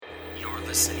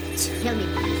listening to Tell me,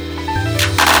 please.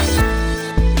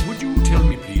 Would you tell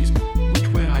me, please, which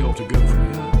way I ought to go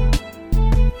from here?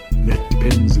 That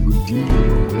depends a good deal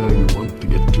on where you want to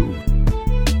get to.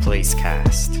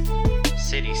 Placecast.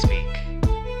 City Speak.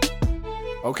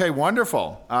 Okay,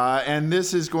 wonderful. And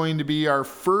this is going to be our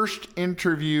first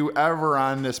interview ever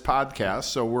on this podcast,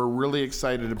 so we're really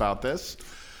excited about this.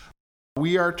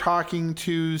 We are talking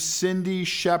to Cindy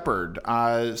Shepard.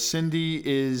 Cindy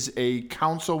is a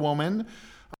councilwoman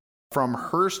from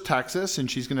Hurst, Texas, and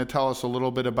she's going to tell us a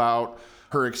little bit about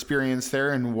her experience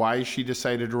there and why she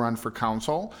decided to run for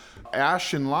council.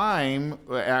 Ash and Lime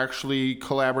actually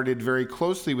collaborated very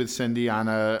closely with Cindy on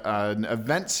an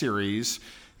event series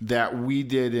that we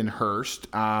did in Hurst,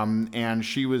 and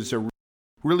she was a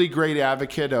really great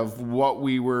advocate of what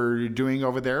we were doing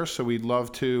over there, so we'd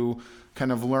love to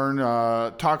kind of learn,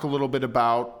 talk a little bit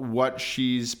about what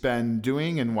she's been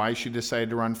doing and why she decided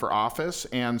to run for office,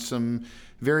 and some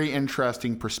very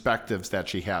interesting perspectives that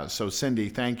she has. So Cindy,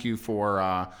 thank you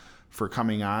for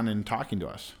coming on and talking to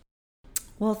us.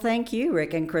 Well, thank you,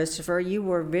 Rick and Christopher. You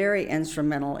were very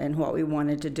instrumental in what we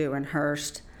wanted to do in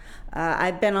Hurst.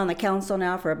 I've been on the council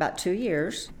now for about 2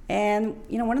 years. And,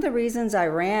 one of the reasons I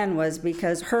ran was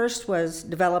because Hurst was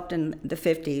developed in the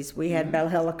 50s. We had Bell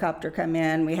Helicopter come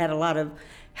in. We had a lot of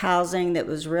housing that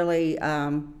was really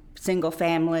single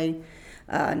family,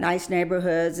 nice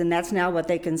neighborhoods. And that's now what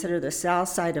they consider the south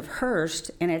side of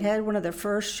Hurst. And it had one of the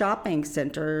first shopping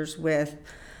centers with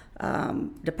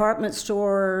department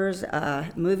stores,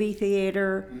 movie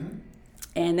theater.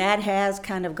 And that has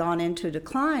kind of gone into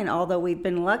decline, although we've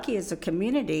been lucky as a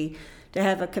community to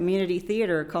have a community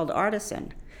theater called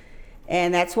Artisan.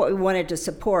 And that's what we wanted to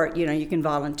support. You can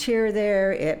volunteer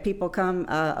there. People come,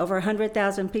 over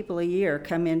 100,000 people a year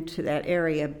come into that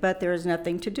area, but there is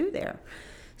nothing to do there.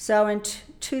 So in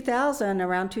 2000,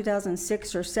 around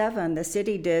 2006 or 7, the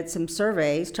city did some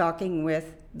surveys talking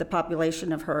with the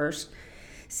population of Hurst,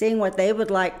 seeing what they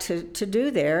would like to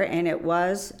do there, and it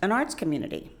was an arts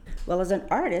community. Well, as an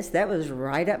artist, that was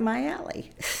right up my alley.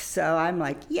 So I'm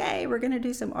like, yay, we're going to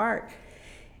do some art.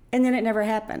 And then it never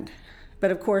happened.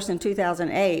 But of course, in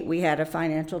 2008, we had a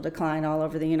financial decline all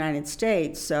over the United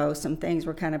States, so some things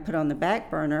were kind of put on the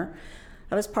back burner.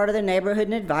 I was part of the Neighborhood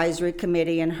and Advisory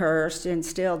Committee in Hurst, and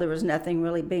still there was nothing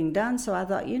really being done. So I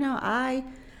thought,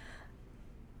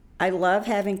 I love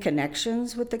having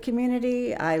connections with the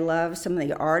community. I love some of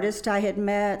the artists I had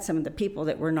met, some of the people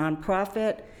that were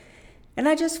nonprofit. And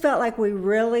I just felt like we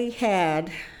really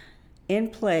had in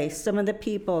place some of the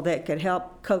people that could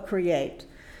help co-create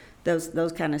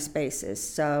those kind of spaces.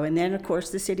 So, and then of course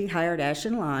the city hired Ash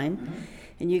and Lime,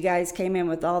 and you guys came in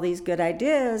with all these good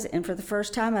ideas. And for the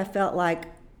first time, I felt like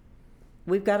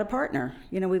we've got a partner.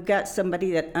 We've got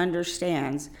somebody that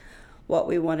understands what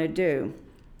we want to do.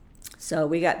 So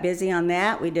we got busy on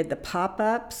that. We did the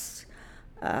pop-ups.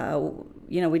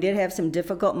 We did have some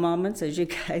difficult moments, as you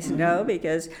guys know,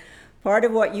 because part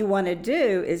of what you want to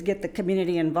do is get the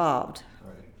community involved.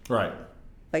 Right.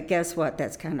 But guess what?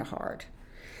 That's kind of hard.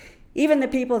 Even the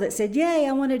people that said, yay,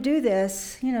 I want to do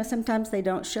this, sometimes they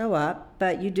don't show up,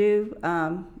 but you do,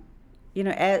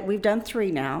 we've done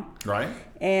 3 now. Right.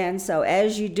 And so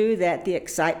as you do that, the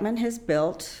excitement has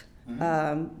built.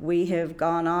 We have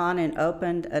gone on and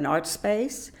opened an art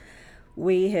space.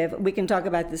 We can talk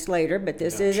about this later, but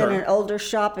this is in an older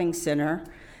shopping center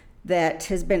that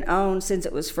has been owned since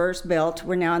it was first built.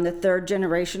 We're now in the 3rd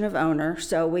generation of owner,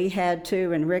 so we had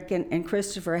to, and Rick and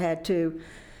Christopher had to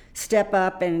step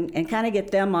up and kind of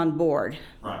get them on board.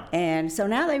 Right. And so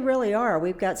now they really are.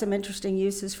 We've got some interesting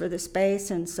uses for the space,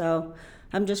 and so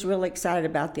I'm just really excited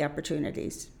about the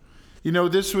opportunities.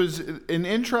 This was an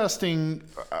interesting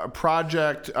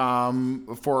project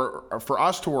for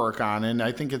us to work on, and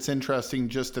I think it's interesting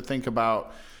just to think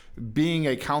about being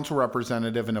a council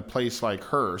representative in a place like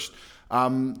Hurst.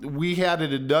 We had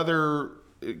in another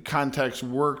context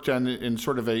worked on in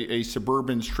sort of a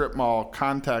suburban strip mall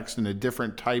context in a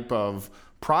different type of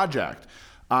project.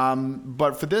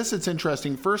 But for this, it's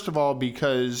interesting, first of all,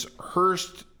 because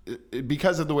Hurst,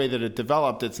 because of the way that it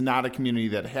developed, it's not a community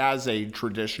that has a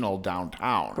traditional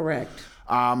downtown. Correct.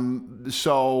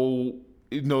 So,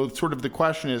 sort of the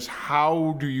question is,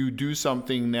 how do you do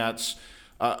something that's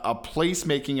a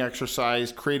place-making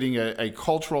exercise, creating a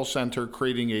cultural center,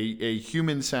 creating a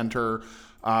human center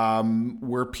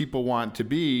where people want to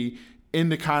be in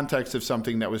the context of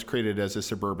something that was created as a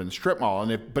suburban strip mall.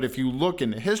 But if you look in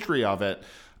the history of it,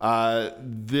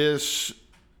 this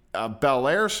Bel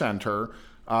Air Center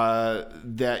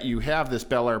that you have, this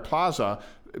Bel Air Plaza,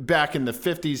 back in the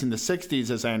 50s and the 60s,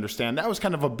 as I understand, that was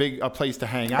kind of a place to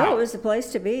hang out. Oh, it was the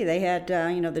place to be. They had,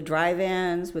 the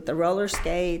drive-ins with the roller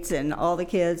skates, and all the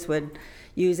kids would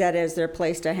use that as their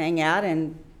place to hang out.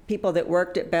 And people that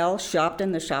worked at Bell shopped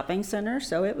in the shopping center.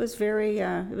 So it was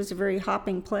it was a very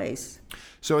hopping place.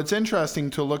 So it's interesting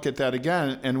to look at that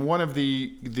again. And one of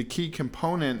the key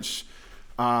components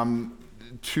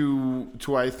to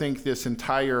I think this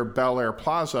entire Bel Air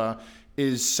Plaza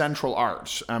is Central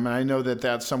Arts. And I know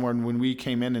that's someone, when we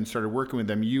came in and started working with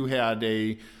them, you had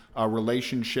a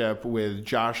relationship with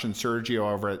Josh and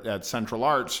Sergio over at Central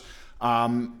Arts.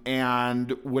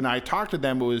 And when I talked to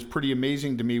them, it was pretty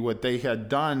amazing to me what they had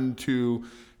done to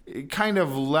kind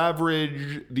of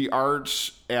leverage the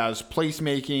arts as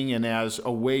placemaking and as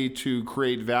a way to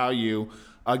create value,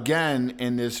 again,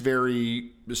 in this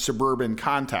very suburban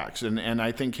context. And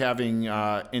I think having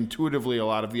intuitively a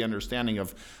lot of the understanding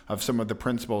of some of the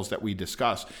principles that we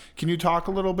discussed. Can you talk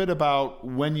a little bit about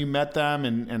when you met them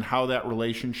and how that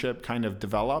relationship kind of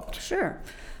developed? Sure.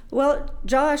 Well,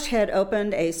 Josh had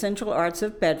opened a Central Arts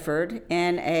of Bedford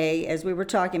and as we were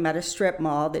talking about, a strip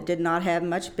mall that did not have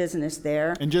much business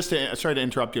there. And sorry to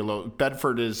interrupt you a little,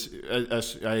 Bedford is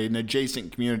an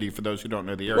adjacent community for those who don't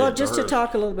know the area. Well, just to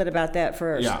talk a little bit about that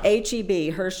first. Yeah.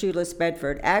 HEB, Hearst Shoeless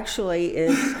Bedford, actually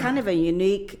is kind of in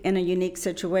a unique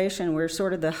situation. We're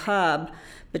sort of the hub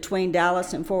between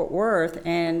Dallas and Fort Worth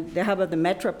and the hub of the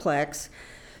Metroplex.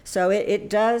 So it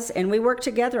does, and we work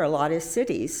together a lot as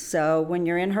cities. So when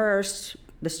you're in Hearst,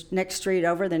 the next street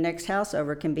over, the next house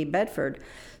over can be Bedford.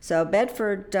 So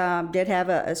Bedford did have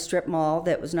a strip mall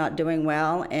that was not doing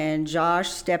well, and Josh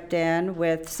stepped in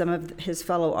with some of his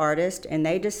fellow artists, and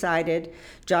they decided,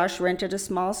 Josh rented a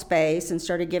small space and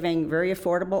started giving very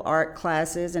affordable art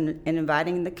classes and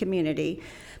inviting the community.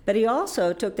 But he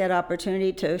also took that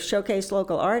opportunity to showcase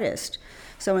local artists.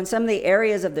 So in some of the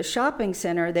areas of the shopping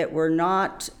center that were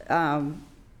not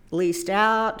leased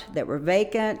out, that were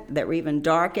vacant, that were even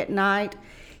dark at night,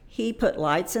 he put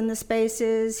lights in the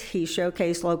spaces, he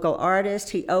showcased local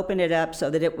artists, he opened it up so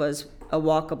that it was a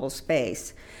walkable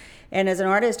space. And as an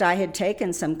artist, I had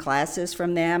taken some classes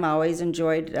from them. I always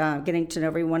enjoyed getting to know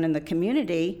everyone in the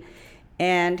community.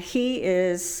 And he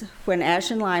is, when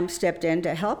Ash and Lime stepped in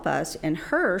to help us in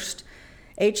Hearst,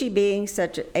 HEB being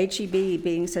such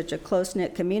a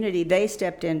close-knit community, they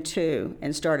stepped in too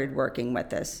and started working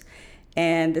with us.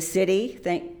 And the city,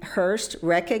 Hearst,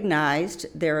 recognized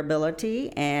their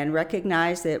ability and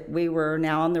recognized that we were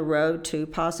now on the road to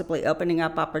possibly opening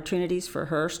up opportunities for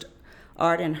Hearst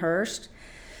art in Hearst.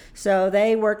 So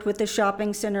they worked with the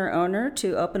shopping center owner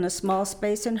to open a small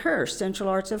space in Hearst, Central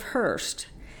Arts of Hearst.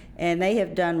 And they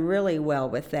have done really well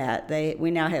with that. We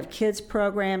now have kids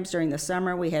programs during the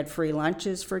summer. We had free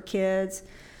lunches for kids.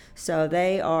 So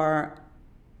they are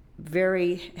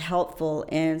very helpful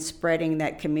in spreading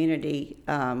that community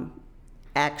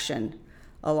action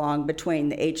along between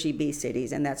the HEB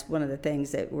cities. And that's one of the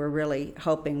things that we're really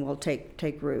hoping will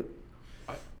take root.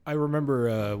 I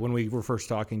remember when we were first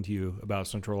talking to you about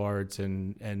Central Arts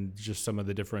and just some of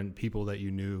the different people that you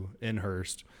knew in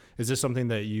Hearst. Is this something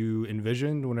that you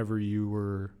envisioned whenever you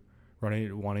were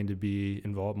wanting to be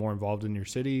more involved in your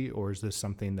city, or is this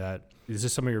some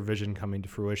of your vision coming to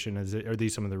fruition? Are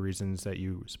these some of the reasons that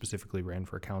you specifically ran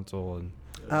for council?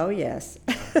 Oh yes,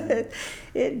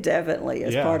 it definitely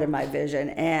is part of my vision,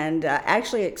 and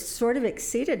actually it sort of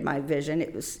exceeded my vision.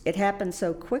 It happened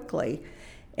so quickly.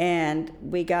 And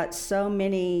we got so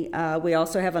many, we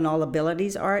also have an all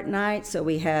abilities art night, so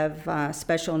we have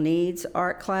special needs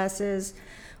art classes.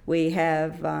 We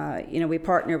have, we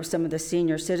partner with some of the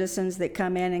senior citizens that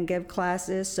come in and give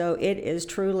classes. So it is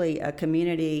truly a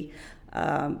community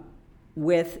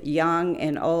with young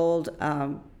and old,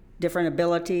 different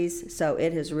abilities. So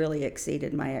it has really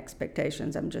exceeded my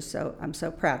expectations. I'm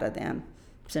so proud of them,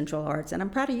 Central Arts, and I'm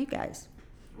proud of you guys.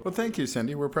 Well, thank you,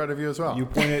 Cindy. We're proud of you as well.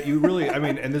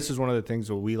 And this is one of the things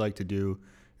that we like to do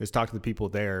is talk to the people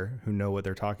there who know what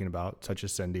they're talking about, such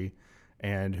as Cindy,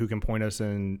 and who can point us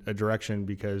in a direction,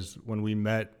 because when we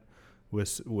met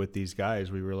with these guys,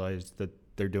 we realized that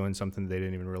they're doing something they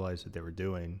didn't even realize that they were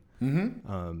doing.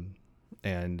 Mm-hmm.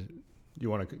 And you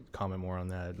want to comment more on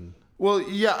that? Well,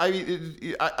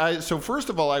 yeah. So first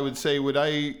of all, I would say when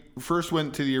I first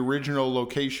went to the original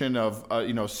location of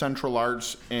Central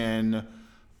Arts in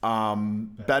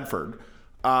Bedford,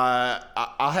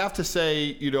 I'll have to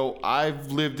say,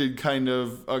 I've lived in kind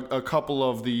of a couple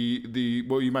of the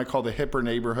what you might call the hipper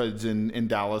neighborhoods in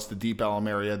Dallas, the Deep Ellum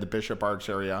area, the Bishop Arts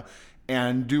area,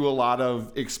 and do a lot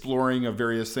of exploring of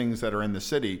various things that are in the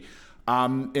city.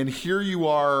 And here you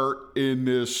are in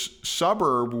this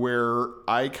suburb where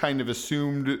I kind of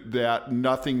assumed that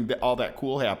nothing all that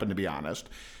cool happened, to be honest.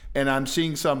 And I'm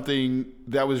seeing something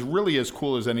that was really as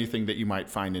cool as anything that you might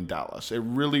find in Dallas. It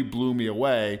really blew me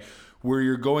away, where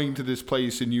you're going to this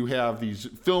place and you have these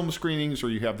film screenings, or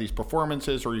you have these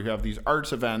performances, or you have these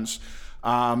arts events,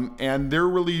 and they're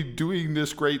really doing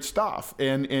this great stuff.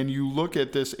 And you look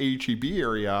at this HEB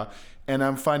area, and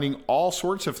I'm finding all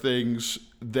sorts of things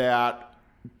that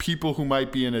people who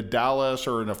might be in a Dallas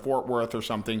or in a Fort Worth or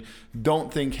something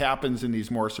don't think happens in these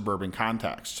more suburban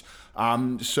contexts.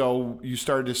 So you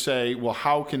started to say, well,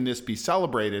 how can this be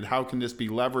celebrated? How can this be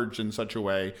leveraged in such a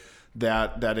way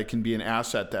that it can be an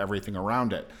asset to everything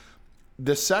around it?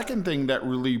 The second thing that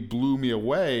really blew me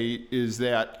away is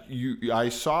that I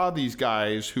saw these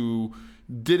guys who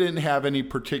didn't have any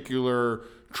particular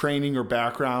training or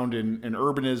background in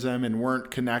urbanism and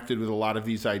weren't connected with a lot of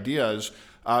these ideas,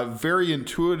 very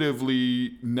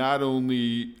intuitively not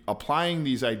only applying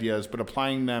these ideas, but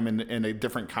applying them in a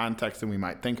different context than we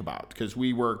might think about. Because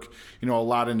we work, a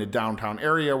lot in the downtown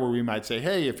area where we might say,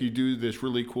 hey, if you do this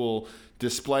really cool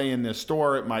display in this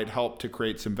store, it might help to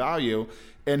create some value.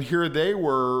 And here they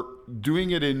were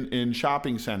doing it in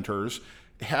shopping centers,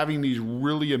 having these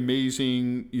really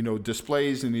amazing,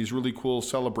 displays and these really cool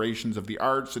celebrations of the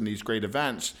arts and these great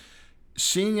events,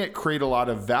 seeing it create a lot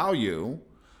of value,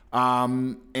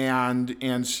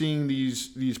 and seeing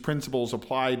these principles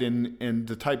applied in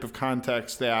the type of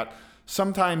context that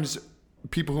sometimes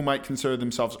people who might consider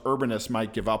themselves urbanists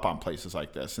might give up on places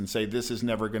like this and say this is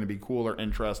never going to be cool or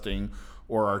interesting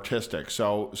or artistic.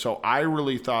 So I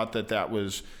really thought that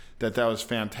was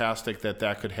fantastic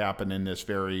that could happen in this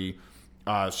very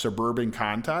suburban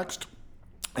context.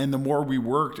 And the more we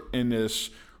worked in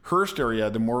this Hearst area,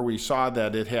 the more we saw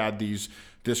that it had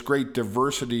this great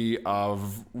diversity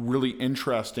of really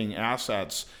interesting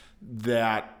assets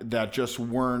that just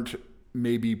weren't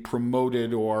maybe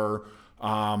promoted or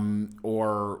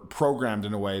programmed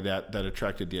in a way that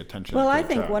attracted the attention. Well, I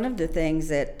think one of the things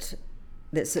that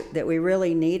we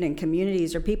really need in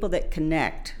communities are people that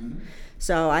connect. Mm-hmm.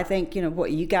 So I think,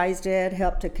 what you guys did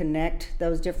helped to connect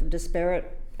those different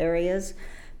disparate areas.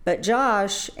 But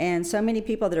Josh and so many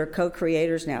people that are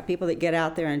co-creators now, people that get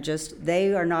out there and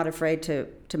they are not afraid to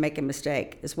make a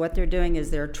mistake. Is what they're doing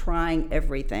is they're trying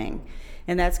everything.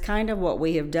 And that's kind of what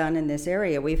we have done in this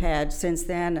area. We've had since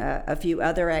then a few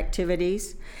other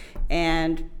activities,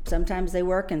 and sometimes they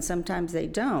work and sometimes they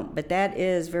don't. But that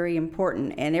is very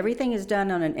important. And everything is done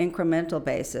on an incremental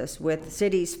basis, with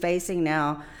cities facing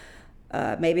now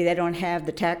maybe they don't have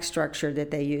the tax structure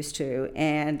that they used to,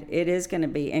 and it is going to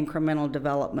be incremental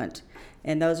development.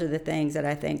 And those are the things that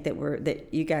I think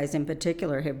that you guys in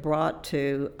particular have brought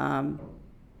to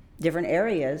different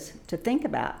areas to think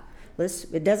about.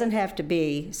 It doesn't have to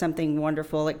be something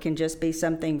wonderful. It can just be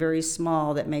something very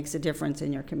small that makes a difference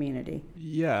in your community.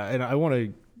 Yeah, and I want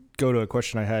to go to a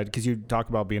question I had, because you talk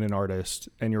about being an artist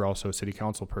and you're also a city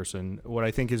council person. What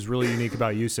I think is really unique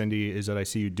about you, Cindy, is that I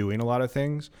see you doing a lot of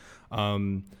things.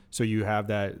 So you have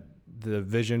the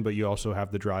vision, but you also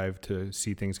have the drive to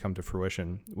see things come to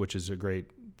fruition, which is a great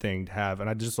thing to have. And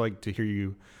I'd just like to hear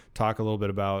you talk a little bit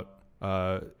about,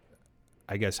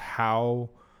 I guess, how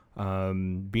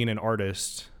being an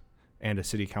artist and a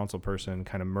city council person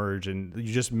kind of merge. And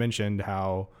you just mentioned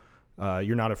how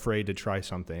you're not afraid to try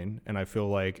something. And I feel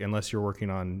like unless you're working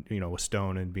on, with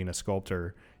stone and being a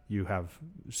sculptor, you have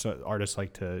artists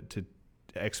like to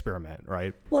experiment,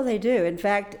 right? Well, they do. In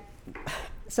fact,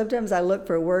 sometimes I look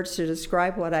for words to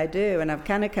describe what I do, and I've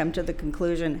kind of come to the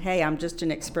conclusion, hey, I'm just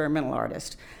an experimental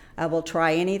artist. I will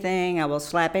try anything, I will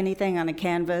slap anything on a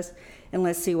canvas, and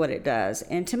let's see what it does.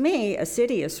 And to me, a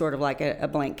city is sort of like a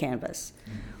blank canvas.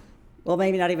 Well,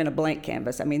 maybe not even a blank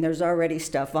canvas. I mean, there's already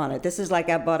stuff on it. This is like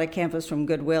I bought a canvas from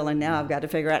Goodwill, and now I've got to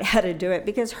figure out how to do it,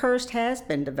 because Hearst has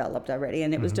been developed already,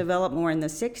 and it was developed more in the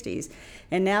 60s.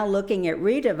 And now looking at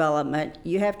redevelopment,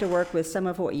 you have to work with some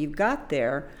of what you've got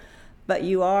there, but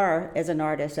you are, as an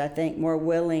artist, I think, more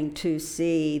willing to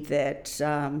see that,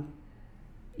 a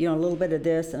little bit of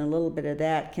this and a little bit of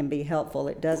that can be helpful.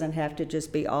 It doesn't have to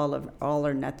just be all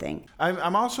or nothing.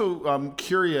 I'm also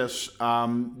curious.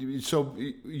 So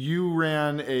you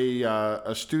ran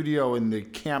a studio in the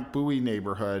Camp Bowie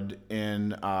neighborhood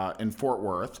in Fort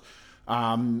Worth,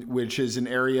 which is an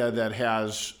area that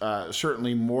has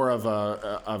certainly more of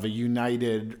a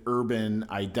united urban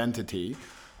identity.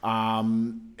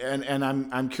 And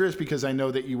I'm curious because I know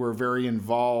that you were very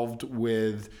involved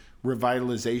with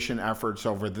revitalization efforts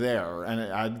over there. And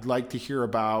I'd like to hear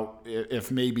about if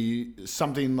maybe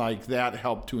something like that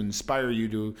helped to inspire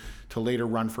you to later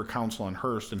run for council in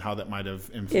Hearst and how that might have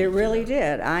influenced It really you.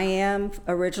 did. I am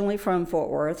originally from Fort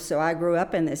Worth, so I grew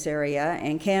up in this area.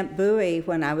 And Camp Bowie,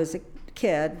 when I was a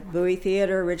kid, Bowie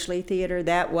Theater, Ridgely Theater,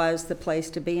 that was the place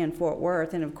to be in Fort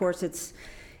Worth. And of course, it's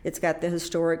got the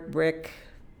historic brick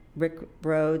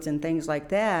roads and things like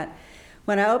that.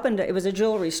 When I opened it was a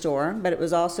jewelry store, but it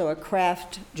was also a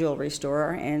craft jewelry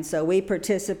store. And so we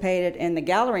participated in the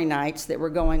gallery nights that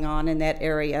were going on in that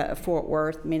area of Fort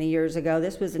Worth many years ago.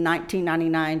 This was in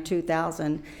 1999,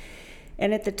 2000.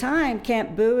 And at the time,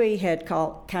 Camp Bowie had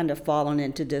kind of fallen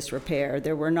into disrepair.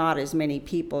 There were not as many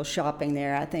people shopping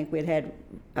there. I think we'd had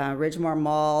Ridgemar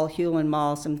Mall, Hewlin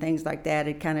Mall, some things like that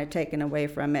had kind of taken away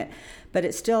from it. But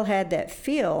it still had that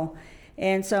feel.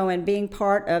 And so in being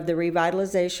part of the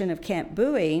revitalization of Camp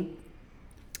Bowie,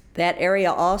 that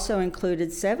area also included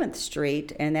 7th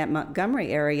Street and that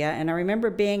Montgomery area. And I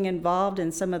remember being involved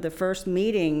in some of the first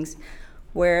meetings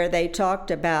where they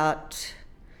talked about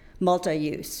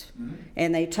multi-use. Mm-hmm.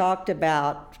 And they talked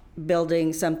about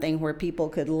building something where people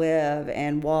could live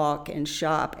and walk and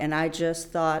shop. And I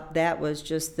just thought that was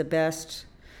just the best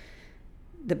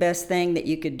thing that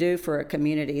you could do for a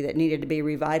community that needed to be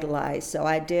revitalized. So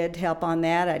I did help on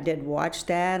that. I did watch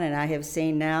that, and I have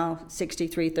seen now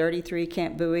 6333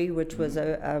 Camp Bowie, which was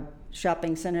a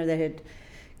shopping center that had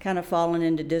kind of fallen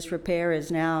into disrepair,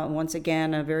 is now once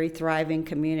again a very thriving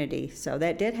community. So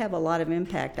that did have a lot of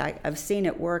impact. I've seen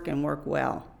it work and work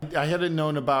well. I hadn't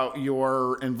known about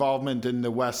your involvement in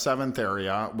the West 7th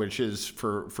area, which is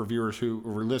for viewers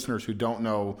or listeners who don't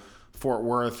know, Fort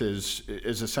Worth is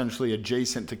essentially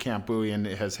adjacent to Camp Bowie, and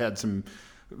it has had some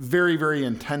very, very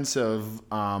intensive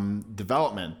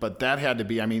development. But that had to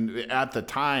be, I mean, at the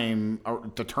time,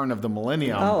 the turn of the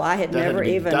millennium. Oh, I had never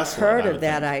even heard of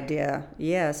that idea.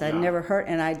 Yes, I'd never heard,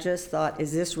 and I just thought,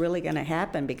 is this really going to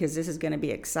happen? Because this is going to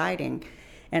be exciting.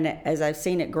 And as I've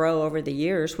seen it grow over the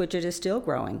years, which it is still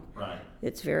growing, right,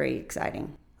 it's very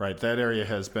exciting. Right, that area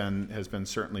has been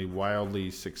certainly wildly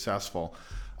successful.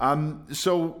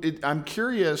 So I'm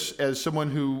curious, as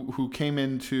someone who came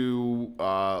into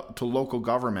to local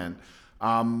government,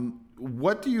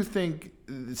 what do you think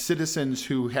citizens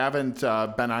who haven't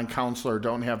been on council or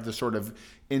don't have the sort of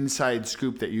inside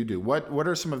scoop that you do? What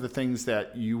are some of the things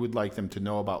that you would like them to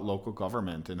know about local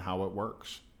government and how it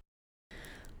works?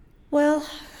 Well,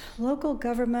 local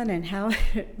government and how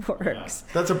it works.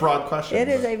 Yeah. That's a broad question. It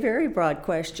is a very broad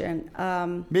question.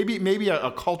 Maybe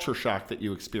a culture shock that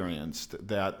you experienced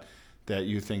that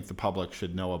you think the public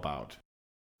should know about.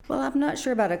 Well, I'm not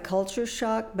sure about a culture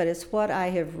shock, but it's what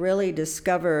I have really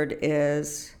discovered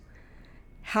is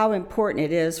how important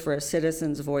it is for a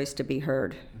citizen's voice to be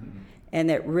heard. Mm-hmm. And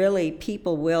that really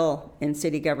people will, in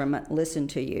city government, listen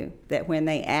to you. That when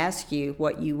they ask you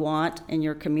what you want in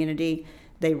your community,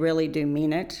 they really do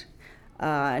mean it.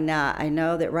 Now, I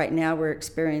know that right now we're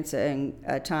experiencing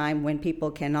a time when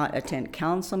people cannot attend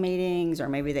council meetings, or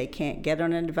maybe they can't get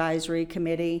on an advisory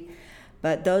committee.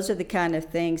 But those are the kind of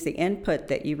things, the input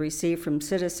that you receive from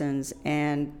citizens,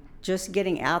 and just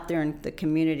getting out there in the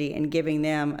community and giving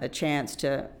them a chance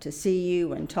to see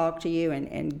you and talk to you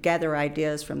and gather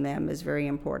ideas from them is very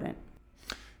important.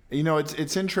 You know,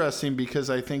 it's interesting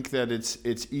because I think that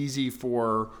it's easy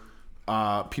for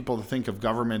people to think of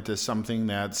government as something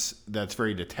that's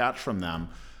very detached from them.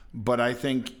 But I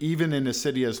think even in a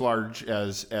city as large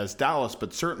as Dallas,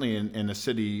 but certainly in a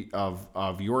city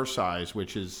of your size,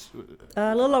 which is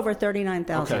a little over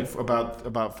 39,000. Okay,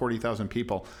 about 40,000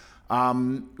 people.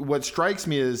 What strikes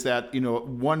me is that,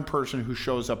 one person who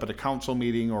shows up at a council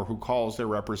meeting or who calls their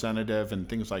representative and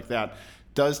things like that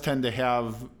does tend to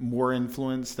have more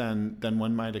influence than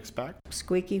one might expect.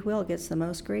 Squeaky wheel gets the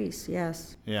most grease,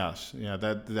 yes. Yes, yeah,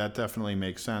 that definitely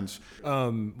makes sense.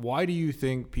 Why do you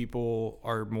think people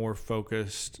are more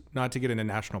focused, not to get into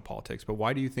national politics, but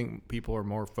why do you think people are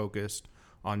more focused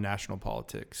on national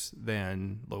politics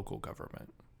than local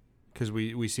government? Because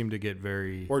we seem to get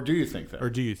very... Or do you think that? Or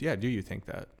do you think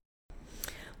that?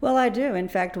 Well, I do. In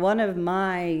fact, one of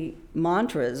my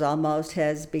mantras almost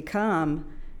has become...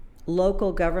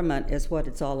 local government is what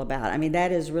it's all about. I mean,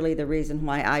 that is really the reason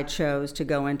why I chose to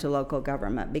go into local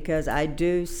government, because I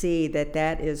do see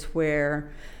that is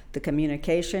where the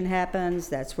communication happens,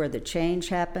 that's where the change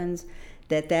happens,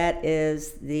 that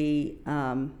is the,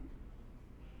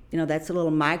 that's a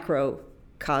little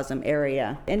microcosm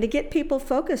area. And to get people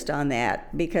focused on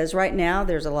that, because right now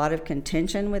there's a lot of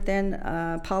contention within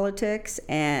politics,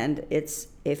 and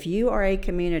if you are a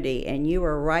community and you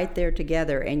are right there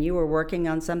together and you are working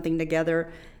on something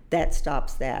together, that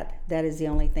stops that. That is the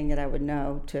only thing that I would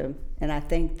know to, and I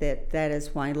think that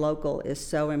is why local is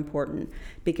so important,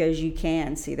 because you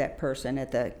can see that person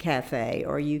at the cafe,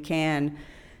 or you can,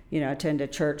 attend a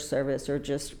church service, or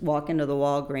just walk into the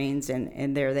Walgreens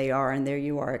and there they are, and there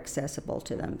you are accessible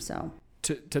to them. So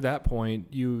to that point,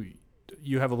 you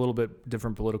have a little bit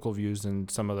different political views than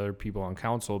some other people on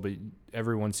council, but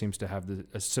everyone seems to have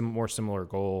more similar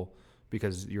goal.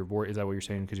 Because is that what you're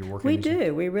saying? Because you're working? We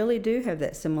do. We really do have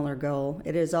that similar goal.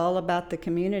 It is all about the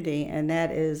community, and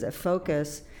that is a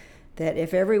focus that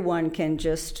if everyone can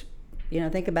just,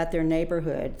 think about their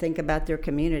neighborhood, think about their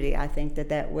community, I think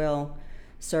that will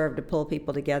serve to pull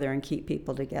people together and keep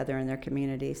people together in their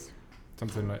communities.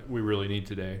 Something that we really need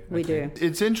today. We do.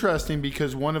 It's interesting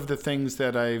because one of the things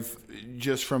that I've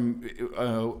just from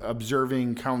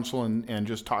observing council and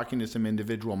just talking to some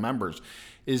individual members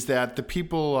is that the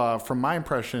people, from my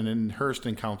impression in Hearst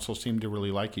and council, seem to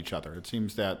really like each other. It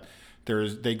seems that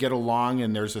they get along,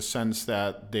 and there's a sense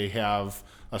that they have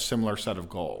a similar set of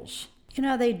goals.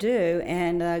 They do.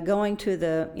 And going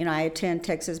to I attend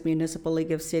Texas Municipal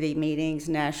League of City meetings,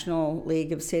 National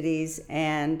League of Cities,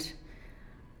 and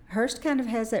Hearst kind of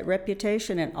has that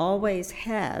reputation, and always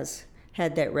has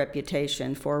had that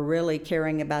reputation for really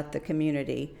caring about the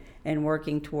community and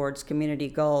working towards community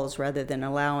goals rather than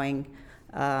allowing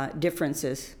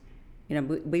differences.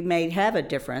 We may have a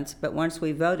difference, but once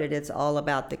we voted, it's all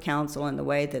about the council and the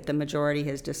way that the majority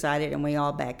has decided, and we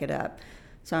all back it up.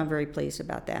 So I'm very pleased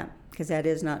about that, because that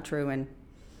is not true in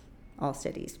all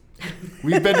cities.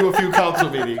 We've been to a few council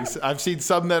meetings. I've seen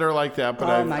some that are like that, but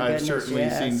I've certainly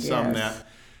seen some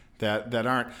that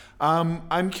aren't.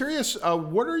 I'm curious,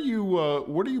 what are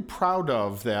you proud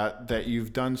of that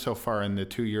you've done so far in the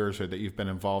 2 years, or that you've been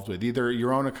involved with, either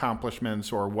your own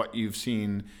accomplishments or what you've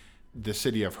seen the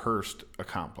city of Hearst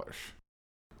accomplish?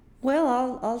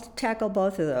 Well, I'll tackle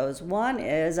both of those. One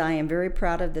is I am very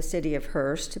proud of the city of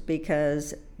Hearst,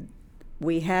 because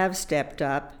we have stepped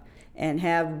up and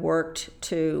have worked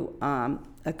to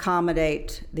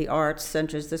accommodate the arts,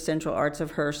 such as the Central Arts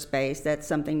of Hearst space. That's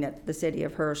something that the city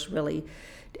of Hearst really,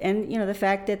 and the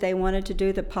fact that they wanted to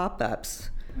do the pop-ups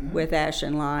with Ash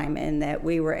and Lime, and that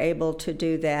we were able to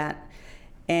do that.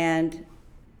 And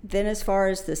then as far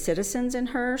as the citizens in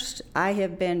Hearst, I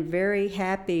have been very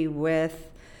happy with,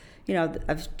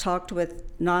 I've talked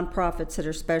with nonprofits that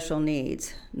are special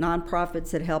needs,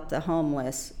 nonprofits that help the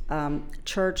homeless,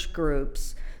 church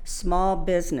groups, small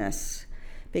business.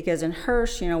 Because in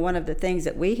Hearst, one of the things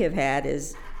that we have had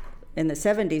is, in the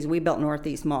 70s, we built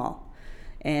Northeast Mall.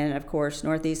 And of course,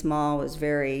 Northeast Mall was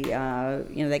very,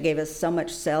 they gave us so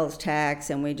much sales tax,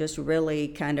 and we just really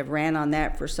kind of ran on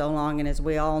that for so long. And as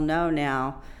we all know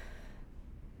now,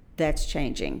 that's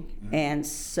changing. Mm-hmm. And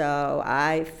so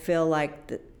I feel like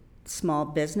the small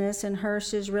business in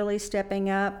Hearst is really stepping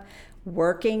up,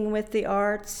 working with the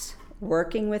arts,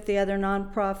 working with the other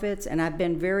nonprofits, and I've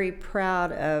been very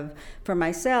proud of, for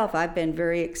myself, I've been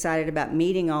very excited about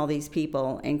meeting all these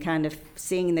people and kind of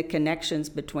seeing the connections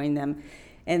between them.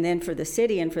 And then for the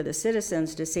city and for the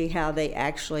citizens to see how they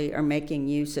actually are making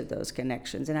use of those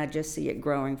connections. And I just see it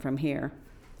growing from here.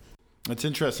 It's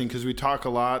interesting because we talk a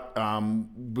lot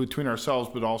between ourselves,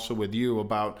 but also with you,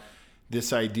 about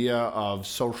this idea of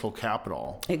social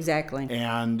capital. Exactly.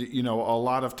 And, a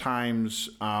lot of times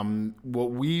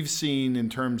what we've seen in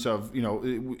terms of, the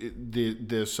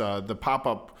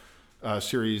pop-up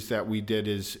series that we did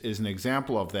is an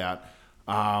example of that,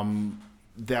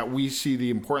 that we see the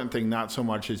important thing not so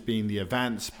much as being the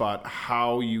events, but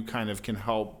how you kind of can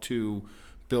help to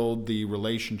build the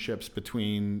relationships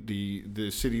between the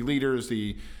city leaders,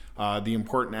 the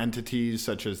important entities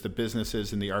such as the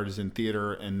businesses and the artisan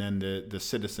theater, and then the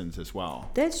citizens as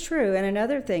well. That's true. And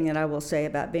another thing that I will say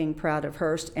about being proud of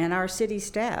Hearst and our city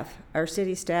staff,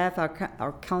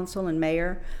 our council and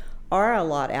mayor are a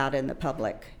lot out in the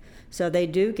public. So they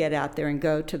do get out there and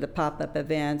go to the pop-up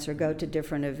events or go to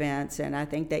different events, and I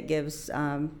think that gives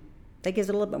a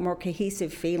little bit more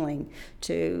cohesive feeling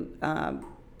to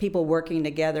people working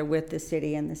together with the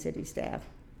city and the city staff.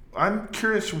 I'm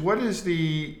curious, what is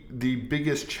the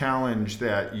biggest challenge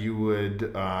that you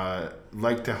would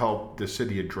like to help the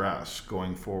city address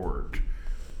going forward?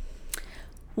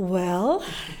 Well,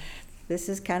 this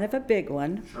is kind of a big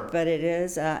one, Sure. But it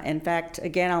is, in fact,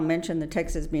 again, I'll mention the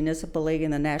Texas Municipal League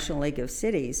and the National League of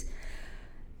Cities.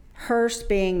 Hearst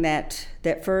being that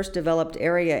first developed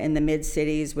area in the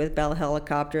mid-cities with Bell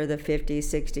Helicopter, the 50s,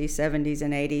 60s, 70s,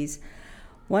 and 80s,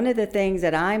 one of the things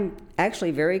that I'm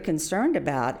actually very concerned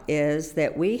about is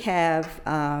that we have,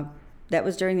 that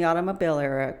was during the automobile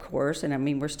era, of course, and I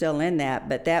mean, we're still in that,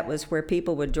 but that was where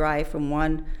people would drive from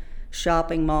one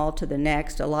shopping mall to the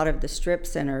next, a lot of the strip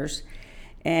centers.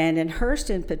 And in Hearst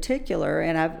in particular,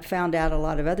 and I've found out a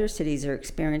lot of other cities are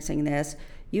experiencing this,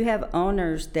 you have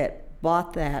owners that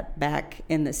bought that back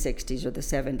in the 60s or the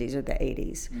 70s or the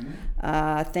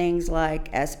 80s. Things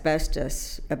like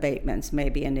asbestos abatements may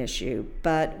be an issue,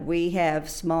 but we have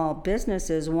small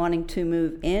businesses wanting to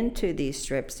move into these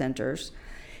strip centers,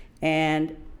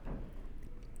 and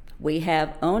we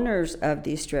have owners of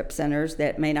these strip centers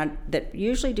that that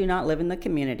usually do not live in the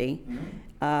community.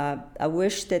 I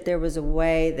wish that there was a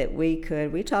way that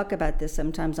we talk about this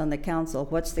sometimes on the council,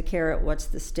 what's the carrot, what's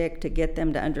the stick, to get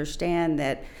them to understand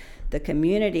that the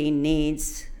community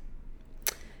needs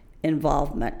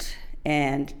involvement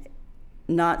and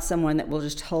not someone that will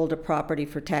just hold a property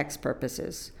for tax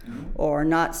purposes, or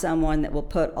not someone that will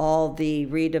put all the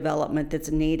redevelopment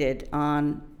that's needed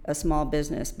on a small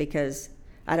business, because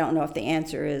I don't know if the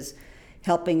answer is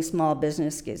helping small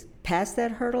business get past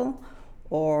that hurdle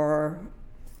or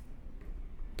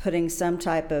putting some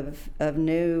type of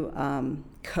new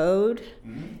code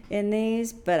in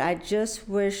these. But I just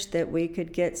wish that we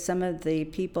could get some of the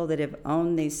people that have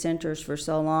owned these centers for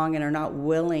so long and are not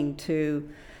willing to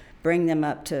bring them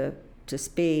up to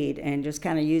speed and just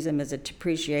kind of use them as a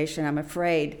depreciation. I'm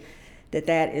afraid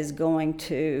that is going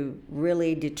to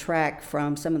really detract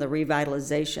from some of the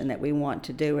revitalization that we want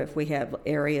to do if we have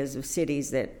areas of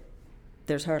cities that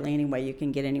there's hardly any way you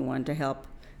can get anyone to help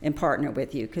and partner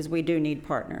with you, because we do need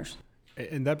partners.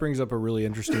 And that brings up a really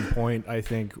interesting point, I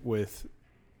think, with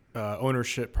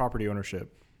ownership, property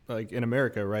ownership. Like in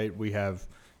America, right, you have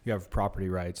property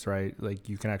rights, right? Like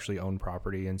you can actually own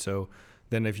property. And so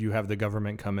then if you have the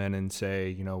government come in and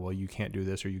say, well, you can't do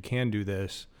this or you can do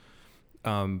this,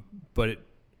 but it,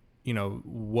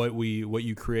 what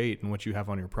you create and what you have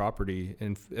on your property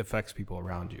affects people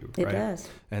around you, right? It does.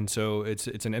 And so it's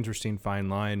an interesting fine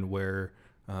line where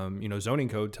zoning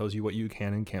code tells you what you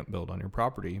can and can't build on your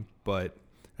property, but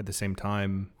at the same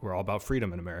time, we're all about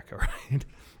freedom in America, right?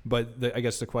 But I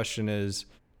guess the question is,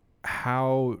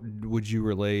 how would you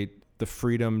relate the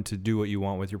freedom to do what you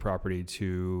want with your property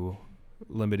to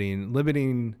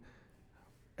limiting?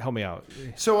 Help me out.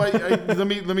 So let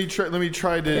me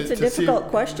try to. It's a difficult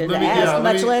question to ask,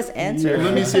 much less answer.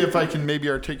 Let me see if I can maybe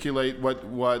articulate what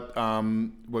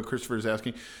Christopher is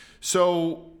asking.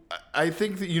 So I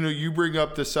think that you bring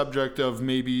up the subject of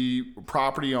maybe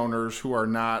property owners who are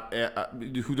not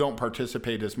who don't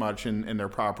participate as much in their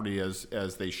property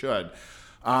as they should,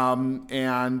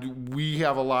 and we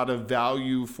have a lot of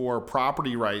value for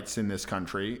property rights in this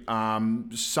country.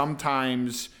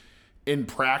 Sometimes, in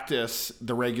practice,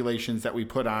 the regulations that we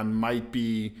put on might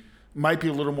be a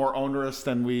little more onerous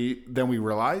than we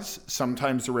realize.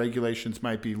 Sometimes the regulations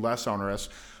might be less onerous.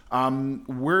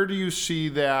 Where do you see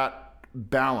that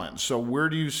balance? So where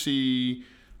do you see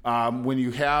when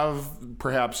you have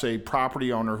perhaps a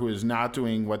property owner who is not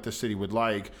doing what the city would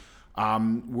like,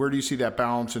 where do you see that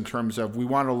balance in terms of we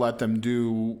want to let them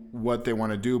do what they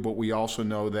want to do, but we also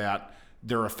know that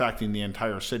they're affecting the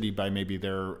entire city by maybe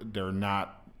they're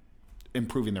not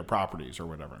improving their properties or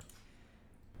whatever?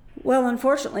 Well,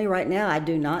 unfortunately, right now, I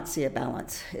do not see a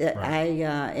balance.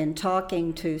 Right. In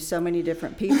talking to so many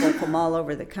different people from all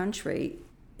over the country,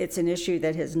 it's an issue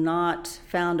that has not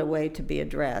found a way to be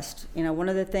addressed. One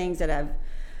of the things that I've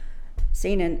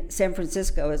seen in San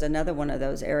Francisco is another one of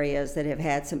those areas that have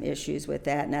had some issues with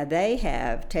that. Now, they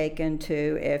have taken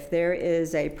to, if there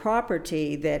is a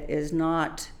property that is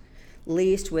not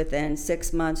leased within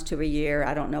 6 months to a year,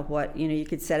 I don't know what, you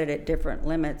could set it at different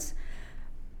limits,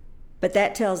 but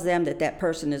that tells them that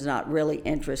person is not really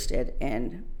interested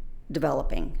in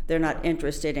developing. They're not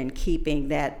interested in keeping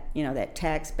that, that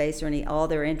tax base or all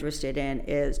they're interested in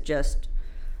is just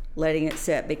letting it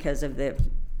sit because of the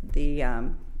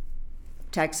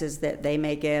taxes that they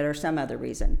may get or some other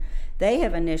reason. They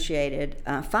have initiated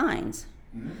fines.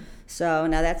 Mm-hmm. So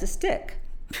now that's a stick.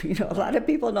 A lot of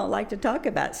people don't like to talk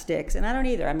about sticks, and I don't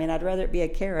either. I mean, I'd rather it be a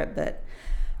carrot, but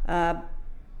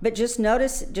just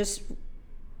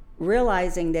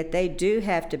realizing that they do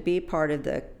have to be part of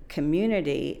the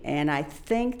community. And I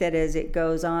think that as it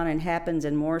goes on and happens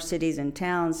in more cities and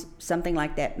towns, something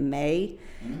like that may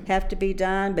have to be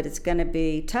done, but it's going to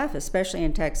be tough, especially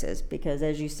in Texas, because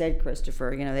as you said,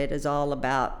 Christopher, it is all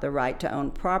about the right to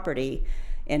own property.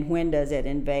 And when does it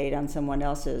invade on someone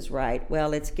else's right?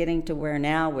 Well, it's getting to where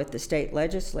now with the state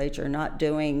legislature really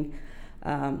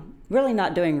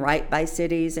not doing right by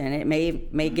cities, and it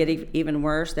may get even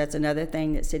worse. That's another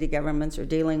thing that city governments are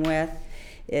dealing with,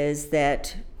 is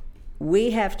that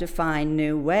we have to find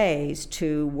new ways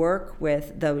to work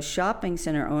with those shopping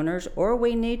center owners, or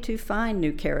we need to find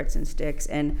new carrots and sticks.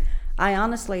 And I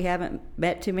honestly haven't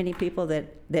met too many people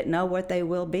that know what they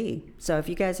will be. So if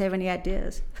you guys have any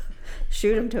ideas,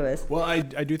 shoot them to us. Well, I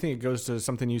do think it goes to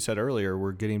something you said earlier.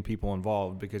 We're getting people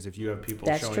involved, because if you have people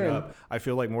That's showing true. up, I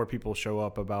feel like more people show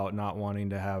up about not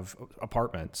wanting to have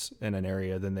apartments in an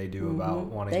area than they do about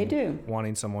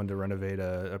wanting someone to renovate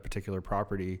a particular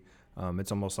property.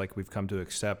 It's almost like we've come to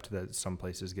accept that some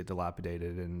places get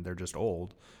dilapidated and they're just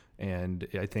old. And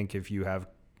I think if you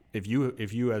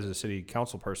as a city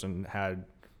council person had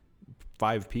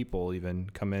 5 people even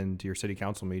come into your city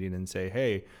council meeting and say,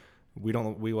 hey, would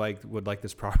like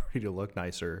this property to look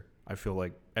nicer, I feel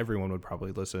like everyone would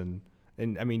probably listen.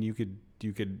 And I mean,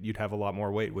 you'd have a lot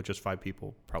more weight with just 5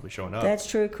 people probably showing up. That's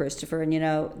true, Christopher. And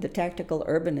the tactical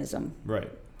urbanism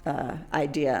Right.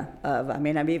 idea of,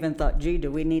 I've even thought, gee,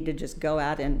 do we need to just go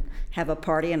out and have a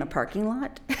party in a parking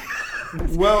lot?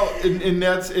 Well, and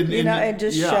that's And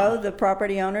just show the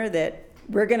property owner that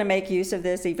we're going to make use of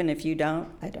this, even if you don't.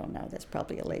 I don't know. That's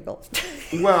probably illegal.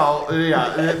 Well,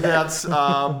 yeah, that's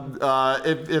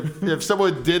if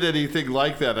someone did anything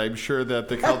like that, I'm sure that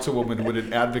the councilwoman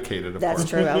wouldn't advocate it. Of That's course.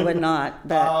 true. I would not,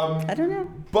 but I don't know.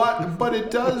 But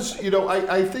it does.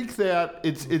 I think that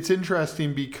it's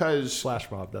interesting because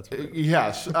Flash mob. That's what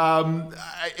yes,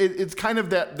 it's kind of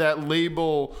that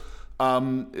label.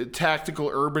 Tactical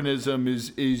urbanism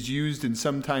is used and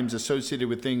sometimes associated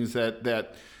with things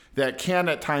that can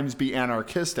at times be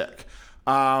anarchistic,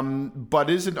 but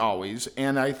isn't always.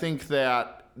 And I think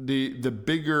that the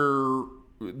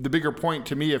bigger point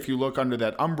to me, if you look under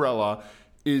that umbrella,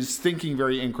 is thinking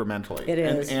very incrementally. It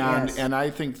is, yes. And I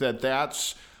think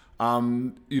that's Josh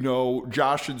and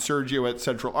Sergio at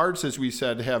Central Arts, as we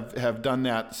said, have done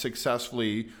that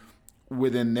successfully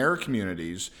within their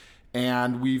communities.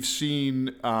 And we've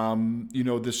seen,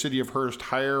 the city of Hearst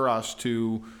hire us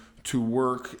to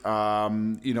work,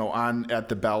 at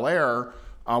the Bel Air,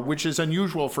 which is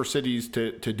unusual for cities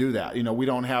to do that. We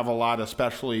don't have a lot,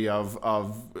 especially of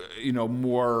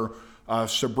more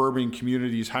suburban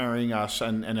communities hiring us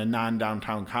in a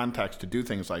non-downtown context to do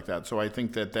things like that. So I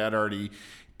think that already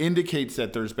indicates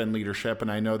that there's been leadership, and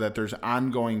I know that there's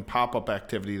ongoing pop-up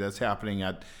activity that's happening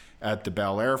at the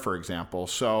Bel Air, for example.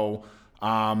 So.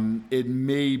 It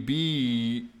may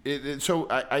be, so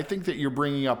I think that you're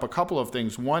bringing up a couple of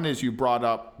things. One is you brought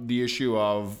up the issue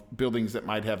of buildings that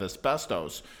might have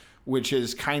asbestos, which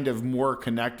is kind of more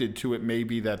connected to it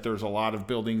maybe that there's a lot of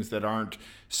buildings that aren't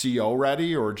CO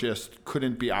ready or just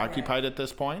couldn't be occupied at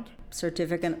this point.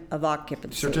 Certificate of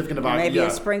occupancy. Maybe a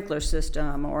sprinkler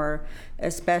system or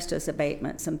asbestos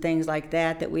abatement, some things like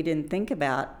that we didn't think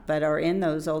about but are in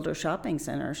those older shopping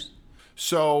centers.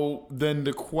 So then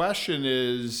the question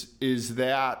is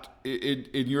that, in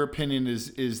your opinion,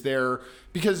 is there,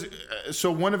 because,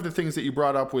 so one of the things that you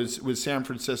brought up was San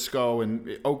Francisco,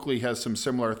 and Oakley has some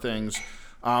similar things,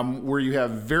 where you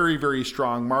have very, very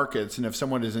strong markets, and if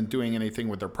someone isn't doing anything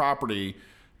with their property,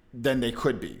 then they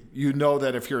could be.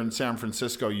 That if you're in San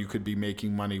Francisco, you could be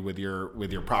making money with your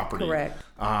property. Correct.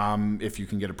 If you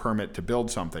can get a permit to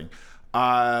build something.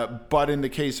 But in the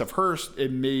case of Hearst,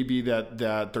 it may be that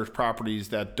there's properties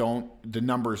that the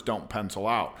numbers don't pencil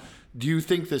out. Do you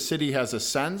think the city has a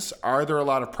sense? Are there a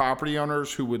lot of property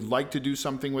owners who would like to do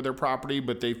something with their property,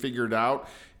 but they figured out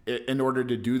in order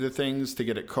to do the things to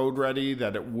get it code ready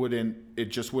that it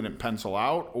just wouldn't pencil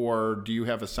out? Or do you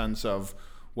have a sense of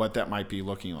what that might be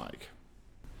looking like?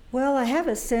 Well, I have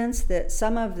a sense that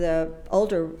some of the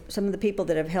people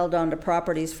that have held on to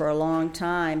properties for a long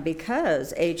time,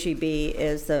 because HEB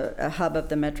is a hub of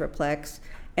the Metroplex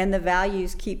and the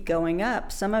values keep going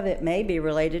up, some of it may be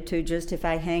related to just if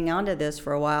I hang on to this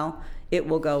for a while, it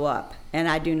will go up. And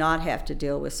I do not have to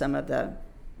deal with some of the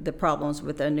problems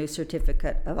with a new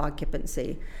certificate of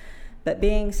occupancy. But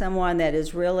being someone that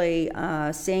is really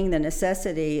seeing the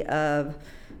necessity of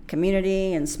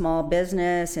community and small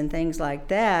business and things like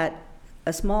that,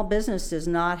 a small business they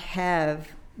don't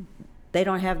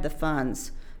have the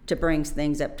funds to bring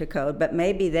things up to code, but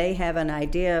maybe they have an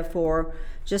idea for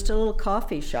just a little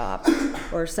coffee shop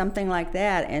or something like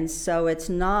that. And so it's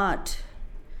not,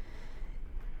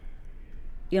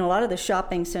 a lot of the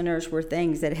shopping centers were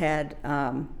things that had,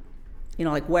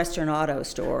 like Western Auto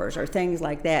stores or things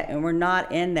like that, and we're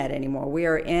not in that anymore. We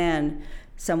are in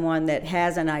someone that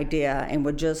has an idea and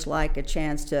would just like a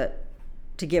chance to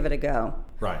give it a go.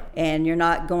 Right. And you're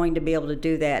not going to be able to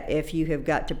do that if you have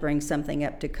got to bring something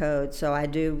up to code. So I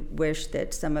do wish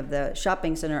that some of the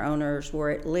shopping center owners were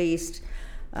at least,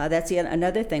 that's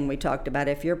another thing we talked about.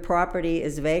 If your property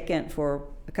is vacant for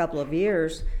a couple of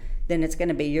years, then it's going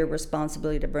to be your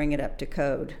responsibility to bring it up to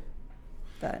code.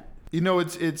 But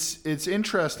It's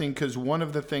interesting because one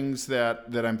of the things that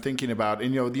I'm thinking about,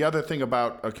 and the other thing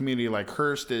about a community like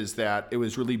Hearst is that it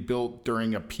was really built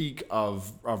during a peak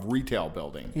of retail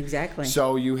building. Exactly.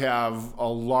 So you have a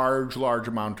large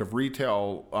amount of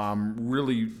retail,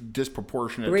 really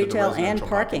disproportionate to the Retail and residential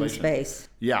parking population. space.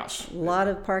 Yes. A lot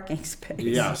of parking space.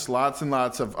 Yes, lots and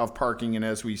lots of parking, and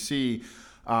as we see,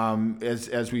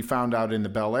 as we found out in the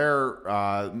Bel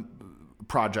Air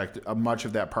project, much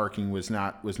of that parking was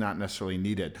not necessarily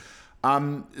needed.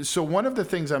 So one of the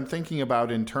things I'm thinking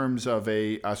about in terms of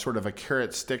a sort of a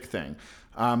carrot stick thing,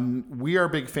 we are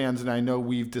big fans, and I know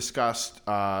we've discussed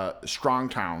strong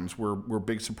towns. We're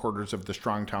big supporters of the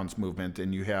strong towns movement,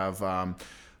 and you have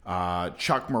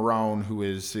Chuck Marone, who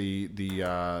is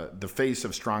the face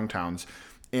of strong towns,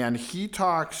 and he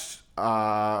talks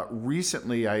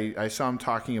recently. I saw him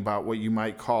talking about what you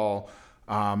might call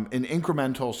an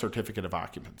incremental certificate of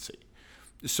occupancy.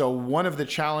 So one of the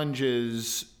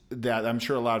challenges that I'm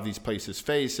sure a lot of these places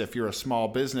face, if you're a small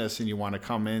business and you want to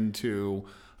come into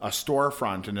a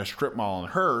storefront in a strip mall in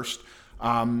Hearst,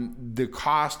 the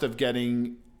cost of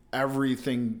getting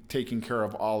everything taken care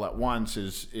of all at once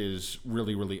is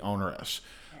really, really onerous.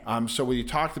 So what you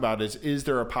talked about is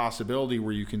there a possibility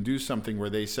where you can do something where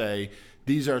they say,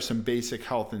 these are some basic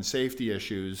health and safety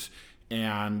issues,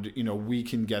 and we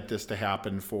can get this to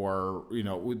happen for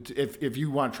if you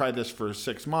want to try this for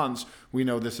 6 months, we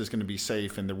know this is going to be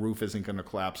safe and the roof isn't going to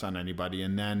collapse on anybody,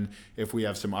 and then if we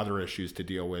have some other issues to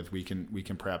deal with, we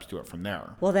can perhaps do it from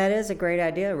there. Well, that is a great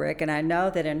idea, Rick, and I know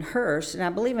that in Hearst, and I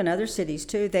believe in other cities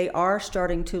too, they are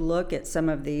starting to look at some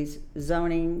of these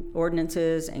zoning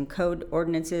ordinances and code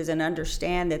ordinances and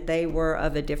understand that they were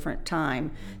of a different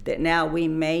time, that now we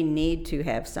may need to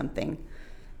have something.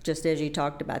 Just as you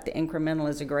talked about, the incremental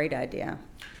is a great idea.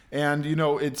 And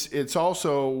it's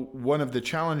also one of the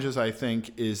challenges, I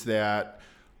think, is that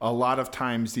a lot of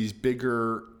times these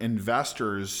bigger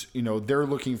investors, they're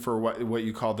looking for what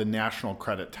you call the national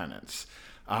credit tenants,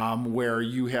 where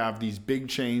you have these big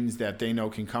chains that they know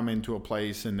can come into a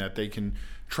place and that they can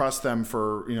trust them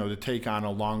for to take on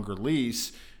a longer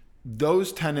lease.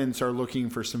 Those tenants are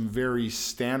looking for some very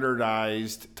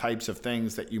standardized types of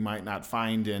things that you might not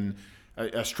find in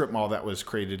a strip mall that was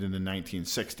created in the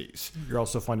 1960s. You're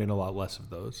also finding a lot less of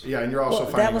those. Yeah, and you're also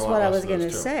finding that was a lot what I less was of going to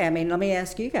those, too. say. I mean, let me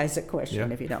ask you guys a question,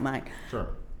 Yeah. if you don't mind. Sure.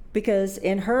 Because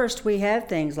in Hearst, we have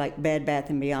things like Bed Bath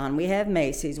 & Beyond, we have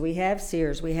Macy's, we have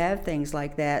Sears, we have things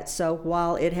like that. So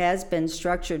while it has been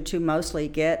structured to mostly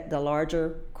get the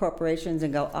larger corporations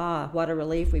and go, what a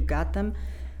relief, we've got them,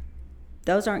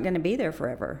 those aren't going to be there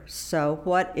forever. So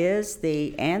what is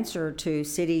the answer to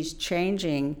cities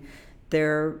changing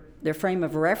their frame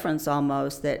of reference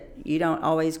almost, that you don't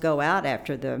always go out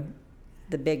after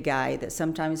the big guy, that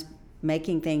sometimes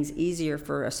making things easier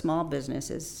for a small business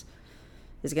is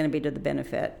going to be to the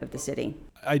benefit of the city?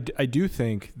 I do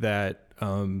think that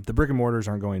the brick and mortars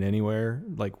aren't going anywhere.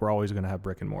 Like, we're always going to have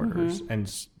brick and mortars, and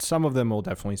some of them will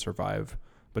definitely survive,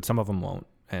 but some of them won't.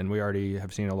 And we already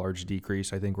have seen a large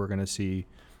decrease. I think we're going to see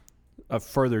a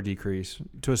further decrease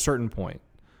to a certain point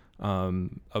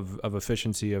of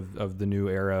efficiency of the new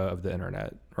era of the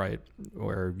internet, right?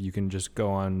 Where you can just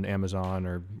go on Amazon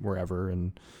or wherever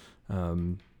and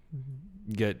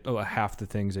get half the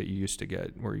things that you used to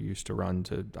get, where you used to run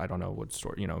to, I don't know what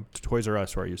store, Toys R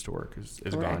Us, where I used to work,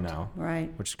 is gone now,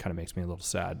 Right. which kind of makes me a little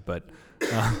sad, but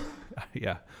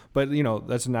yeah, but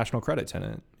that's a national credit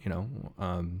tenant.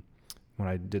 When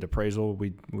I did appraisal,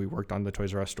 we worked on the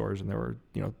Toys R Us stores, and there were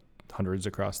hundreds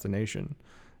across the nation,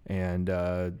 and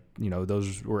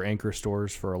those were anchor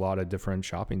stores for a lot of different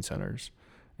shopping centers.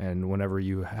 And whenever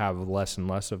you have less and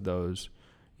less of those,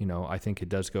 I think it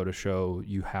does go to show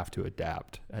you have to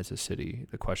adapt as a city.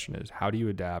 The question is, how do you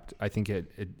adapt? I think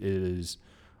it is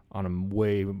on a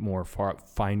way more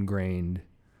fine-grained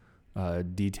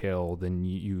detail than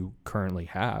you currently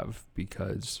have,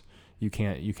 because you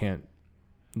can't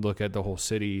look at the whole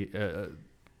city.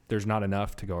 There's not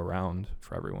enough to go around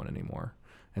for everyone anymore.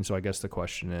 And so I guess the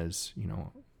question is,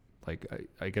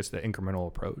 I guess the incremental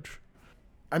approach.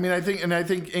 I mean, I think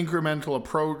incremental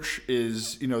approach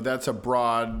is, that's a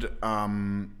broad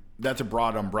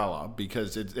umbrella,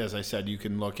 because as I said, you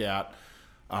can look at,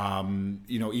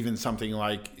 even something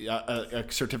like a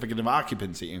certificate of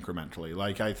occupancy incrementally.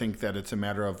 Like, I think that it's a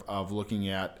matter of looking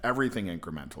at everything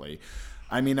incrementally.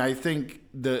 I mean, I think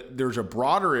that there's a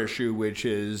broader issue, which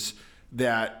is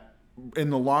that in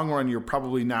the long run, you're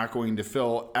probably not going to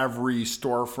fill every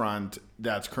storefront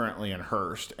that's currently in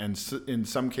Hearst. And in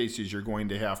some cases, you're going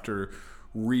to have to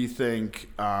rethink,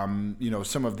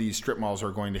 some of these strip malls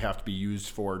are going to have to be used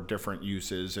for different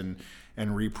uses and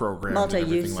reprogrammed. Multi-use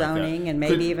and everything zoning, like that. and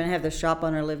maybe even have the shop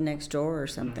owner live next door or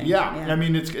something. Yeah. I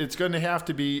mean, it's going to have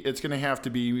to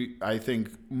be, I think,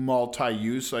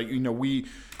 multi-use. Like,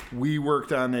 we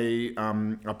worked on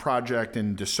a project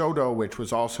in DeSoto, which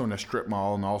was also in a strip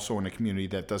mall and also in a community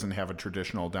that doesn't have a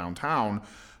traditional downtown.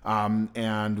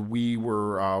 And we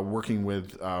were working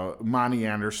with Monty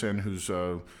Anderson, who's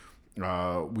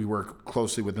we work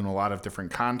closely with in a lot of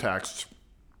different contexts,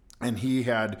 and he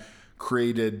had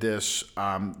created this,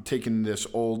 taken this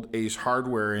old Ace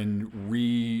Hardware and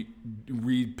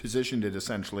repositioned it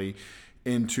essentially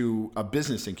into a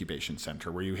business incubation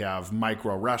center where you have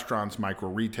micro restaurants, micro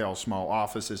retail, small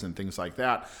offices, and things like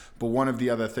that. But one of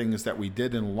the other things that we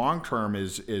did in the long term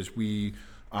is we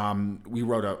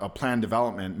wrote a plan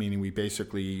development, meaning we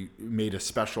basically made a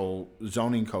special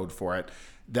zoning code for it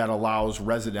that allows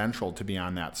residential to be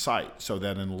on that site, so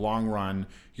that in the long run,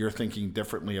 you're thinking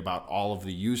differently about all of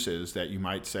the uses that you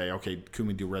might say, okay, can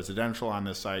we do residential on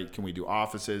this site? Can we do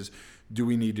offices? Do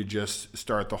we need to just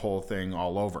start the whole thing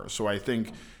all over? So I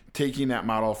think taking that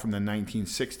model from the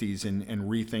 1960s and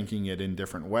rethinking it in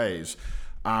different ways,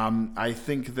 I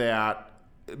think that,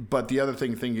 but the other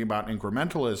thing, thinking about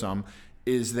incrementalism,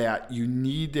 is that you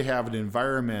need to have an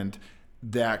environment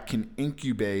that can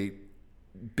incubate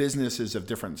businesses of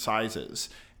different sizes,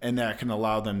 and that can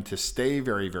allow them to stay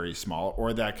very, very small,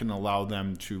 or that can allow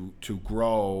them to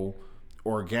grow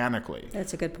organically.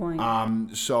 That's a good point.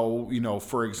 So,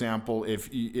 for example,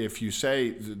 if you say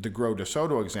the Grow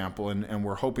DeSoto example, and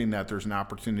we're hoping that there's an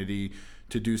opportunity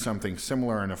to do something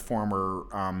similar in a former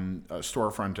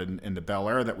storefront in the Bel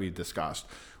Air that we discussed,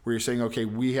 where you're saying, okay,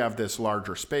 we have this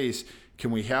larger space. Can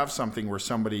we have something where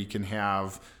somebody can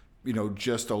have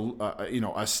just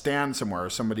a stand somewhere, or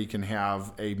somebody can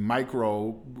have a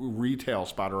micro retail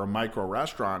spot or a micro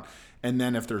restaurant, and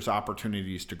then if there's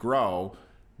opportunities to grow,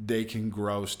 they can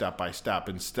grow step by step,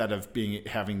 instead of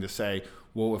having to say,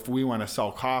 well, if we want to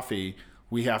sell coffee,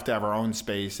 we have to have our own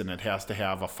space, and it has to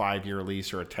have a 5-year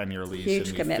lease or a 10-year lease, huge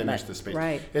and we commitment. finish the space.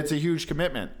 Right. It's a huge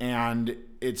commitment, and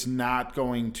it's not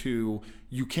going to.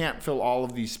 You can't fill all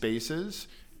of these spaces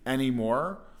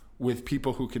anymore with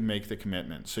people who can make the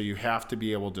commitment. So you have to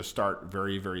be able to start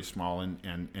very, very small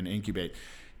and incubate.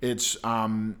 It's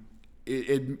one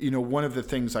of the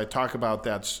things I talk about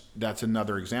that's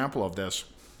another example of this.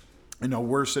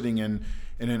 We're sitting in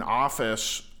an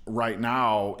office right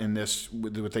now in this,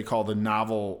 what they call the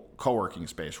novel co-working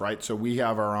space, right? So we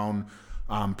have our own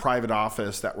private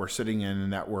office that we're sitting in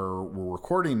and that we're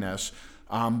recording this.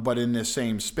 But in this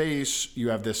same space, you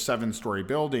have this 7-story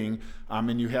building,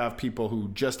 and you have people who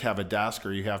just have a desk,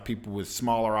 or you have people with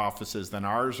smaller offices than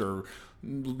ours, or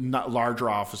not larger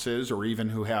offices, or even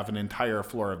who have an entire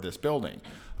floor of this building.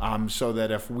 So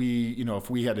that if we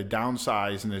had to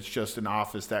downsize and it's just an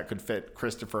office that could fit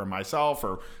Christopher and myself,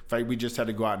 or if we just had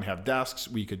to go out and have desks,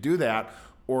 we could do that.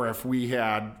 Or if we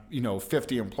had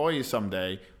 50 employees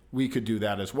someday, we could do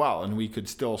that as well, and we could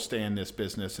still stay in this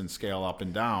business and scale up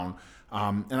and down.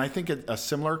 And I think a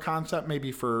similar concept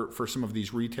maybe for some of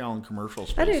these retail and commercial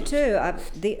spaces. I do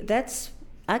too.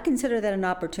 I consider that an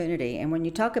opportunity. And when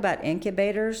you talk about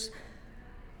incubators,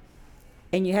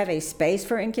 and you have a space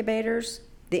for incubators,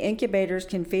 the incubators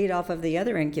can feed off of the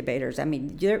other incubators. I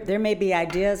mean, there may be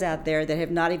ideas out there that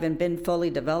have not even been fully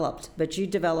developed, but you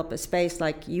develop a space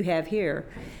like you have here,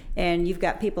 and you've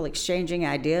got people exchanging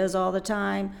ideas all the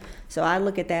time. So I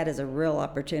look at that as a real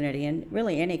opportunity in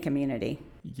really any community.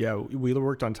 Yeah, we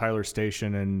worked on Tyler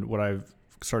Station, and what I've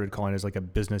started calling is like a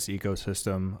business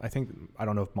ecosystem. I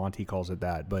don't know if Monty calls it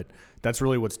that, but that's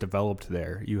really what's developed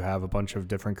there. You have a bunch of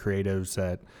different creatives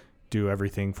that do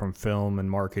everything from film and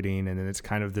marketing, and then it's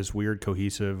kind of this weird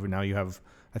cohesive. Now you have,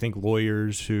 I think,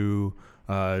 lawyers who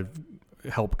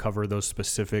help cover those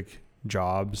specific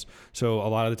jobs. So a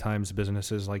lot of the times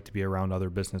businesses like to be around other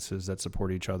businesses that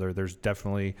support each other. There's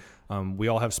definitely, we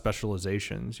all have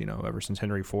specializations, ever since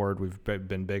Henry Ford, we've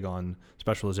been big on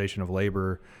specialization of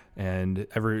labor, and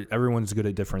everyone's good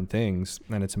at different things.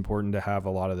 And it's important to have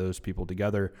a lot of those people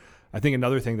together. I think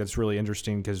another thing that's really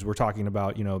interesting, because we're talking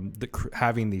about,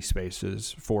 having these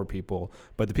spaces for people,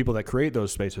 but the people that create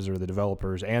those spaces are the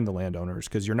developers and the landowners,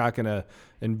 because you're not going to,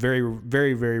 and very,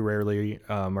 very, very rarely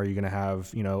are you going to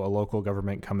have, a local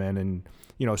government come in and,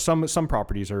 some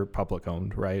properties are public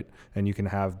owned, right? And you can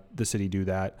have the city do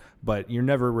that, but you're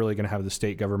never really going to have the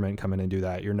state government come in and do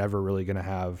that. You're never really going to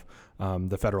have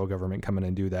the federal government come in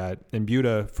and do that. In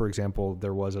Buda, for example,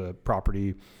 there was a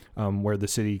property where the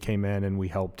city came in and we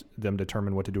helped them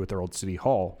determine what to do with their old city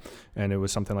hall. And it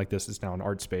was something like this. It's now an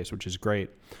art space, which is great.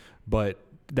 But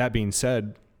that being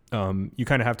said, you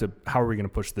kind of have to, how are we going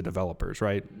to push the developers,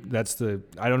 right?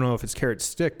 I don't know if it's carrot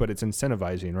stick, but it's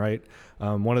incentivizing, right?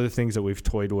 One of the things that we've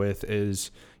toyed with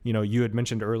is, you had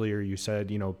mentioned earlier, you said,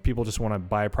 people just want to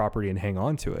buy a property and hang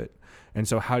on to it. And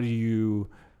so how do you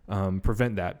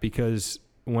prevent that? Because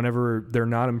whenever they're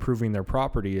not improving their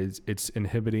property, it's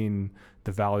inhibiting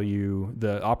the value,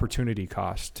 the opportunity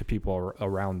cost to people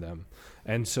around them.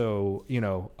 And so,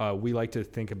 we like to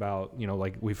think about,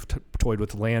 like we've toyed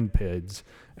with land PIDs,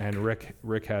 and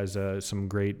Rick has some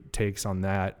great takes on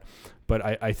that.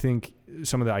 But I think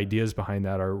some of the ideas behind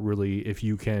that are really, if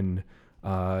you can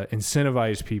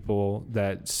incentivize people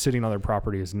that sitting on their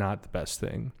property is not the best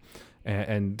thing.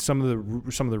 And some of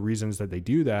the reasons that they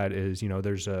do that is,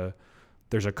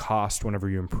 there's a cost whenever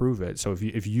you improve it. So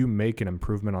if you make an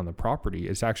improvement on the property,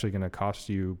 it's actually going to cost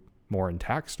you more in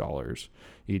tax dollars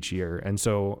each year. And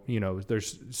so,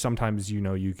 there's sometimes,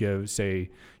 you give, say,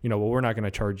 well, we're not going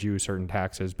to charge you certain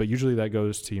taxes, but usually that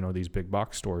goes to, these big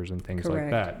box stores and things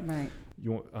Correct. like that. Right.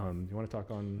 You want to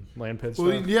talk on land PID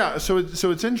Well, stuff? yeah. So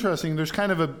it's interesting. There's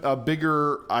kind of a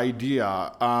bigger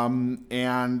idea,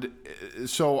 and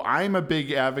so I'm a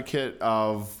big advocate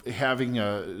of having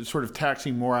a sort of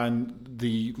taxing more on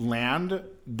the land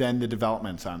than the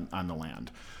developments on the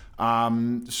land.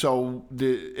 So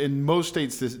in most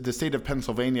states, the state of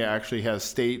Pennsylvania actually has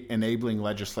state enabling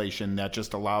legislation that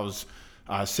just allows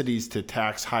cities to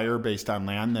tax higher based on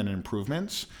land than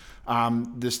improvements.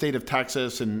 The state of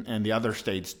Texas and the other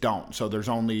states don't. So there's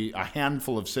only a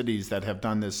handful of cities that have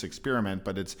done this experiment,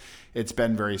 but it's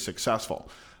been very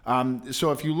successful.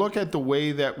 So if you look at the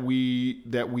way that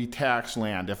we tax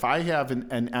land, if I have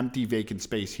an empty vacant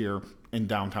space here in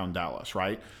downtown Dallas,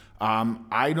 right?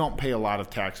 I don't pay a lot of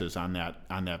taxes on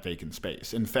that vacant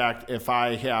space. In fact, if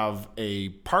I have a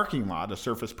parking lot, a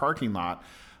surface parking lot,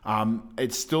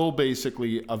 it's still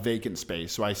basically a vacant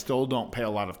space, so I still don't pay a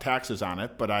lot of taxes on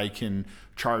it, but I can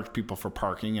charge people for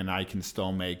parking and I can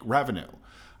still make revenue.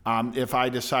 If I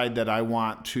decide that I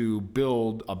want to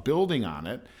build a building on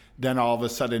it, then all of a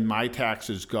sudden my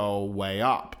taxes go way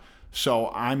up.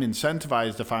 So I'm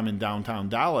incentivized, if I'm in downtown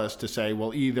Dallas, to say,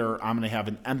 well, either I'm going to have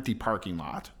an empty parking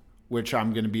lot, which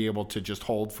I'm going to be able to just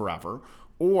hold forever,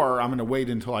 or I'm going to wait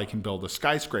until I can build a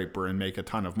skyscraper and make a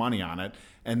ton of money on it,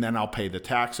 and then I'll pay the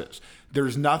taxes.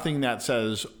 There's nothing that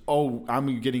says, oh,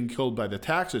 I'm getting killed by the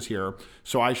taxes here,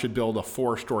 so I should build a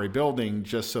 4-story building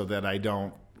just so that I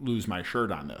don't lose my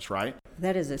shirt on this, right?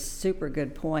 That is a super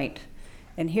good point.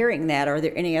 And hearing that, are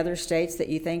there any other states that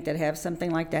you think that have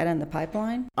something like that in the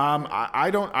pipeline? I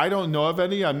don't know of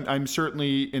any. I'm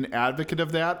certainly an advocate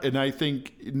of that, and I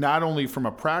think not only from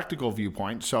a practical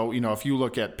viewpoint. So if you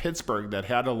look at Pittsburgh, that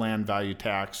had a land value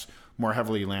tax, more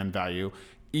heavily land value,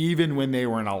 even when they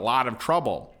were in a lot of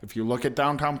trouble. If you look at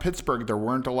downtown Pittsburgh, there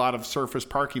weren't a lot of surface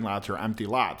parking lots or empty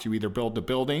lots. You either built a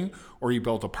building or you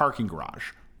built a parking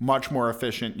garage. Much more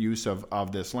efficient use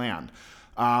of this land.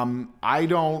 I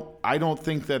don't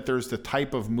think that there's the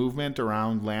type of movement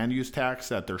around land use tax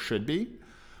that there should be.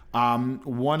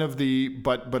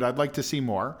 But I'd like to see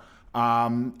more.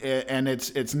 And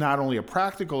it's not only a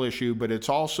practical issue, but it's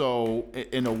also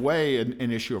in a way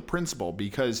an issue of principle,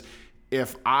 because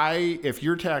if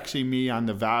you're taxing me on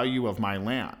the value of my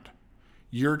land,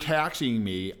 you're taxing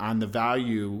me on the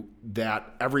value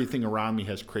that everything around me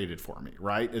has created for me,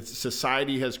 right?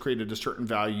 Society has created a certain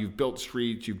value. You've built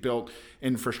streets, you've built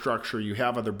infrastructure, you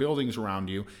have other buildings around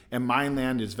you, and my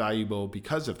land is valuable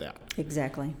because of that.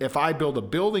 Exactly. If I build a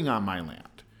building on my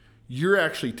land, you're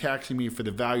actually taxing me for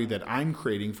the value that I'm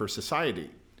creating for society.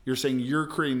 You're saying you're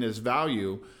creating this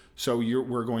value, so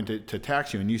we're going to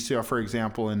tax you. And you see, for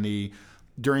example,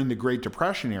 during the Great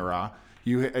Depression era,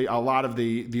 a lot of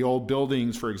the old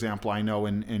buildings, for example, I know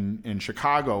in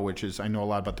Chicago, which is, I know a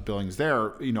lot about the buildings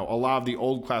there, a lot of the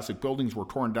old classic buildings were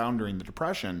torn down during the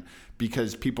Depression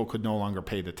because people could no longer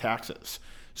pay the taxes.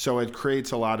 So it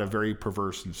creates a lot of very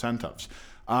perverse incentives.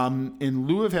 In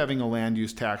lieu of having a land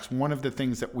use tax, one of the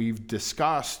things that we've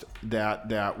discussed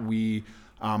that we,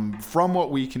 from what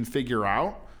we can figure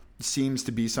out, seems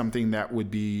to be something that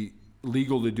would be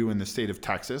legal to do in the state of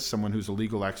Texas. Someone who's a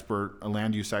legal expert, a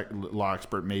land use law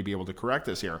expert, may be able to correct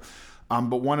us here.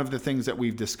 But one of the things that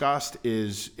we've discussed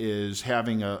is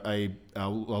having a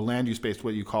land use based,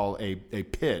 what you call a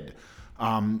PID.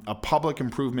 A public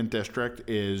improvement district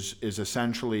is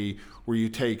essentially where you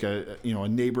take a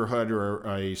neighborhood or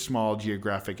a small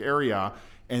geographic area,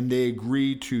 and they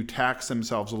agree to tax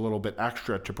themselves a little bit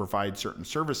extra to provide certain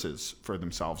services for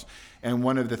themselves. And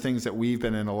one of the things that we've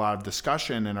been in a lot of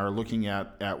discussion and are looking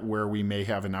at where we may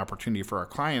have an opportunity for our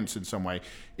clients in some way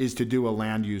is to do a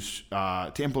land use,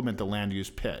 to implement the land use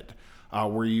PID.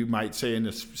 where you might say in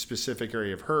this specific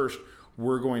area of Hearst,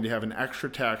 we're going to have an extra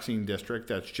taxing district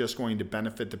that's just going to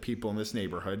benefit the people in this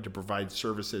neighborhood to provide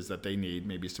services that they need.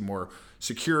 Maybe some more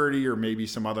security, or maybe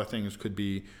some other things could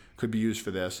be used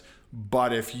for this.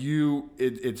 But if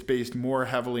it's based more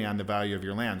heavily on the value of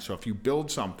your land. So if you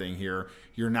build something here,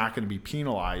 you're not going to be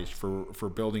penalized for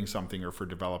building something or for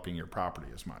developing your property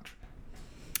as much.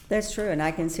 That's true, and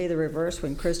I can see the reverse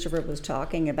when Christopher was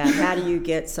talking about how do you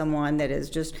get someone that is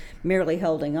just merely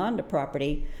holding on to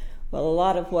property. Well, a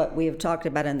lot of what we have talked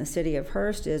about in the city of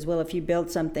Hearst is, well, if you build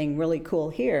something really cool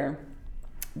here,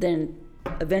 then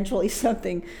eventually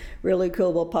something really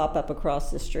cool will pop up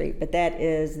across the street. But that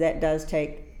does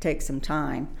take some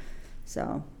time.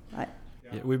 So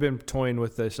we've been toying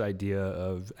with this idea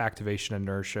of activation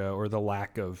inertia, or the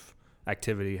lack of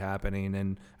activity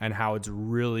happening, and how it's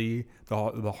really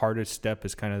the hardest step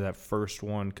is kind of that first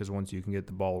one, because once you can get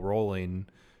the ball rolling,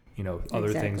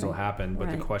 other things will happen. But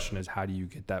right. The question is, how do you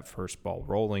get that first ball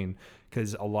rolling?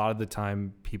 Because a lot of the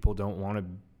time people don't want to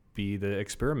be the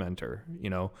experimenter.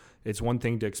 It's one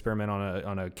thing to experiment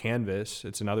on a canvas.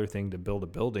 It's another thing to build a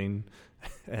building.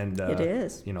 And it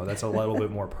is. That's a little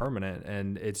bit more permanent,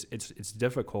 and it's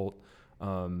difficult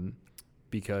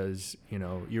because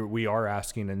we are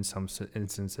asking in some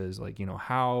instances, like,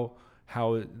 how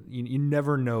you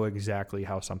never know exactly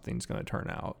how something's going to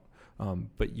turn out.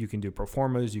 But you can do pro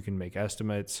formas, you can make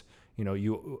estimates.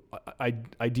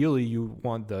 Ideally you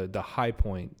want the high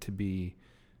point to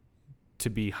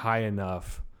be high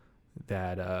enough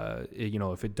that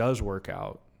if it does work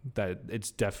out, that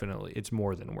it's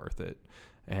more than worth it.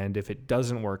 And if it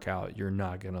doesn't work out, you're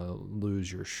not going to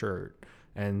lose your shirt.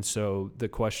 And so the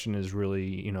question is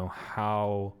really,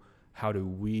 how do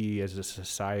we as a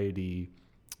society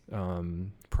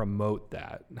promote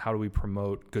that? How do we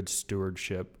promote good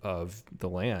stewardship of the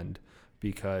land?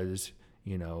 Because,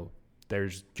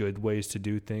 there's good ways to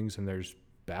do things and there's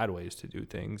bad ways to do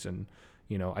things. And,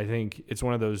 I think it's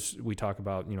one of those, we talk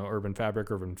about, urban fabric,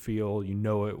 urban feel. You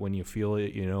know it when you feel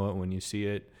it, you know it when you see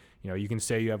it. You can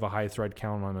say you have a high thread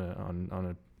count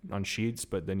on sheets,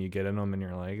 but then you get in them and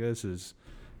you're like, this is,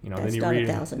 then you read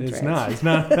it. It's not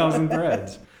 1,000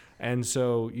 threads. And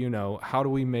so, how do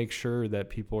we make sure that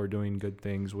people are doing good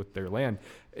things with their land?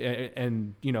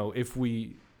 And if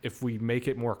we make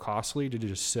it more costly to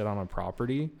just sit on a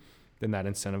property, then that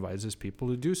incentivizes people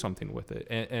to do something with it.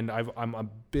 And I'm a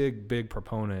big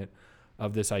proponent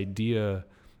of this idea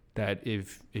that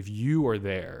if you are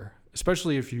there,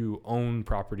 especially if you own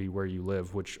property where you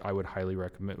live, which I would highly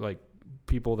recommend, like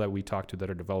people that we talk to that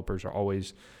are developers are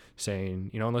always saying,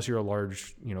 unless you're a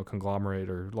large, conglomerate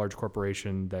or large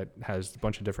corporation that has a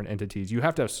bunch of different entities, you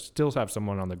have to still have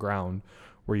someone on the ground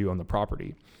where you own the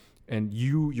property. And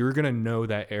you're going to know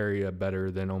that area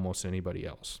better than almost anybody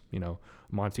else.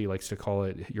 Monty likes to call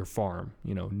it your farm,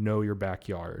 know your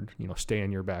backyard, stay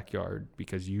in your backyard,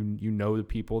 because you know the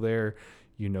people there,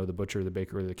 the butcher, the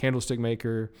baker, the candlestick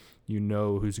maker,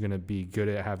 who's going to be good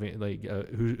at having,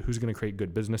 who's going to create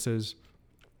good businesses.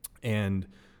 And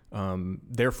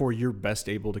therefore you're best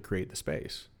able to create the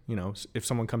space. If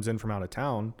someone comes in from out of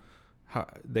town,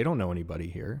 they don't know anybody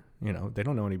here, they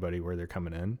don't know anybody where they're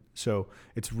coming in. So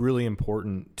it's really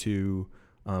important to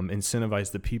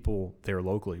incentivize the people there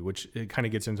locally, which it kind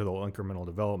of gets into the incremental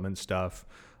development stuff.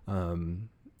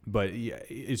 But yeah,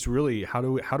 it's really, how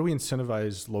do we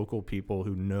incentivize local people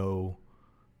who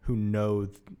know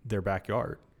their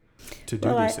backyard to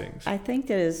do these things? I think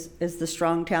that as the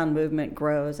Strong Town movement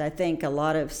grows, I think a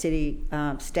lot of city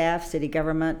staff, city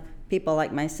government, people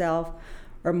like myself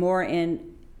are more in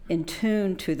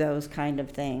tune to those kind of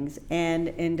things, and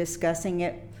in discussing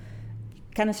it,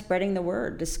 kind of spreading the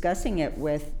word, discussing it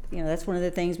with, that's one of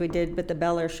the things we did with the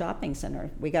Bel Air Shopping Center.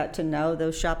 We got to know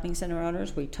those shopping center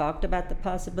owners. We talked about the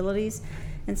possibilities,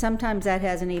 and sometimes that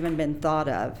hasn't even been thought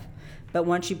of. But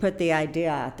once you put the idea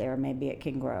out there, maybe it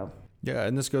can grow. Yeah,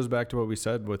 and this goes back to what we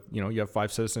said with, you have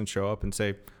 5 citizens show up and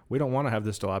say, we don't want to have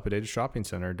this dilapidated shopping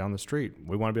center down the street.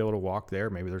 We want to be able to walk there.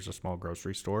 Maybe there's a small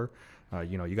grocery store.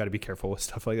 You got to be careful with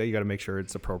stuff like that. You got to make sure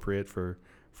it's appropriate for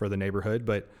the neighborhood.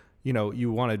 But,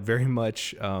 you want it very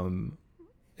much, and,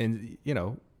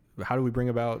 how do we bring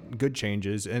about good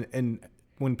changes? And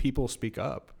when people speak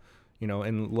up,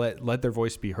 and let their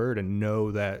voice be heard, and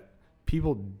know that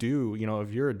people do,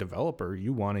 if you're a developer,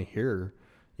 you want to hear,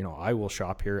 I will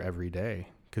shop here every day,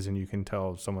 because then you can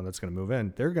tell someone that's going to move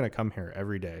in, they're going to come here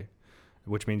every day,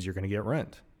 which means you're going to get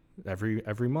rent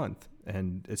every month,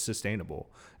 and it's sustainable.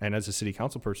 And as a city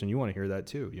council person, you want to hear that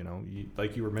too.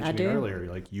 Like you were mentioning earlier,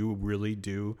 like you really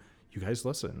do, you guys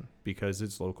listen, because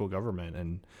it's local government.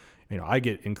 And I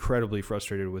get incredibly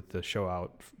frustrated with the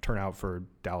turnout for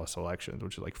Dallas elections,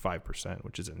 which is like 5%,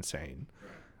 which is insane.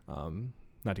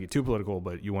 Not to get too political,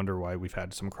 but you wonder why we've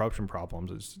had some corruption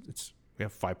problems. We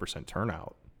have 5%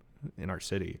 turnout in our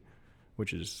city,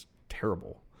 which is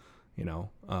terrible. The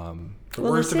Well,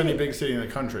 worst the of any city- big city in the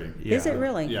country. Is it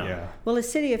really? Yeah. Well,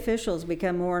 as city officials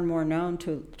become more and more known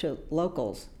to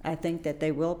locals, I think that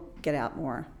they will get out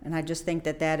more. And I just think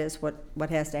that is what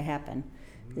has to happen,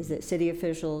 is that city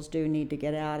officials do need to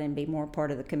get out and be more part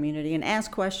of the community and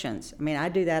ask questions. I mean, I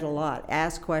do that a lot,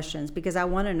 ask questions, because I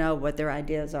want to know what their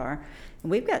ideas are.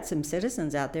 And we've got some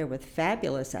citizens out there with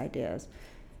fabulous ideas.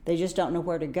 They just don't know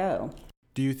where to go.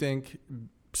 Do you think,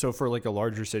 so for like a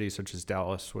larger city such as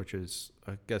Dallas, which is,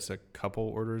 I guess, a couple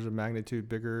orders of magnitude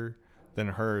bigger than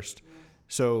Hearst,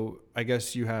 so I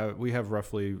guess we have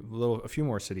roughly a few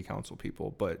more city council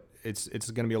people, but it's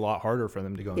going to be a lot harder for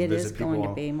them to go and It visit is people. going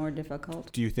to be more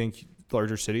difficult. Do you think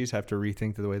larger cities have to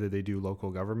rethink the way that they do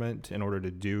local government in order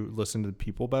to listen to the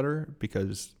people better?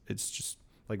 Because it's just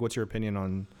like, what's your opinion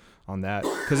on that?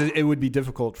 Because it would be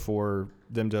difficult for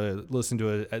them to listen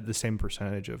to the same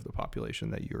percentage of the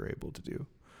population that you're able to do.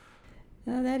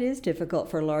 That is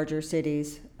difficult for larger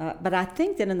cities. But I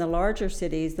think that in the larger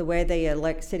cities, the way they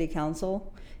elect city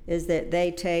council is that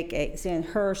they see, in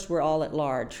Hearst, we're all at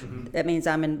large. Mm-hmm. That means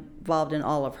I'm involved in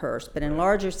all of Hearst. But in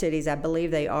larger cities, I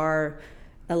believe they are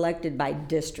elected by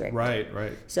district. Right.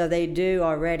 So they do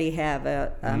already have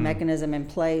a mechanism in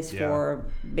place for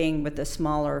being with the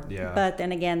smaller. Yeah. But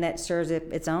then again, that serves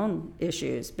its own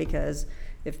issues, because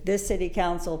if this city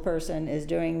council person is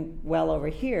doing well over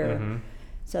here,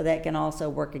 so that can also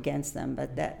work against them.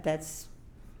 But that's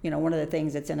one of the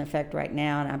things that's in effect right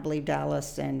now, and I believe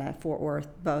Dallas and Fort Worth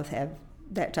both have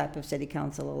that type of city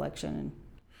council election.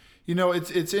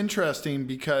 It's interesting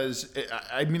because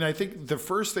I think the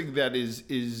first thing that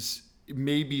is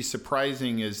maybe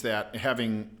surprising is that,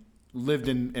 having lived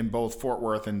in both Fort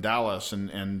Worth and Dallas,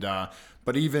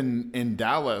 but even in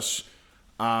Dallas,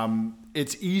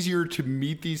 it's easier to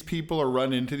meet these people or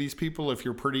run into these people if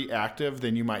you're pretty active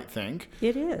than you might think.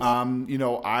 It is.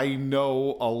 I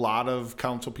know a lot of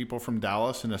council people from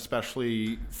Dallas, and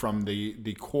especially from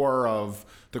the core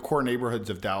neighborhoods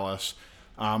of Dallas.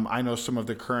 I know some of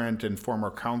the current and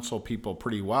former council people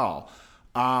pretty well.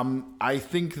 I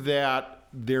think that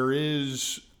there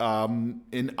is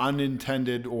an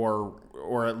unintended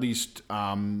or at least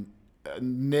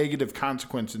negative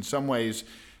consequence in some ways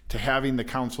to having the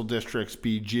council districts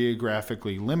be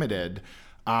geographically limited,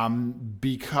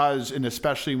 because, and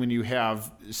especially when you have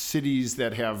cities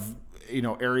that have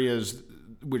areas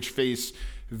which face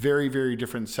very, very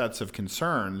different sets of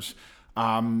concerns,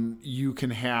 you can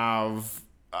have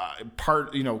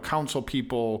council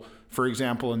people, for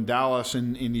example, in Dallas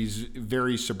and in these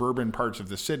very suburban parts of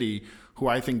the city, who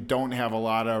I think don't have a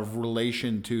lot of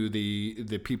relation to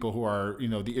the people who are,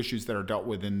 the issues that are dealt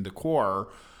with in the core,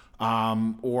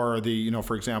 or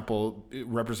for example,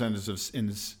 representatives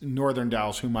in northern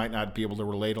Dallas who might not be able to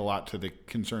relate a lot to the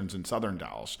concerns in southern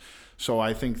Dallas. So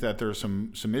I think that there's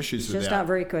some issues with that. It's just not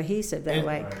very cohesive that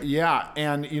way. Yeah,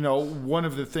 and one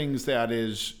of the things that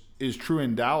is true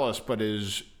in Dallas, but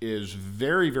is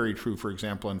very, very true, for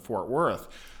example, in Fort Worth.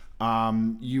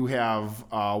 You have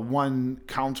one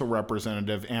council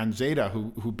representative, Ann Zeta,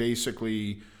 who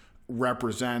basically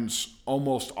represents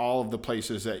almost all of the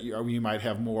places that you might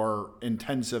have more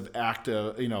intensive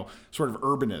active, sort of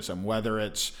urbanism, whether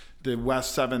it's the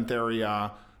West 7th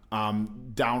area,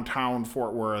 downtown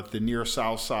Fort Worth, the near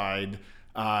South Side,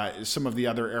 some of the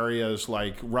other areas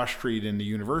like Rush Street in the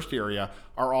university area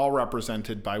are all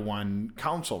represented by one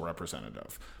council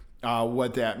representative.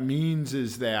 What that means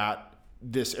is that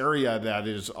this area that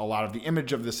is a lot of the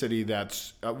image of the city,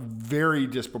 that's a very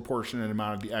disproportionate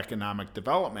amount of the economic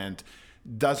development,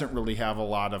 doesn't really have a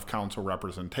lot of council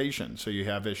representation. So you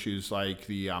have issues like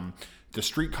the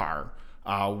streetcar,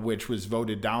 which was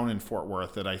voted down in Fort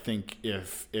Worth, that I think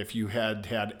if you had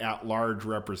at-large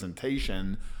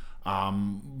representation,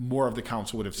 more of the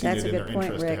council would have seen it in their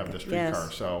interest to have the streetcar.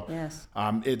 Yes. So yes.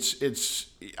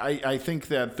 I think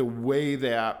that the way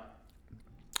that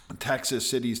Texas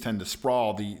cities tend to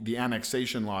sprawl, the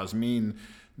annexation laws mean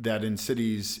that in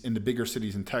the bigger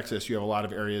cities in Texas, you have a lot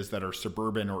of areas that are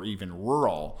suburban or even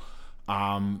rural,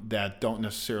 that don't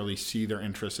necessarily see their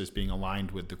interests as being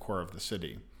aligned with the core of the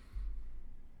city.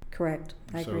 Correct.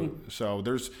 I agree. So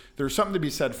there's something to be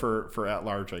said for at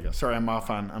large, I guess. Sorry, I'm off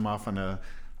on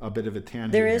a bit of a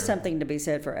tangent. There is here. something to be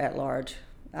said for at large.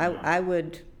 I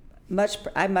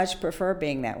much prefer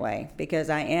being that way, because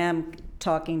I am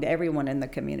talking to everyone in the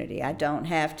community. I don't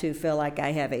have to feel like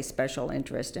I have a special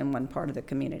interest in one part of the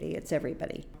community. It's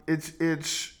everybody. It's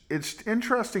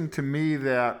interesting to me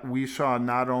that we saw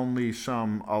not only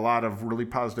a lot of really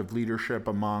positive leadership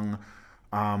among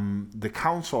the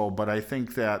council, but I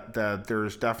think that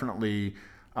there's definitely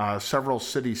several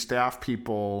city staff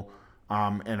people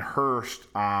in Hearst.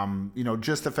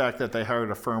 Just the fact that they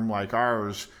hired a firm like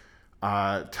ours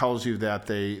tells you that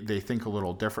they think a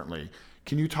little differently.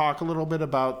 Can you talk a little bit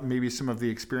about maybe some of the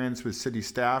experience with city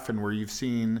staff and where you've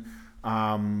seen,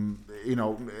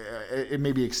 it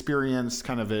maybe experienced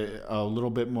kind of a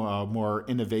little bit more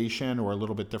innovation or a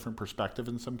little bit different perspective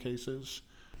in some cases?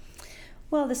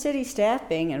 Well, the city staff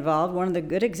being involved, one of the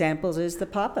good examples is the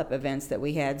pop-up events that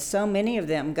we had. So many of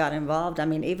them got involved. I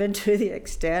mean, even to the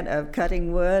extent of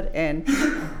cutting wood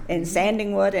and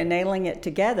sanding wood and nailing it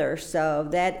together. So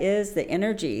that is the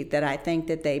energy that I think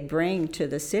that they bring to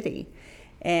the city.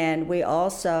 And we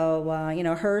also,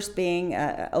 Hearst being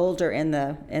older in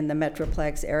the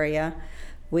Metroplex area,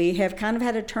 we have kind of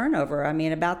had a turnover. I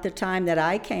mean, about the time that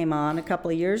I came on a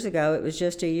couple of years ago, it was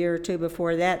just a year or two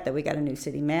before that we got a new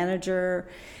city manager.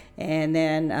 And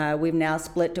then we've now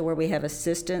split to where we have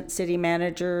assistant city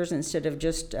managers instead of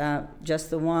just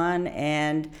the one.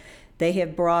 And they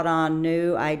have brought on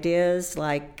new ideas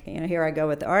like, here I go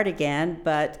with art again,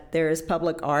 but there is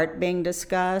public art being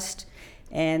discussed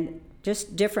and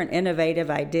just different innovative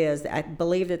ideas. I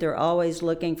believe that they're always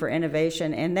looking for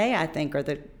innovation, and they, I think, are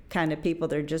the kind of people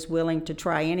that are just willing to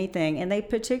try anything, and they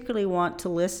particularly want to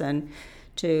listen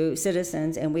to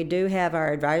citizens. And we do have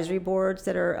our advisory boards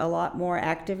that are a lot more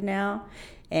active now,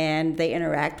 and they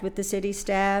interact with the city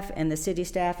staff, and the city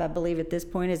staff, I believe at this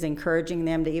point, is encouraging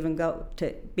them to even go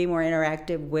to be more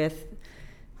interactive with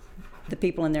the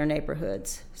people in their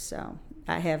neighborhoods. So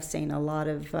I have seen a lot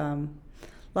of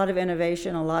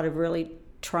innovation, a lot of really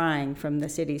trying from the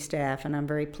city staff, and I'm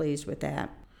very pleased with that.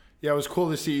 Yeah, it was cool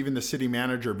to see even the city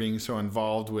manager being so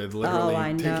involved with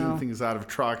literally taking things out of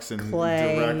trucks and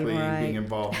directly being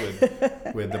involved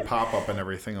with the pop-up and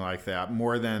everything like that,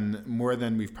 more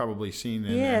than we've probably seen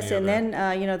in Yes, and then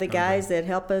the guys that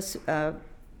help us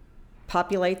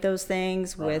populate those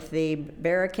things with the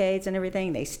barricades and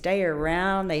everything, they stay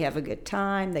around, they have a good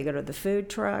time, they go to the food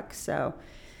truck. So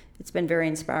it's been very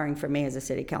inspiring for me as a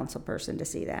city council person to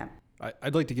see that.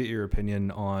 I'd like to get your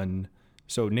opinion on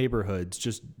neighborhoods,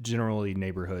 just generally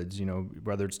neighborhoods,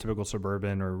 whether it's typical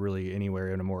suburban or really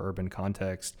anywhere in a more urban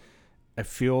context. I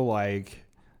feel like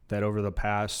that over the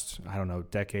past,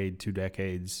 decade, 2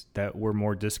 decades, that we're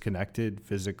more disconnected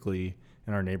physically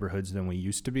in our neighborhoods than we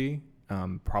used to be,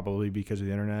 probably because of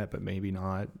the internet, but maybe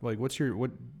not. Like, what do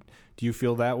you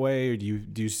feel that way? Or do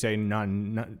you say not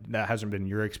that hasn't been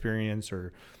your experience,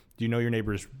 or do you know your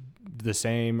neighbors the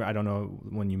same? I don't know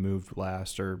when you moved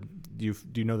last, or do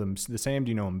you know them the same? Do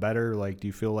you know them better? Like, do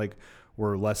you feel like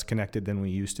we're less connected than we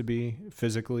used to be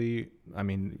physically? I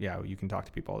mean, yeah, you can talk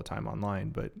to people all the time online,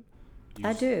 but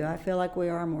I do. I feel like we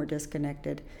are more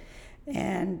disconnected,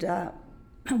 and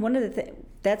one of the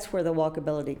that's where the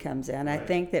walkability comes in. Right. I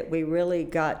think that we really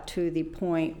got to the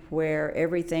point where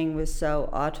everything was so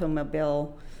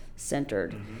automobile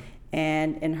centered. Mm-hmm.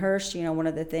 And in Hearst, one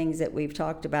of the things that we've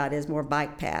talked about is more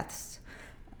bike paths,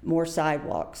 more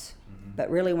sidewalks. Mm-hmm. But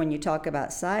really, when you talk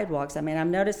about sidewalks, I mean,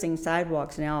 I'm noticing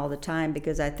sidewalks now all the time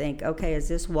because I think, okay, is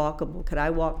this walkable? Could I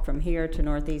walk from here to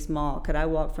Northeast Mall? Could I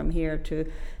walk from here to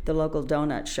the local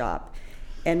donut shop?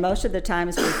 And most of the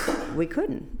times we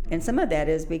couldn't. And some of that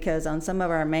is because on some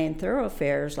of our main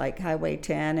thoroughfares, like Highway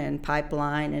 10 and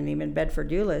Pipeline and even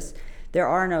Bedford-Euless, there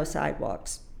are no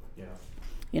sidewalks.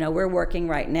 Yeah. We're working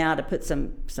right now to put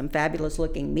some fabulous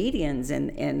looking medians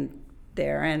in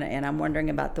there, and I'm wondering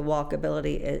about the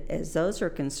walkability as those are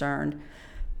concerned.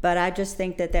 But I just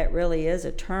think that really is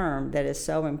a term that is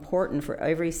so important for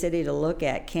every city to look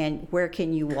at. Where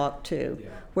can you walk to? Yeah.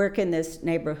 Where can this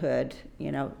neighborhood,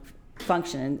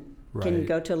 function? Right. Can you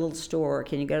go to a little store?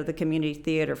 Can you go to the community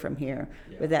theater from here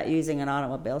without using an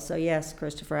automobile? So yes,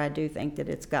 Christopher, I do think that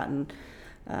it's gotten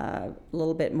a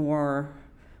little bit more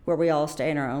where we all stay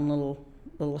in our own little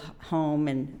home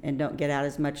and don't get out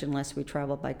as much unless we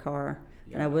travel by car.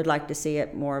 Yeah. And I would like to see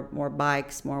it more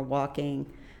bikes, more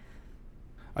walking.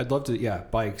 I'd love to,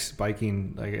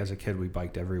 biking. Like as a kid, we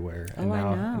biked everywhere, and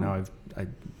now I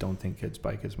don't think kids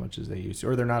bike as much as they used to,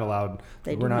 or they're not allowed.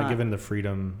 We're not given the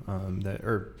freedom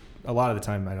or a lot of the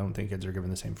time, I don't think kids are given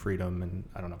the same freedom, and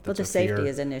I don't know if that's the safety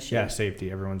is an issue. Yeah,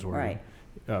 safety. Everyone's worried.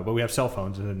 Right. But we have cell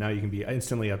phones, and now you can be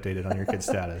instantly updated on your kid's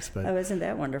status. But isn't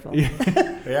that wonderful?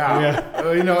 Yeah.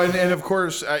 And of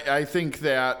course, I think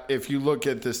that if you look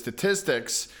at the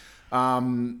statistics,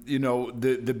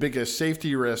 the biggest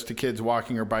safety risk to kids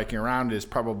walking or biking around is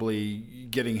probably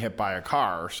getting hit by a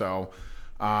car. So,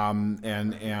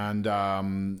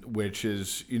 which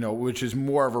is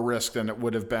more of a risk than it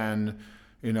would have been,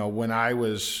 when I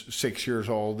was 6 years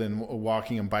old and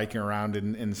walking and biking around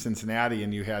in Cincinnati,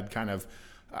 and you had kind of,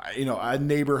 a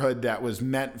neighborhood that was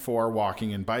meant for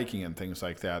walking and biking and things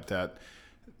like that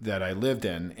I lived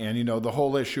in. And, the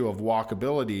whole issue of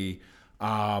walkability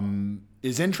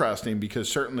is interesting, because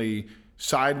certainly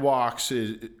sidewalks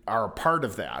are a part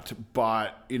of that,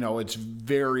 but it's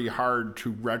very hard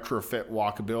to retrofit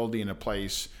walkability in a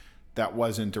place that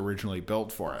wasn't originally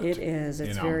built for it. It is.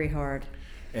 It's very hard.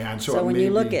 And so when you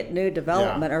look at new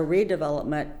development or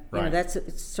redevelopment, Right.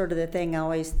 that's sort of the thing I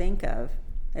always think of.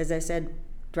 As I said,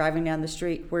 driving down the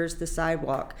street, where's the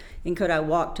sidewalk, and could I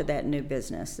walk to that new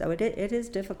business? So it is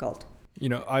difficult.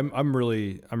 I'm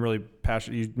really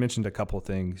passionate. You mentioned a couple of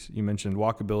things. You mentioned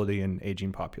walkability and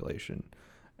aging population,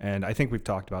 and I think we've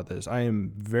talked about this. I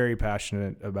am very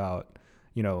passionate about,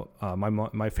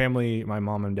 my family. My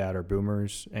mom and dad are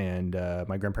boomers, and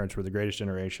my grandparents were the greatest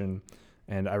generation.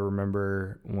 And I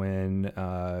remember when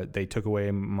they took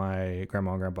away my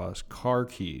grandma and grandpa's car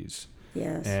keys.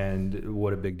 Yes. And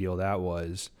what a big deal that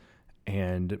was.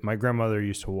 And my grandmother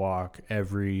used to walk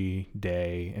every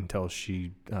day until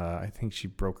she, I think she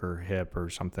broke her hip or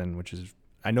something,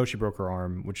 I know she broke her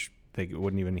arm, which they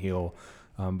wouldn't even heal.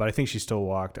 But I think she still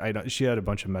walked. She had a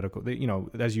bunch of medical,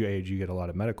 as you age, you get a lot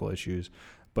of medical issues.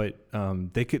 But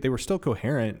they were still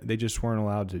coherent. They just weren't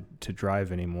allowed to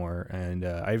drive anymore. And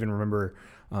I even remember,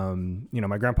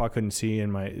 my grandpa couldn't see,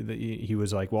 and he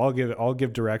was like, "Well, I'll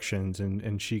give directions,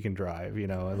 and she can drive." It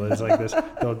was like this.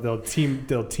 They'll team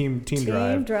drive.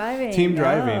 Team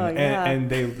driving. Oh, and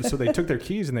they took their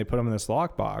keys and they put them in this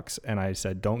lockbox. And I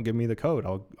said, "Don't give me the code.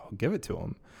 I'll give it to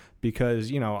them,"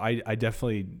 because I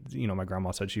definitely, my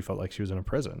grandma said she felt like she was in a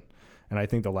prison. And I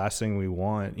think the last thing we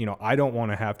want, I don't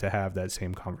want to have that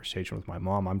same conversation with my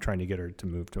mom. I'm trying to get her to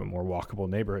move to a more walkable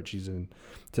neighborhood. She's in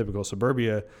typical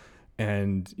suburbia.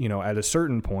 And, at a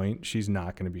certain point, she's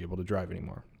not going to be able to drive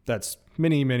anymore. That's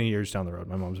many, many years down the road.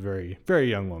 My mom's a very, very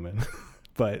young woman.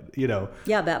 But, Yeah,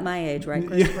 about my age, right,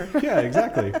 Christopher? Yeah,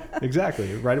 exactly.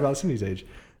 Exactly. Right about Cindy's age.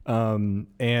 I'm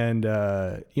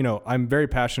very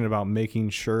passionate about making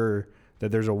sure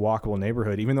that there's a walkable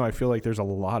neighborhood, even though I feel like there's a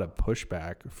lot of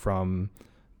pushback from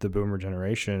the boomer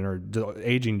generation or the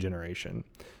aging generation.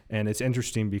 And it's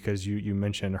interesting because you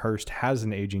mentioned Hearst has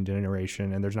an aging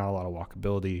generation and there's not a lot of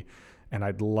walkability. And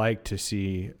I'd like to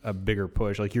see a bigger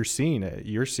push. Like you're seeing it.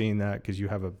 You're seeing that because you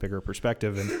have a bigger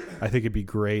perspective. And I think it'd be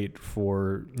great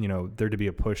for, there to be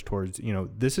a push towards,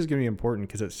 this is going to be important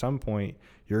because at some point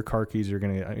your car keys are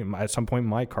going to, at some point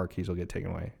my car keys will get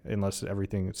taken away unless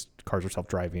cars are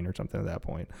self-driving or something at that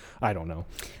point. I don't know.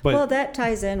 But well, that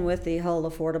ties in with the whole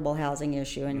affordable housing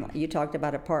issue. And you talked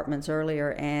about apartments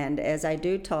earlier. And as I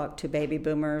do talk to baby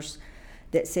boomers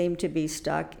that seem to be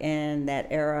stuck in that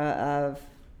era of,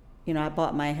 I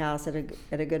bought my house at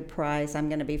a good price, I'm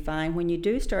going to be fine. When you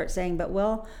do start saying, but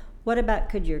well, what about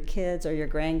could your kids or your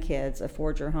grandkids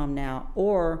afford your home now?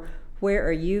 Or where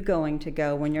are you going to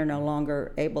go when you're no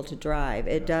longer able to drive?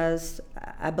 It does,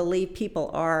 I believe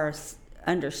people are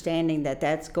understanding that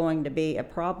that's going to be a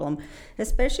problem,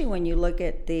 especially when you look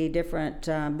at the different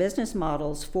business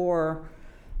models for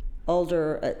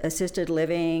older assisted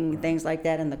living, things like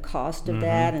that, and the cost of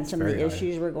that, and some of the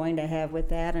issues we're going to have with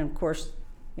that. And of course,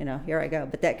 here I go,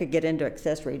 but that could get into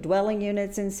accessory dwelling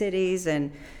units in cities,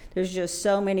 and there's just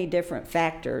so many different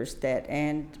factors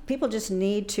and people just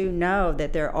need to know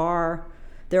that there are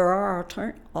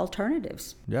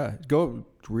alternatives. Yeah, go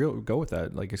with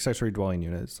that. Like accessory dwelling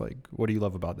units. Like, what do you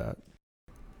love about that?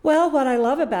 Well, what I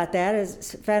love about that is,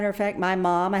 as a matter of fact,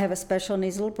 I have a special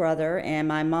needs little brother, and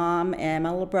my mom and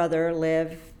my little brother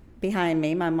live behind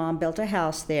me. My mom built a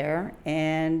house there,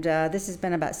 and this has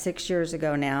been about 6 years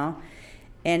ago now.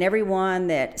 And everyone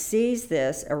that sees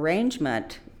this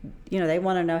arrangement, they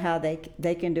want to know how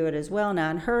they can do it as well.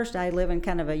 Now in Hearst, I live in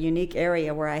kind of a unique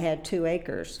area where I had 2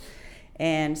 acres.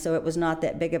 And so it was not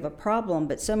that big of a problem,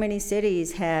 but so many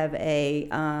cities have a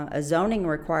zoning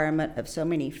requirement of so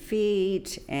many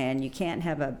feet, and you can't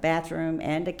have a bathroom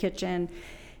and a kitchen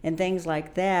and things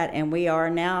like that. And we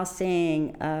are now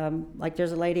seeing, like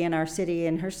there's a lady in our city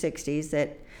in her 60s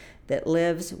that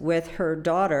lives with her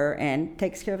daughter and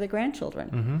takes care of the grandchildren.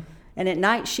 Mm-hmm. And at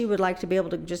night, she would like to be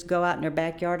able to just go out in her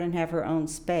backyard and have her own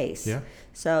space. Yeah.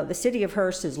 So the city of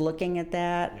Hearst is looking at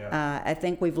that. Yeah. I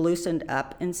think we've loosened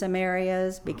up in some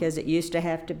areas because it used to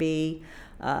have to be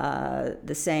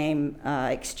the same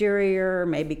exterior,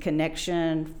 maybe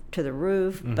connection to the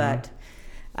roof. Mm-hmm. But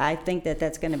I think that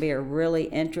that's going to be a really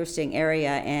interesting area,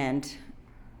 and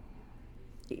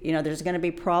there's going to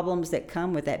be problems that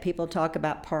come with that. People talk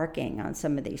about parking on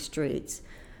some of these streets,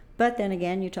 but then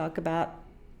again, you talk about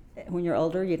when you're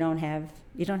older, you don't have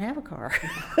a car.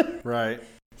 Right.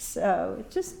 So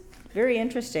it's just very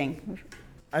interesting.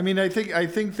 I mean, I think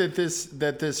that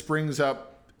this brings up,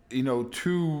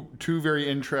 two very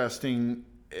interesting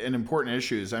and important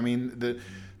issues. I mean,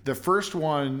 the first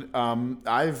one,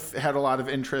 I've had a lot of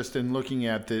interest in looking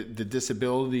at the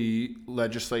disability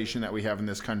legislation that we have in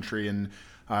this country, and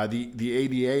the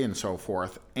ADA and so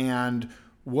forth. And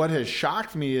what has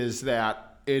shocked me is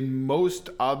that in most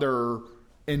other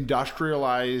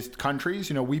industrialized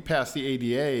countries, we passed the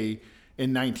ADA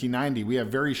in 1990. We have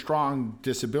very strong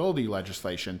disability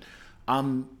legislation.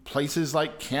 Places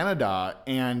like Canada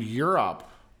and Europe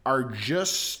are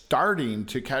just starting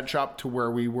to catch up to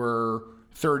where we were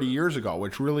 30 years ago,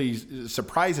 which really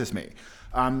surprises me.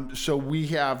 So we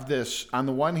have this, on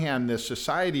the one hand, this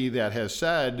society that has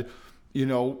said,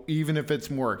 even if it's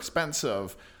more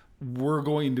expensive, we're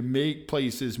going to make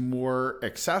places more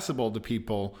accessible to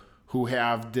people who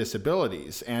have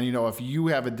disabilities. And, if you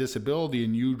have a disability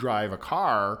and you drive a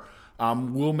car,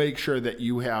 we'll make sure that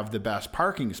you have the best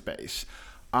parking space.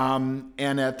 And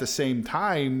at the same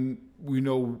time,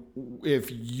 if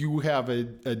you have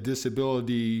a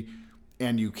disability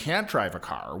and you can't drive a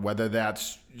car, whether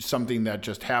that's something that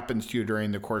just happens to you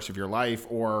during the course of your life,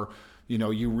 or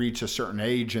you reach a certain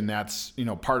age and that's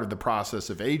part of the process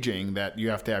of aging, that you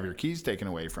have to have your keys taken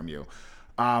away from you.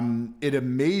 It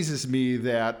amazes me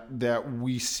that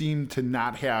we seem to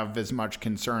not have as much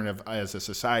concern as a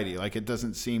society. Like, it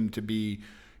doesn't seem to be,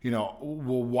 well,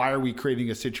 why are we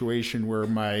creating a situation where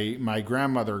my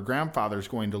grandmother or grandfather is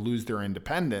going to lose their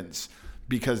independence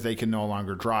because they can no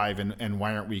longer drive, and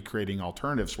why aren't we creating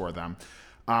alternatives for them?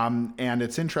 And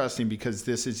it's interesting because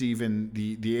this is even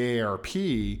the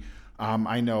AARP,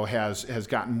 I know has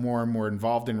gotten more and more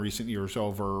involved in recent years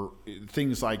over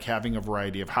things like having a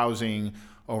variety of housing,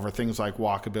 over things like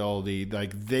walkability.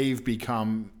 Like, they've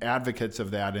become advocates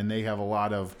of that, and they have a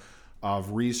lot of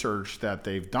research that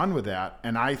they've done with that.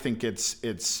 And I think it's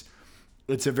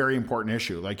a very important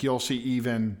issue. Like, you'll see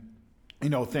even,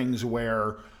 things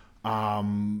where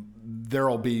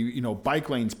there'll be, bike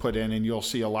lanes put in, and you'll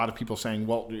see a lot of people saying,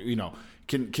 well,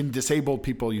 can disabled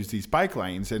people use these bike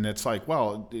lanes? And it's like,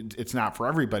 well, it's not for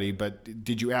everybody, but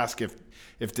did you ask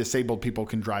if disabled people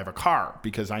can drive a car?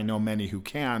 Because I know many who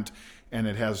can't, and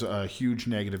it has a huge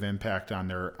negative impact on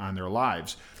their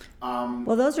lives.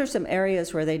 Well, those are some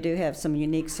areas where they do have some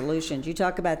unique solutions. You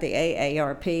talk about the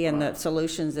AARP and the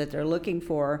solutions that they're looking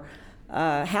for,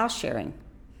 house sharing.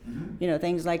 Mm-hmm.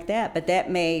 Things like that. But that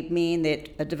may mean that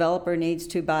a developer needs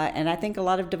to buy, and I think a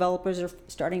lot of developers are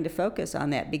starting to focus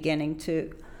on that, beginning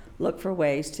to look for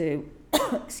ways to,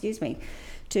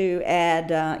 to add,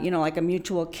 like a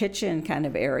mutual kitchen kind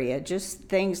of area, just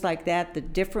things like that, the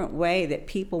different way that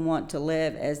people want to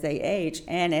live as they age.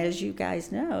 And as you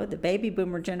guys know, the baby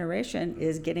boomer generation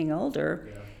is getting older,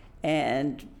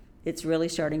 and it's really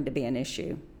starting to be an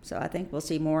issue. So I think we'll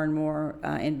see more and more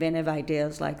inventive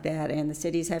ideas like that, and the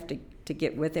cities have to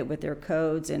get with it with their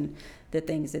codes and the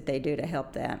things that they do to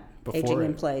help that aging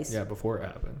in place. Yeah, before it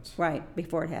happens. Right,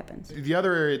 before it happens. The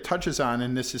other area it touches on,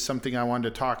 and this is something I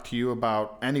wanted to talk to you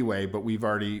about anyway, but we've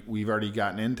already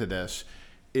gotten into this,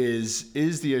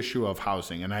 is the issue of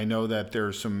housing. And I know that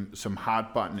there's some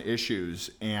hot button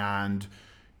issues, and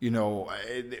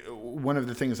one of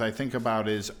the things I think about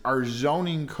is our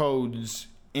zoning codes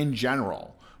in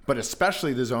general, but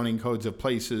especially the zoning codes of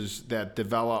places that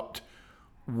developed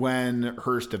when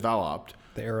Hearst developed.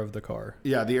 The era of the car.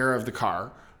 Yeah, the era of the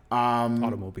car.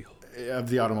 Automobile. Of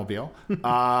the automobile.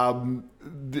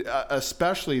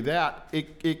 Especially that,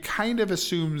 it kind of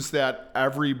assumes that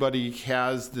everybody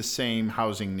has the same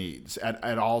housing needs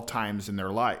at all times in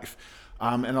their life.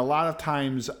 And a lot of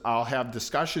times I'll have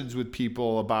discussions with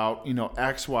people about,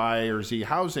 X, Y, or Z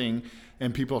housing,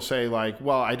 and people say like,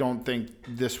 well, I don't think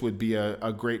this would be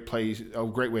a great way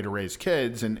to raise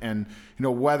kids. And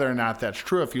whether or not that's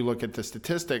true, if you look at the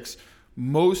statistics,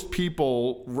 most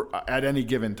people at any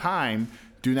given time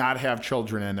do not have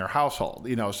children in their household.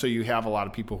 So you have a lot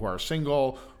of people who are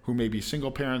single, who may be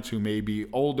single parents, who may be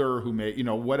older, who may,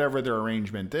 whatever their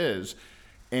arrangement is.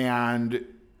 And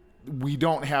we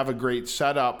don't have a great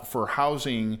setup for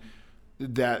housing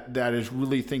that is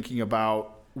really thinking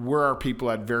about where are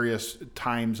people at various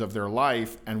times of their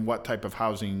life and what type of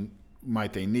housing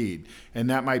might they need. And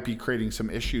that might be creating some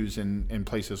issues in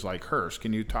places like Hearst.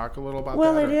 Can you talk a little about that?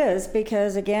 Well, it is,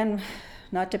 because again,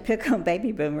 not to pick on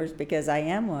baby boomers because I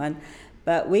am one,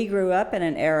 But we grew up in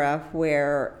an era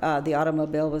where the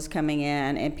automobile was coming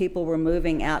in and people were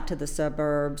moving out to the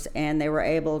suburbs, and they were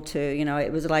able to,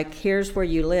 it was like, here's where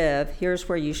you live, here's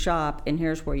where you shop, and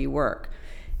here's where you work.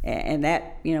 And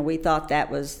that, we thought that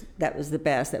was the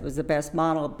best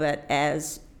model. But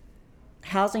as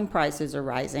housing prices are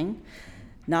rising,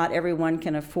 not everyone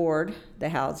can afford the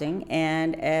housing,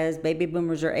 and as baby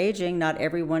boomers are aging, not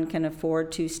everyone can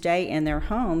afford to stay in their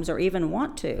homes or even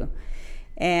want to.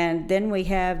 And then we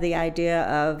have the idea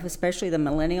of, especially the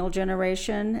millennial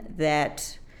generation,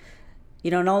 that,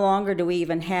 no longer do we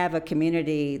even have a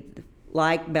community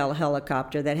like Bell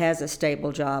Helicopter that has a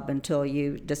stable job until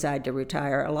you decide to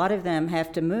retire. A lot of them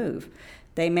have to move.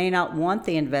 They may not want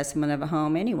the investment of a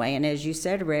home anyway. And as you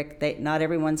said, Rick, not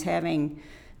everyone's having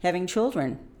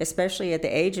children, especially at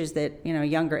the ages that,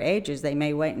 younger ages. They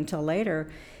may wait until later.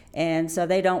 And so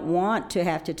they don't want to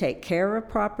have to take care of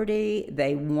property.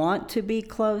 They want to be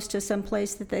close to some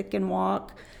place that they can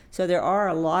walk. So there are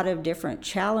a lot of different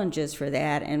challenges for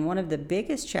that. And one of the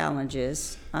biggest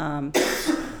challenges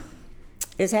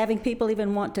is having people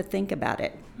even want to think about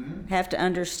it, have to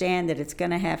understand that it's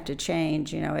going to have to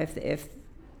change.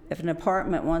 If an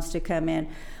apartment wants to come in.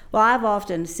 Well, I've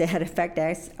often said, in fact, I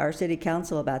asked our city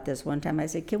council about this one time. I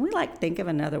said, can we think of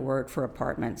another word for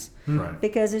apartments? Right.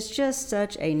 Because it's just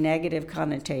such a negative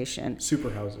connotation. Super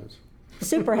houses.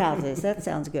 Super houses, that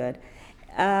sounds good.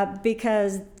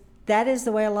 Because that is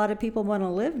the way a lot of people want to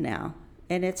live now.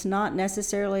 And it's not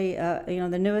necessarily,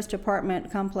 the newest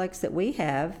apartment complex that we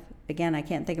have, again, I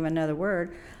can't think of another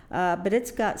word, but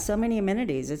it's got so many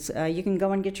amenities. It's you can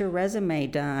go and get your resume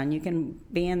done. You can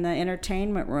be in the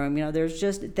entertainment room.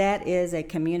 That is a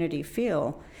community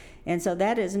feel. And so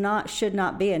that should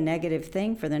not be a negative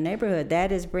thing for the neighborhood.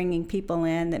 That is bringing people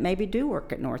in that maybe do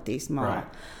work at Northeast Mall.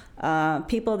 Right.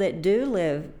 People that do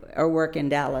live or work in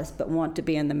Dallas but want to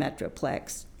be in the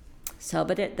Metroplex. So,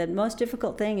 but the most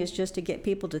difficult thing is just to get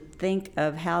people to think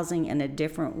of housing in a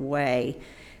different way.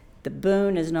 The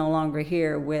boon is no longer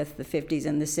here with the 50s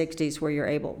and the 60s where you're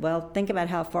able, think about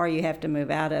how far you have to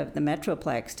move out of the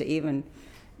Metroplex to even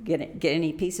get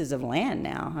any pieces of land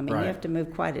now. I mean, right. You have to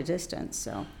move quite a distance,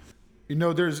 so.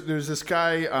 There's this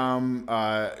guy,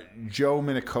 Joe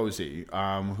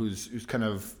Minicozy, who's kind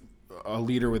of a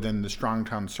leader within the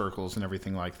Strongtown circles and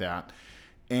everything like that.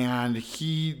 And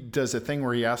he does a thing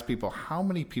where he asks people, how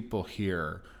many people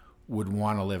here would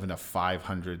want to live in a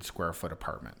 500 square foot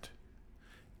apartment?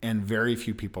 And very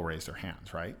few people raise their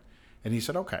hands, right? And he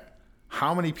said, okay,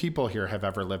 how many people here have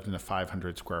ever lived in a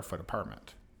 500 square foot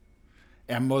apartment?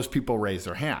 And most people raise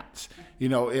their hands,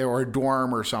 or a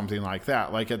dorm or something like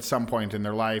that. Like at some point in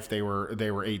their life, they were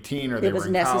 18 or they were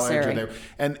in necessary. college,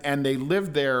 and they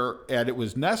lived there, and it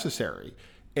was necessary.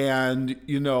 And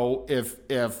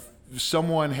if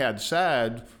someone had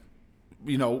said,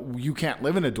 you can't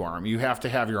live in a dorm, you have to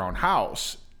have your own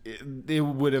house, they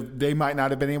might not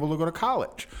have been able to go to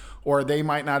college, or they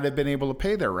might not have been able to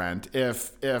pay their rent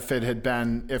if it had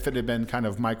been kind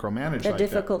of micromanaged. A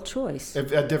difficult choice.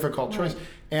 A difficult choice.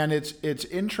 And it's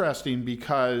interesting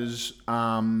because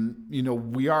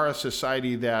we are a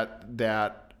society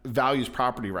that values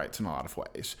property rights in a lot of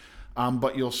ways,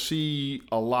 but you'll see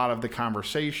a lot of the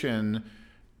conversation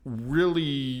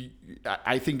really,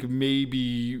 I think,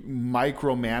 maybe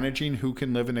micromanaging who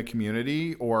can live in a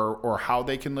community or how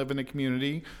they can live in a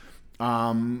community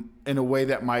in a way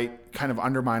that might kind of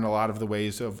undermine a lot of the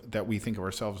ways that we think of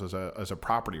ourselves as a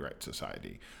property rights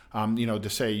society. To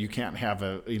say you can't have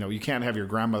your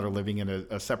grandmother living in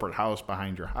a separate house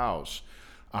behind your house.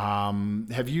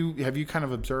 Have you kind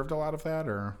of observed a lot of that,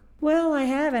 or? Well, I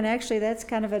have, and actually that's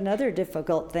kind of another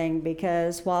difficult thing,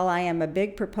 because while I am a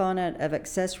big proponent of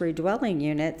accessory dwelling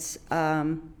units,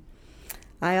 I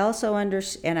also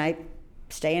understand, and I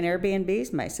stay in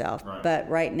Airbnbs myself, right. But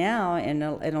right now in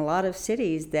a lot of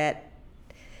cities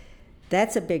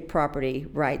that's a big property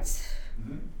rights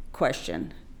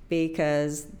question,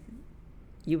 because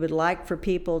you would like for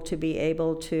people to be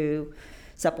able to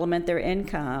supplement their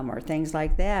income or things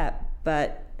like that,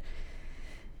 but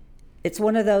it's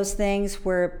one of those things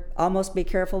where almost be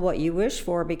careful what you wish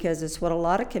for, because it's what a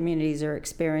lot of communities are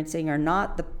experiencing, are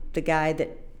not the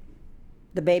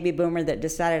baby boomer that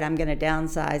decided I'm going to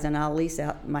downsize and I'll lease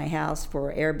out my house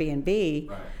for Airbnb,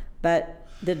 right. But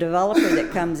the developer that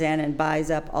comes in and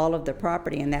buys up all of the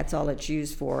property and that's all it's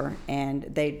used for.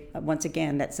 And once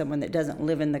again, that's someone that doesn't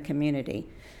live in the community.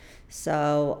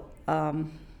 So,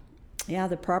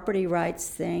 the property rights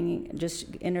thing just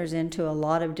enters into a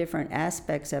lot of different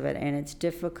aspects of it, and it's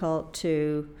difficult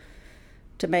to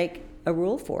make a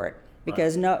rule for it,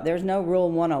 because there's no rule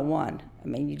 101. I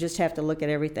mean, you just have to look at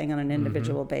everything on an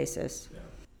individual basis. Yeah.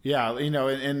 Yeah,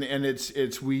 and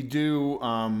it's we do,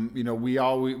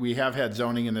 we have had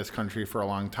zoning in this country for a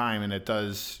long time, and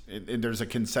there's a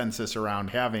consensus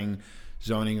around having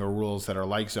zoning or rules that are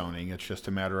like zoning. It's just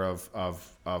a matter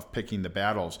of picking the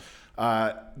battles.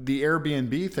 The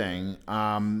Airbnb thing,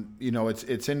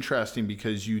 it's interesting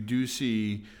because you do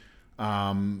see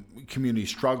communities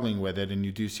struggling with it, and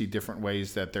you do see different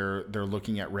ways that they're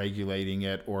looking at regulating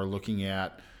it or looking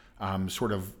at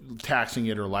sort of taxing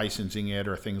it or licensing it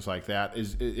or things like that.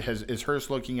 Is Hearst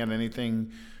looking at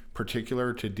anything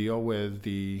particular to deal with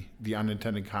the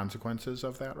unintended consequences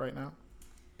of that right now?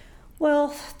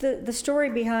 Well, the story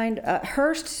behind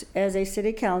Hearst, as a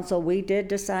city council, we did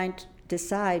decide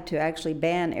to actually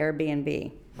ban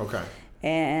Airbnb. Okay.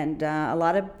 And a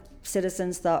lot of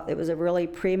citizens thought it was a really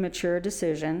premature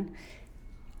decision.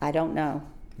 I don't know.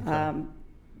 Okay.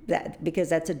 Because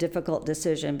that's a difficult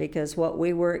decision, because what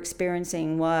we were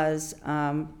experiencing was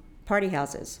party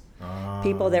houses.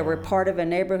 People that were part of a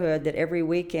neighborhood that every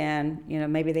weekend,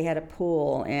 maybe they had a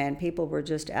pool and people were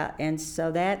just out. And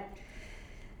so that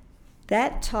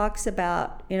talks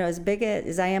about, as big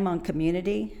as I am on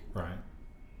community, right,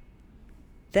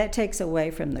 that takes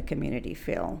away from the community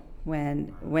feel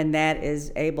when that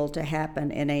is able to happen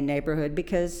in a neighborhood,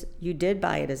 because you did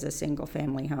buy it as a single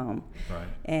family home. Right.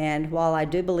 And while I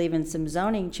do believe in some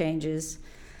zoning changes,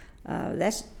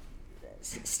 that's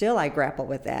still, I grapple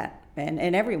with that,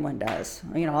 and everyone does.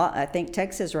 I think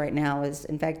Texas right now is,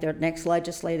 in fact, their next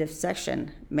legislative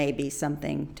session may be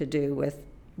something to do with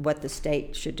what the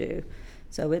state should do.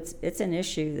 So it's an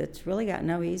issue that's really got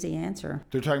no easy answer.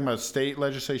 They're talking about state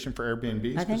legislation for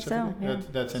Airbnb. I think so. Yeah.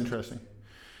 That's interesting.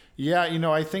 Yeah,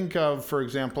 I think of, for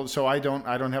example, so I don't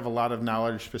have a lot of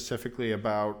knowledge specifically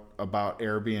about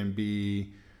Airbnb,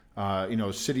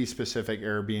 city specific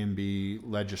Airbnb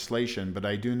legislation, but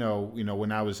I do know,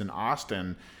 when I was in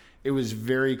Austin, it was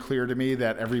very clear to me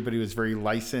that everybody was very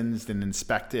licensed and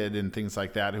inspected and things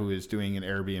like that who was doing an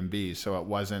Airbnb. So it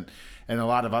wasn't, in a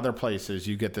lot of other places,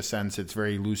 you get the sense it's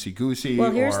very loosey-goosey. Well,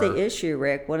 here's the issue,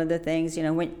 Rick. One of the things,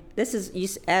 you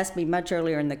asked me much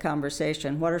earlier in the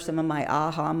conversation, what are some of my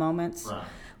aha moments? Right.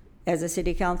 As a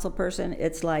city council person,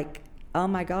 it's like, oh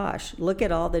my gosh, look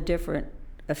at all the different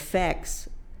effects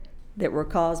that were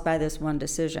caused by this one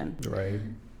decision. Right.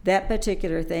 That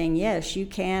particular thing, yes, you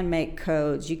can make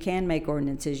codes, you can make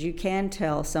ordinances, you can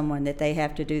tell someone that they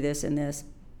have to do this and this,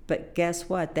 but guess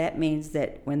what? That means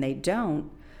that when they don't,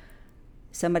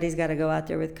 somebody's got to go out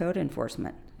there with code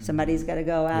enforcement. Somebody's got to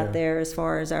go out there as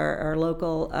far as our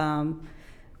local,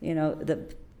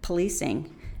 the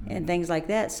policing and things like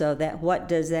that. So that what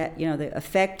does that, the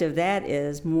effect of that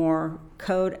is more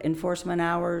code enforcement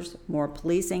hours, more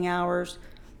policing hours,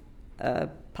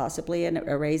 possibly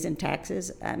a raise in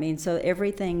taxes. I mean, so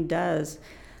everything does.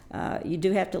 You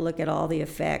do have to look at all the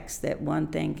effects that one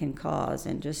thing can cause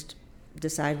and just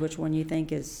decide which one you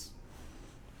think is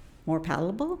more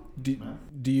palatable.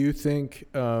 Do you think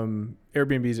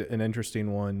Airbnb is an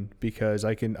interesting one, because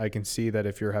I can see that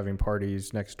if you're having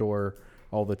parties next door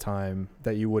all the time,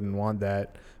 that you wouldn't want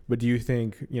that. But do you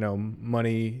think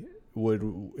money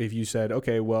would, if you said,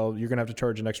 okay, well, you're gonna have to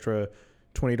charge an extra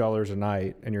 $20 a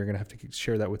night and you're gonna have to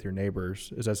share that with your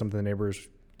neighbors, is that something the neighbors?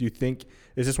 Do you think,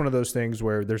 is this one of those things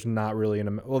where there's not really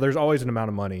there's always an amount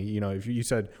of money, if you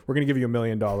said we're going to give you $1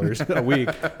 million a week,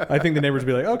 I think the neighbors would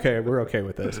be like, okay, we're okay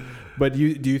with this. But do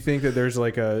you think that there's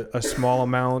like a small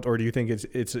amount, or do you think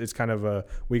it's kind of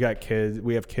we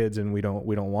have kids and we don't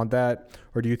want that?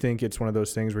 Or do you think it's one of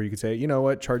those things where you could say, you know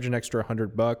what, charge an extra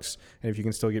 $100, and if you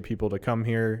can still get people to come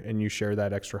here and you share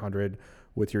that extra 100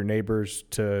 with your neighbors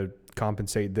to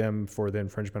compensate them for the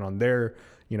infringement on their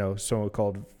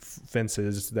so-called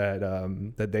fences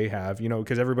that they have,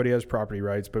 because everybody has property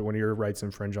rights, but when your rights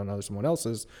infringe on someone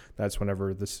else's, that's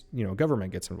whenever this,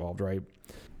 government gets involved, right?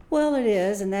 Well, it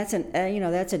is, and that's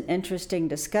an interesting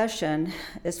discussion.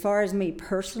 As far as me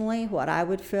personally, what I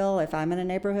would feel if I'm in a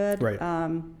neighborhood, right?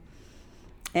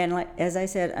 And as I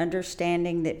said,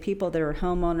 understanding that people that are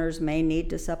homeowners may need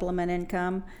to supplement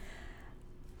income.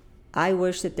 I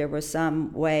wish that there was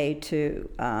some way to,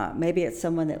 maybe it's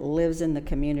someone that lives in the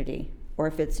community, or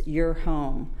if it's your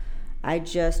home. I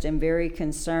just am very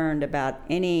concerned about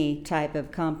any type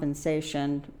of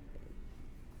compensation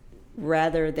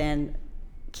rather than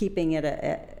keeping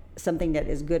it something that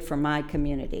is good for my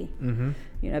community.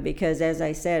 Mm-hmm. Because as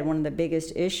I said, one of the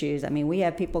biggest issues, we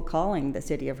have people calling the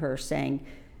city of Hearst saying,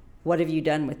 what have you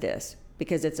done with this?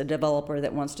 Because it's a developer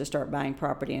that wants to start buying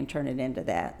property and turn it into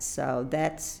that. So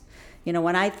that's,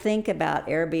 when I think about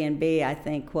Airbnb, I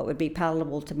think what would be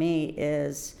palatable to me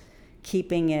is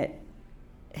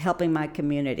helping my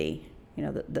community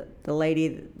the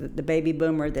lady, the baby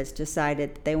boomer that's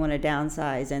decided they want to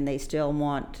downsize and they still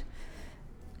want,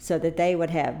 so that they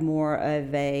would have more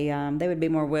of a, they would be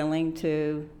more willing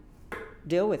to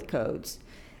deal with codes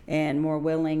and more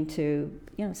willing to,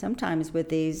 sometimes with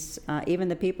these, even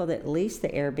the people that lease the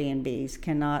Airbnbs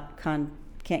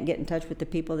can't get in touch with the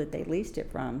people that they leased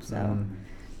it from. So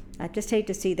I just hate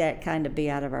to see that kind of be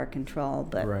out of our control.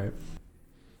 But right.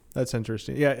 That's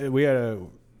interesting. Yeah, we had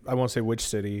I won't say which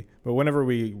city, but whenever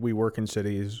we work in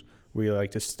cities, we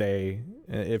like to stay.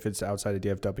 If it's outside of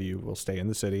DFW, we'll stay in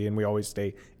the city, and we always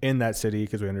stay in that city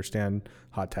because we understand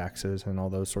hot taxes and all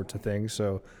those sorts of things.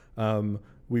 So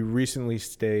we recently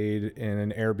stayed in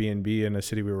an Airbnb in a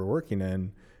city we were working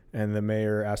in, and the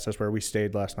mayor asked us where we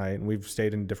stayed last night, and we've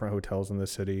stayed in different hotels in the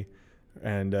city.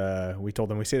 And we told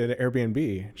them we stayed at an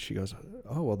Airbnb. She goes,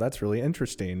 "Oh, well, that's really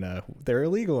interesting. They're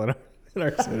illegal in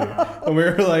our city." And we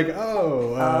were like,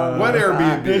 what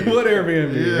Airbnb? What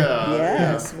Airbnb? Yeah.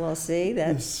 yes, well, see,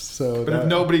 that's So, But if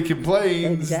nobody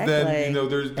complains, then exactly.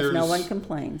 there's If no one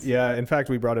complains. yeah, in fact,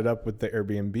 we brought it up with the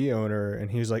Airbnb owner,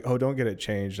 and he was like, "Oh, don't get it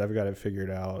changed. I've got it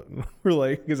figured out." And we're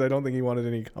like, because I don't think he wanted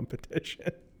any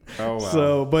competition. Oh, wow.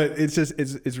 So, but it's just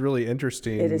it's really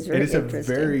interesting. It is really it's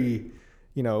interesting. a very,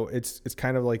 it's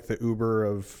kind of like the Uber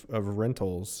of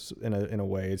rentals in a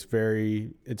way.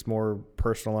 It's more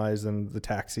personalized than the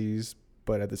taxis,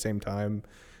 but at the same time,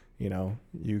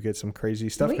 you get some crazy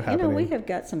stuff happening. We have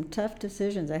got some tough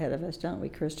decisions ahead of us, don't we,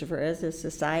 Christopher, as a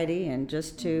society, and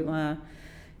just to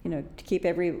to keep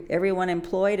everyone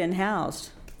employed and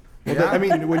housed. Well,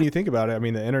 when you think about it,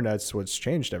 the internet's what's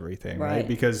changed everything, right?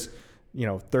 Because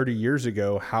 30 years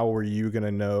ago, how were you going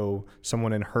to know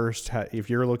someone in Hearst? If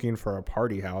you're looking for a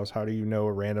party house, how do you know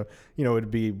a random,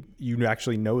 it'd be, you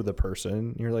actually know the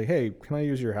person. You're like, "Hey, can I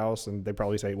use your house?" And they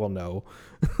probably say, "Well, no."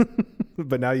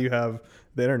 But now you have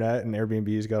the internet, and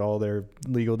Airbnb's got all their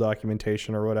legal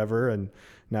documentation or whatever. And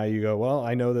now you go, "Well,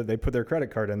 I know that they put their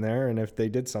credit card in there, and if they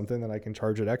did something, then I can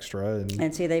charge it extra."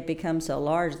 And see, they've become so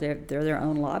large, they're their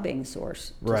own lobbying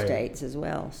source to Right. states as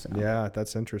well. So. Yeah,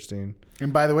 that's interesting.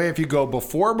 And by the way, if you go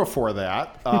before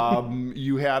that,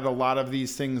 you had a lot of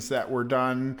these things that were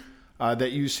done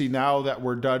that you see now that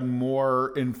were done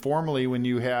more informally when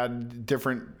you had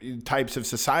different types of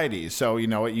societies. So,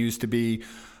 it used to be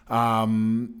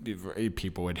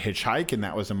people would hitchhike, and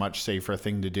that was a much safer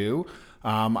thing to do.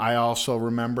 I also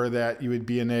remember that you would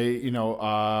be in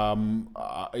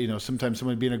sometimes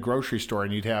someone would be in a grocery store,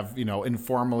 and you'd have,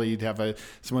 informally, you'd have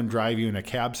someone drive you in a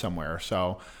cab somewhere.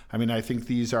 So, I think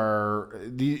this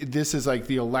is like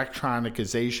the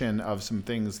electronicization of some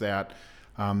things that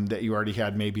you already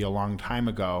had maybe a long time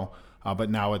ago, but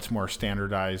now it's more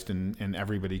standardized, and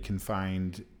everybody can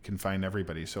find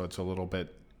everybody. So it's a little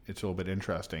bit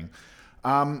interesting.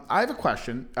 I have a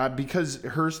question because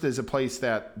Hearst is a place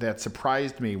that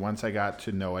surprised me once I got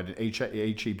to know it.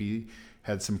 HEB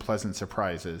had some pleasant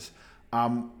surprises.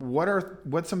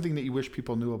 What's something that you wish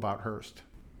people knew about Hearst?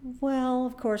 Well,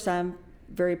 of course, I'm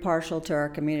very partial to our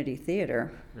community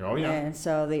theater. Oh, yeah. And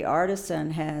so the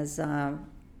Artisan has, some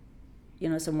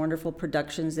wonderful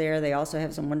productions there. They also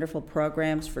have some wonderful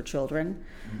programs for children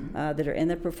that are in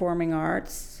the performing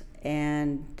arts.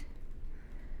 And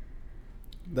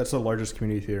That's the largest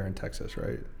community theater in Texas,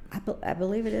 right? I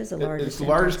believe it is the largest. It's the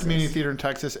largest community theater in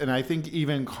Texas, and I think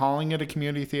even calling it a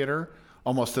community theater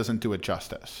almost doesn't do it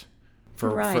justice.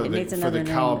 Right, it needs another name.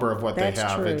 For the caliber of what they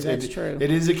have. That's true.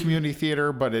 It is a community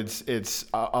theater, but it's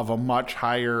of a much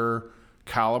higher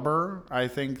caliber, I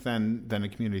think, than a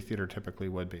community theater typically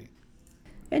would be.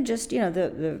 And just,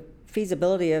 the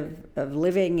feasibility of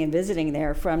living and visiting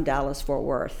there from Dallas-Fort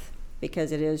Worth,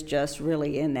 because it is just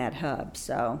really in that hub.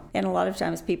 So, and a lot of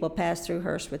times people pass through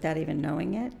Hearst without even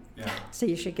knowing it. Yeah. So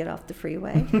you should get off the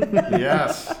freeway.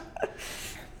 Yes.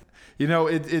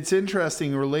 It's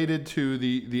interesting related to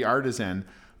the Artisan.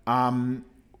 One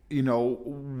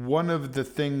of the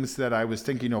things that I was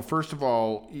thinking, first of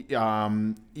all,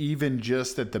 even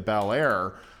just at the Bel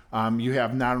Air, you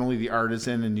have not only the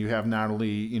Artisan, and you have not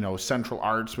only, Central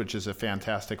Arts, which is a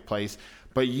fantastic place,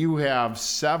 but you have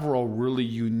several really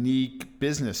unique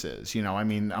businesses.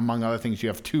 Among other things, you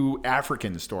have 2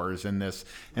 African stores in this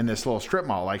little strip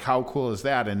mall. Like, how cool is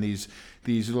that? And these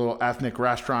little ethnic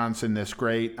restaurants in this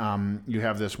great. You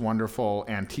have this wonderful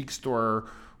antique store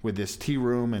with this tea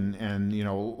room and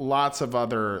lots of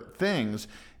other things.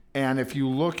 And if you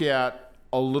look at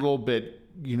a little bit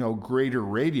greater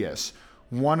radius,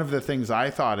 one of the things I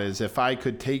thought is if I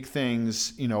could take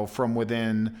things from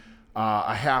within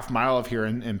a half mile of here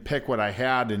and pick what I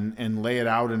had and lay it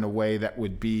out in a way that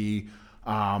would be,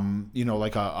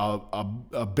 like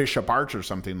a Bishop Arch or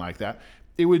something like that,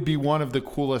 it would be one of the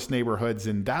coolest neighborhoods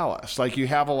in Dallas. Like, you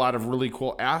have a lot of really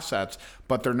cool assets,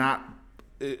 but they're not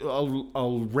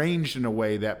arranged in a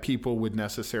way that people would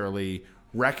necessarily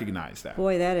recognize that.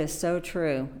 Boy, that is so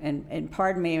true. And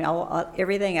pardon me,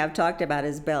 everything I've talked about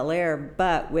is Bel Air,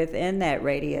 but within that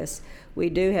radius, we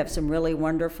do have some really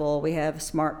wonderful. We have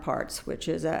Smart Parts, which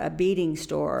is a beading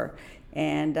store,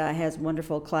 and has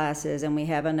wonderful classes. And we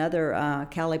have another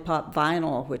Cali Pop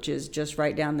Vinyl, which is just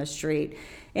right down the street.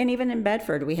 And even in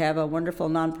Bedford, we have a wonderful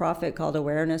nonprofit called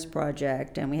Awareness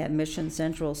Project, and we have Mission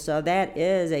Central. So that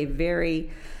is a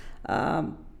very,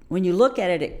 when you look at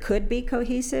it, it could be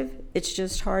cohesive. It's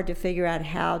just hard to figure out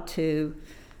how to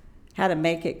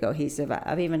make it cohesive.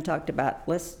 I've even talked about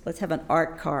let's have an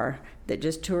art car that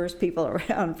just tours people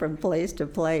around from place to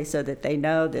place, so that they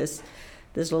know this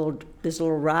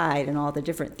little ride and all the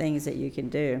different things that you can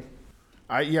do.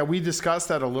 Yeah, we discussed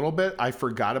that a little bit. I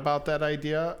forgot about that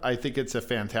idea. I think it's a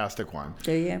fantastic one.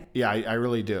 Do you? Yeah, I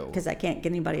really do. Because I can't get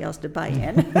anybody else to buy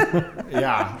in.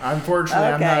 Yeah, unfortunately,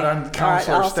 Okay. I'm not on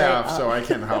counselor All right, staff, so I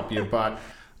can't help you. But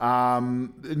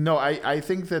no, I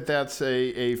think that that's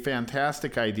a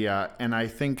fantastic idea, and I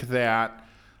think that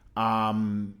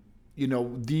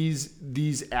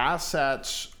these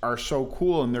assets are so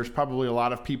cool, and there's probably a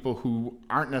lot of people who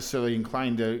aren't necessarily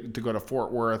inclined to go to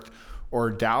Fort Worth or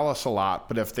Dallas a lot,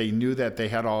 but if they knew that they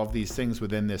had all of these things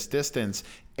within this distance,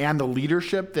 and the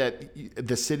leadership that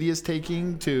the city is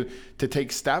taking to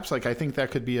take steps, like, I think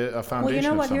that could be a foundation. Well, you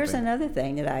know of what? something. Here's another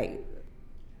thing that I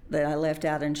left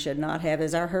out and should not have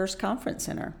is our Hearst Conference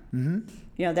Center. Mm-hmm.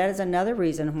 That is another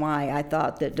reason why I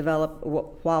thought that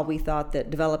we thought that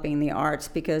developing the arts,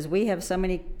 because we have so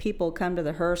many people come to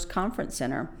the Hearst Conference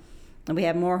Center, and we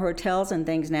have more hotels and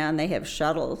things now, and they have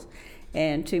shuttles.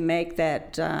 And to make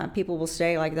that, people will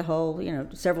stay like the whole,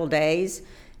 several days.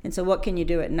 And so what can you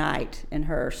do at night in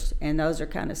Hearst? And those are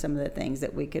kind of some of the things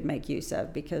that we could make use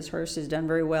of, because Hearst has done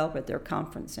very well with their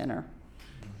conference center.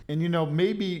 And,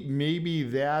 maybe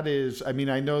that is, I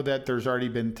know that there's already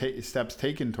been steps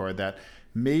taken toward that.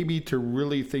 Maybe to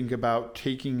really think about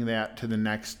taking that to the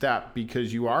next step,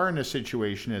 because you are in a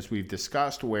situation, as we've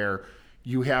discussed, where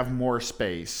you have more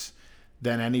space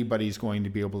than anybody's going to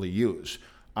be able to use.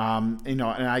 And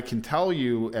I can tell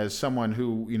you, as someone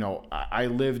who, I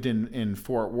lived in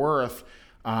Fort Worth,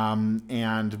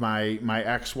 and my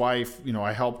ex-wife,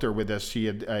 I helped her with this. She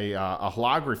had a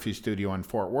holography studio in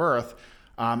Fort Worth,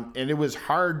 and it was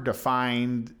hard to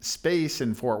find space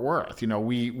in Fort Worth.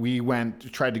 We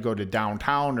tried to go to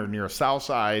downtown or near South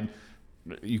Side.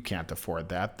 You can't afford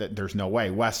that. There's no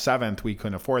way. West 7th, we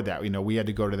couldn't afford that. We had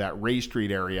to go to that Ray Street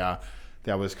area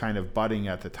that was kind of budding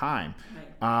at the time.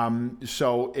 Right.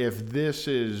 So if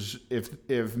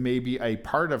maybe a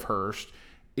part of Hearst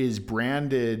is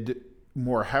branded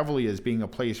more heavily as being a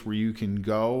place where you can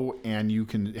go and you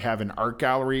can have an art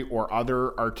gallery or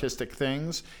other artistic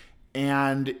things,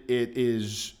 and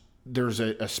there's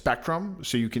a spectrum,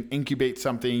 so you can incubate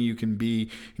something. You can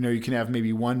be, you can have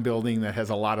maybe one building that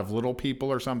has a lot of little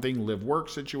people or something, live-work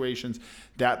situations,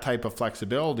 that type of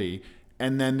flexibility.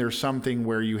 And then there's something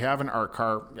where you have an art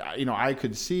car. I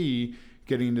could see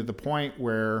getting to the point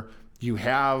where you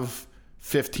have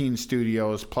 15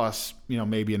 studios plus,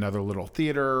 maybe another little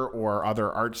theater or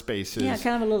other art spaces. Yeah,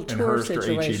 kind of a little tour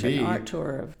situation, art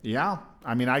tour. Yeah.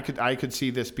 I could see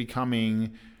this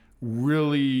becoming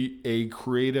really a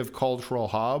creative cultural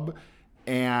hub,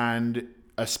 and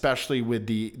especially with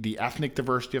the ethnic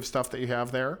diversity of stuff that you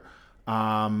have there.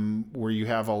 Where you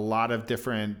have a lot of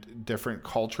different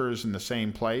cultures in the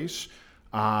same place.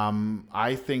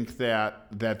 I think that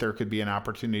there could be an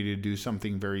opportunity to do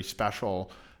something very special,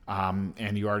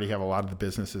 and you already have a lot of the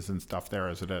businesses and stuff there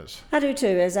as it is. I do too.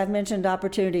 As I've mentioned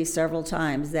opportunities several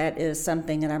times, that is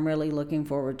something that I'm really looking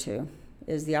forward to,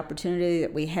 is the opportunity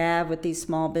that we have with these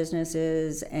small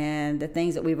businesses and the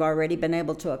things that we've already been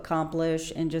able to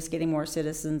accomplish, and just getting more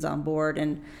citizens on board.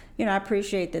 And I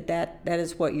appreciate that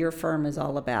is what your firm is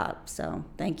all about. So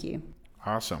thank you.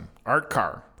 Awesome. Art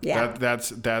car. Yeah.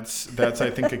 That's I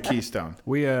think a keystone.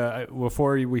 We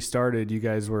before we started, you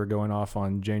guys were going off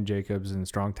on Jane Jacobs and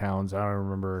Strong Towns. I don't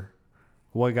remember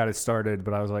what got it started,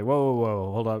 but I was like,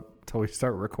 whoa, hold up till we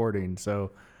start recording.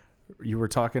 So you were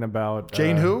talking about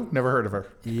Jane who? Never heard of her.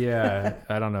 Yeah,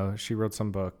 I don't know. She wrote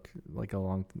some book like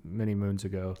many moons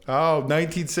ago. Oh,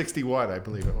 1961, I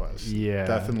believe it was. Yeah.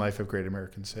 Death and Life of Great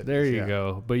American Cities. There you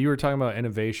go. But you were talking about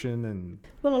innovation and...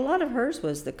 Well, a lot of hers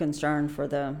was the concern for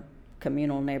the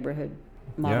communal neighborhood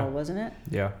model, wasn't it?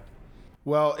 Yeah.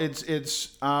 Well,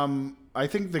 it's I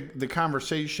think the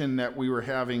conversation that we were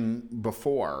having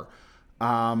before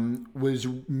was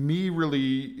me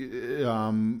really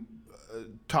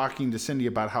talking to Cindy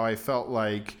about how I felt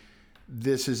like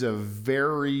this is a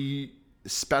very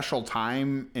special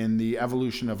time in the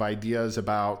evolution of ideas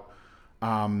about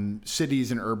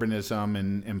cities and urbanism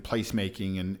and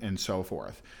placemaking and so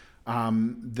forth.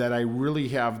 That I really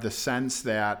have the sense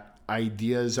that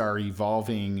ideas are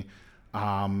evolving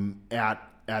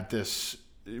at this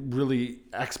really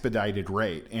expedited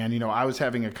rate. And, I was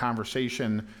having a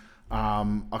conversation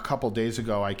a couple days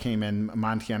ago. I came in,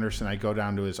 Monty Anderson, I go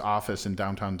down to his office in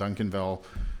downtown Duncanville,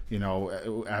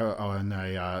 on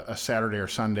a Saturday or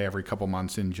Sunday every couple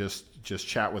months, and just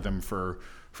chat with him for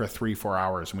 3-4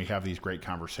 hours. And we have these great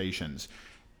conversations.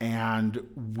 And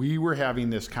we were having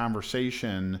this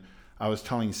conversation. I was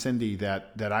telling Cindy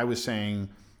that I was saying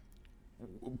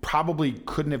probably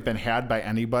couldn't have been had by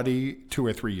anybody 2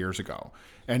 or 3 years ago.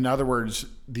 In other words,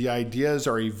 the ideas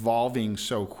are evolving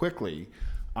so quickly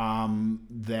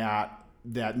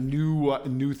that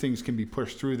new things can be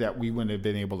pushed through that we wouldn't have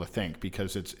been able to think,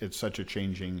 because it's such a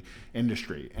changing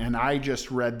industry. And I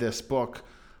just read this book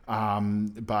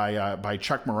by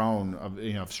Chuck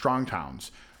Marohn of Strong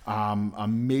Towns.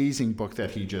 Amazing book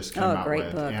that he just came out great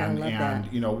with. Book. And, I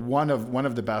love that. one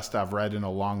of the best I've read in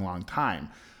a long, long time.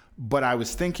 But I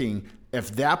was thinking,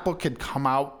 if that book had come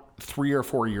out 3 or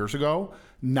 4 years ago,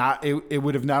 it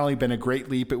would have not only been a great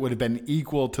leap, it would have been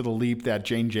equal to the leap that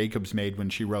Jane Jacobs made when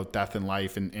she wrote Death and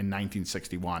Life in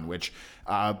 1961, which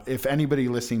if anybody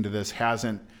listening to this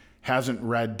hasn't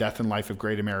read Death and Life of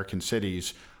Great American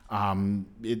Cities,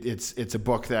 it's a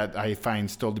book that I find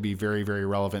still to be very, very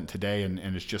relevant today, and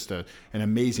it's just an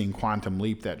amazing quantum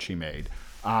leap that she made.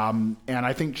 And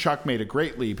I think Chuck made a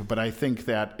great leap, but I think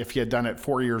that if he had done it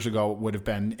 4 years ago, it would have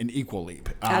been an equal leap.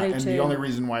 And the only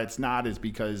reason why it's not is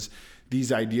because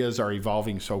these ideas are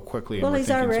evolving so quickly. And well, we're he's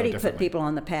thinking already so put people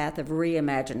on the path of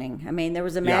reimagining. I mean, there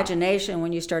was imagination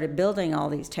when you started building all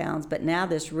these towns, but now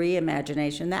this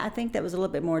reimagination, I think that was a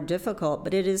little bit more difficult,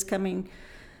 but it is coming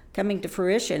to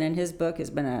fruition, and his book has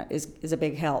been is a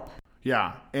big help.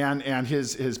 Yeah, and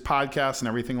his podcast and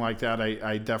everything like that,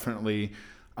 I definitely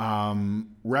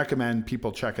recommend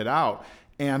people check it out.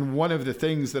 And one of the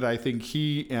things that I think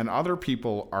he and other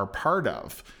people are part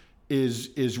of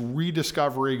is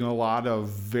rediscovering a lot of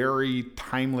very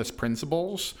timeless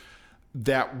principles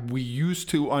that we used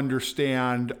to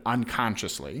understand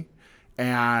unconsciously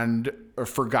and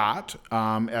forgot,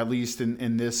 at least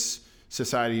in this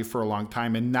society for a long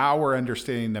time. And now we're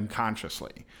understanding them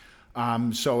consciously.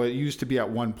 So it used to be at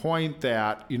one point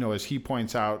that, as he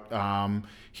points out,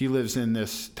 he lives in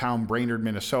this town, Brainerd,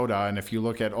 Minnesota. And if you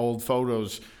look at old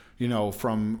photos,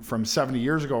 from 70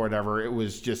 years ago or whatever, it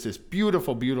was just this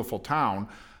beautiful, beautiful town.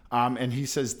 And he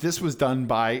says this was done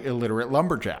by illiterate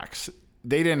lumberjacks.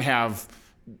 They didn't have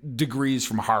degrees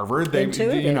from Harvard.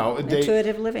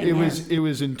 Intuitive living. It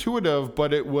was intuitive,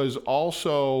 but it was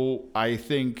also, I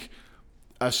think,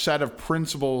 a set of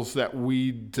principles that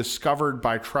we discovered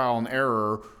by trial and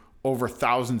error over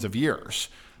thousands of years,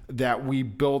 that we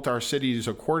built our cities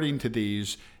according to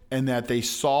these, and that they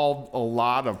solved a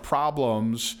lot of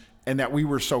problems, and that we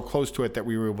were so close to it that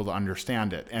we were able to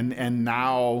understand it. And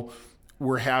now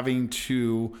we're having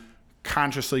to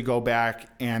consciously go back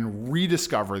and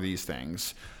rediscover these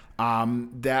things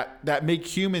that make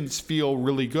humans feel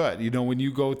really good. When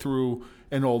you go through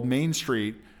an old Main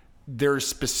Street, there's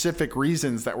specific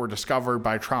reasons that were discovered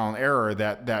by trial and error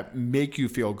that make you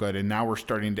feel good. And now we're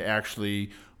starting to actually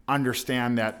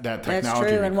understand that technology. That's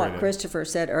true. And what Christopher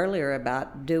said earlier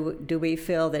about do we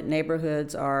feel that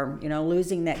neighborhoods are,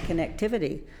 losing that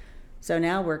connectivity? So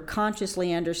now we're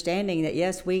consciously understanding that,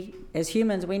 yes, we as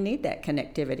humans, we need that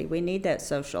connectivity. We need that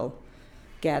social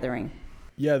gathering.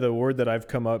 Yeah, the word that I've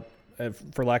come up,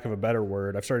 for lack of a better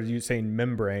word, I've started saying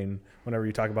membrane whenever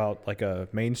you talk about like a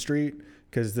Main Street,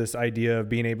 because this idea of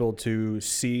being able to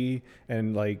see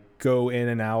and like go in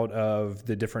and out of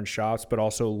the different shops, but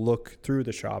also look through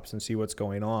the shops and see what's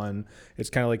going on. It's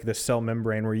kind of like the cell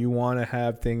membrane where you want to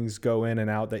have things go in and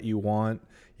out that you want.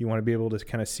 You want to be able to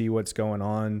kind of see what's going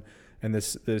on. And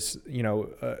this to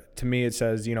me, it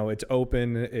says, it's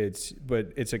open,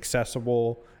 but it's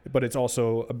accessible, but it's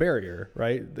also a barrier,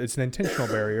 right? It's an intentional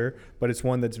barrier, but it's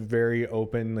one that's very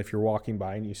open. If you're walking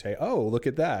by and you say, oh, look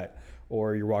at that.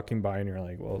 Or you're walking by and you're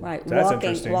like, well, right. That's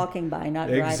interesting. Walking by, not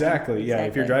driving. Exactly. Yeah.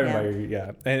 If you're driving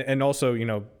by, And also,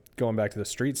 going back to the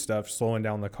street stuff, slowing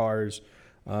down the cars.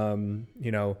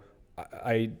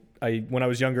 I when I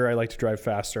was younger, I liked to drive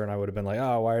faster, and I would have been like,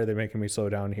 oh, why are they making me slow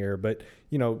down here? But,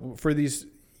 for these,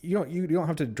 you don't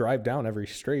have to drive down every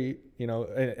street,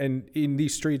 and in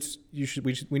these streets,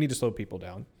 we need to slow people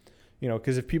down,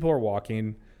 because if people are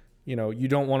walking, you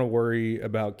don't want to worry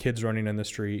about kids running in the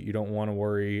street. You don't want to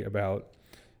worry about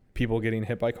people getting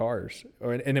hit by cars.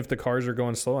 And if the cars are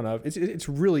going slow enough, it's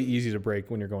really easy to brake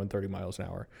when you're going 30 miles an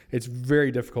hour. It's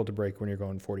very difficult to brake when you're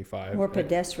going 45. More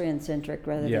pedestrian-centric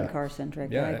rather than car-centric.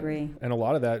 Yeah. I agree. And a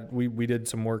lot of that, we did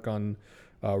some work on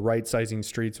right-sizing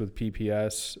streets with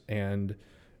PPS, and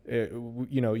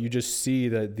you just see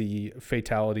that the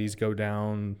fatalities go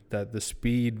down, that the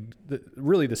speed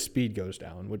goes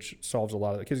down, which solves a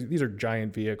lot of it, because these are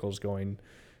giant vehicles going,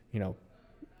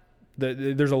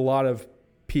 there's a lot of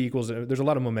P equals, there's a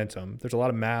lot of momentum, there's a lot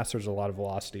of mass, there's a lot of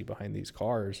velocity behind these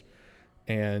cars.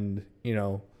 And,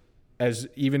 as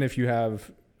even if you have,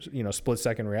 split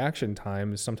second reaction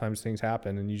times, sometimes things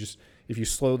happen, and if you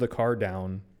slow the car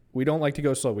down, we don't like to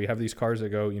go slow. We have these cars that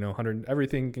go, 100,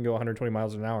 everything can go 120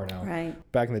 miles an hour now. Right.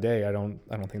 Back in the day, I don't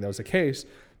think that was the case,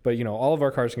 but all of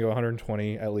our cars can go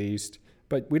 120 at least,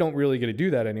 but we don't really get to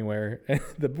do that anywhere. And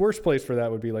the worst place for that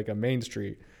would be like a main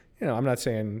street. I'm not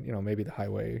saying, maybe the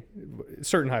highway,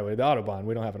 certain highway, the Autobahn.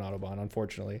 We don't have an Autobahn,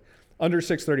 unfortunately. Under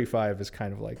 635 is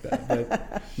kind of like that,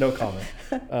 but no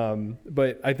comment.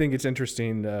 But I think it's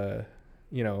interesting,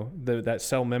 that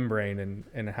cell membrane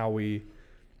and how we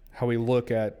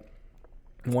look at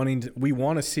we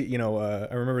want to see,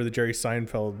 I remember the Jerry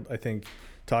Seinfeld, I think,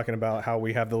 talking about how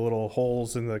we have the little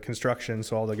holes in the construction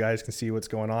so all the guys can see what's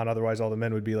going on. Otherwise, all the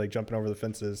men would be like jumping over the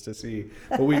fences to see.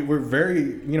 But we're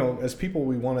very, as people,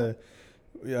 we want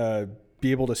to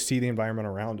be able to see the environment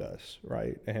around us,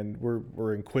 right? And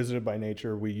we're inquisitive by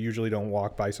nature. We usually don't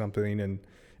walk by something, and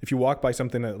if you walk by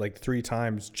something like 3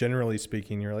 times, generally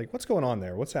speaking, you're like, what's going on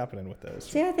there? What's happening with this?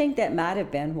 See, I think that might have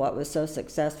been what was so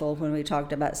successful when we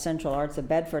talked about Central Arts of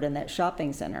Bedford and that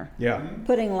shopping center. Yeah.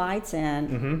 Putting lights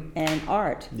in and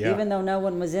art. Yeah. Even though no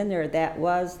one was in there, there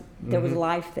was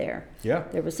life there. Yeah.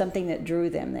 There was something that drew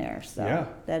them there. So Yeah.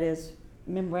 that is,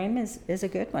 membrane is a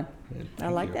good one. I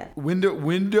like that.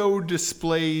 Window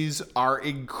displays are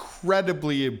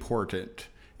incredibly important.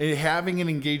 Having an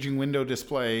engaging window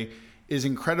display is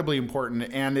incredibly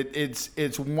important, and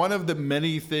it's one of the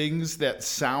many things that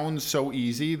sounds so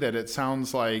easy that it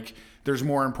sounds like there's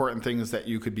more important things that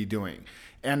you could be doing.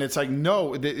 And it's like,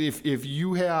 no, if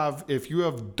you have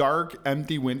dark,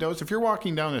 empty windows, if you're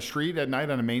walking down the street at night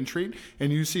on a main street and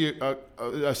you see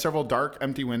several dark,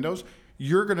 empty windows,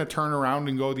 you're going to turn around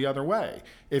and go the other way.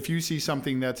 If you see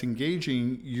something that's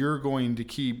engaging, you're going to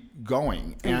keep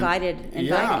going. Inviting,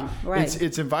 yeah, right?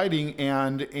 It's inviting,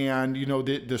 and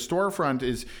the storefront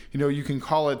is, you can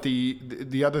call it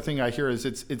the other thing I hear is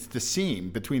it's the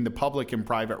seam between the public and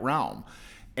private realm.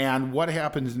 And what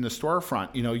happens in the storefront?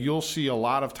 You'll see a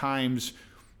lot of times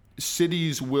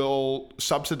cities will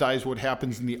subsidize what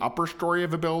happens in the upper story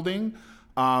of a building.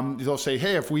 They'll say,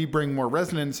 hey, if we bring more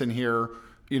residents in here,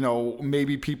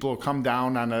 maybe people will come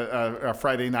down on a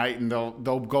Friday night and they'll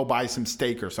go buy some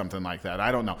steak or something like that. I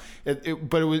don't know.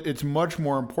 It's much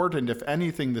more important. If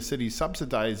anything, the city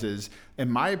subsidizes,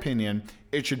 in my opinion,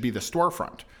 it should be the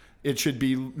storefront. It should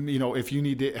be, if you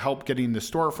need help getting the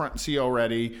storefront CO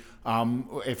ready,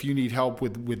 if you need help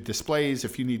with displays,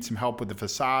 if you need some help with the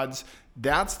facades,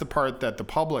 that's the part that the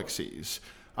public sees.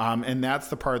 And that's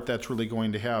the part that's really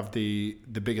going to have the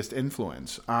biggest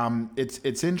influence.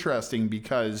 It's interesting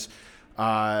because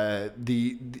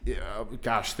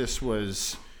this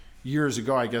was years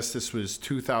ago. I guess this was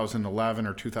 2011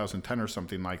 or 2010 or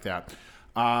something like that.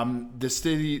 The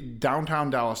city,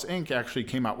 Downtown Dallas Inc. actually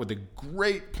came out with a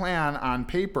great plan on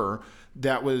paper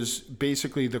that was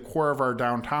basically the core of our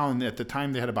downtown. At the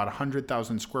time, they had about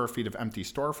 100,000 square feet of empty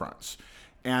storefronts,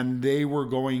 and they were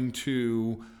going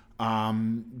to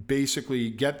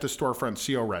basically get the storefront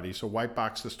CO ready, so white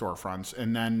box the storefronts,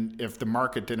 and then if the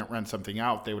market didn't rent something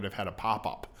out, they would have had a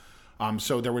pop-up.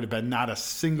 So there would have been not a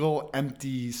single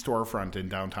empty storefront in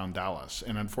downtown Dallas.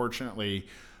 And unfortunately,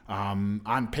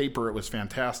 on paper, it was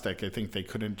fantastic. I think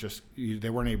they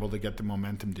weren't able to get the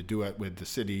momentum to do it with the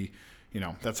city.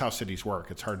 That's how cities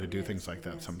work. It's hard to do things like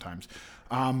that sometimes.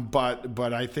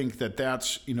 But I think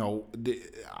that's,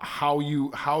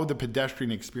 how the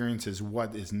pedestrian experience is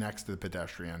what is next to the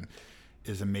pedestrian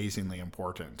is amazingly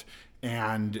important.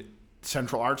 And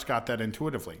Central Arts got that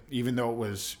intuitively, even though it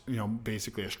was,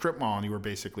 basically a strip mall and you were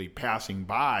basically passing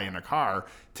by in a car,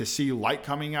 to see light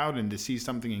coming out and to see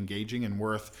something engaging and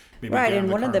worth maybe right. getting And in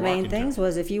the one car of the and main walking things to.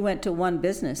 was if you went to one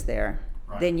business there,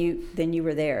 Right. then you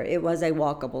were there. It was a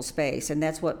walkable space, and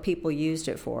that's what people used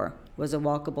it for, was a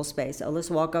walkable space. Oh, let's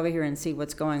walk over here and see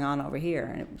what's going on over here,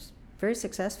 and it was very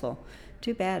successful.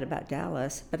 Too bad about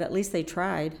Dallas, but at least they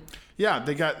tried. Yeah,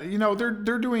 they got,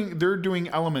 they're doing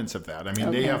elements of that. I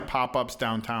mean, They have pop-ups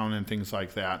downtown and things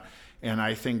like that. And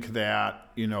I think that,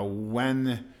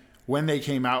 when they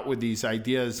came out with these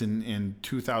ideas in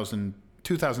 2000,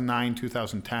 2009,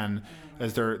 2010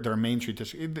 as their Main Street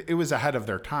district. It was ahead of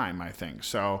their time, I think.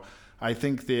 So I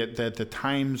think that the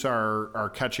times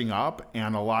are catching up,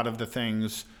 and a lot of the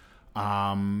things, a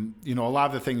lot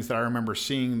of the things that I remember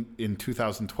seeing in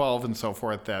 2012 and so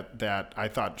forth that I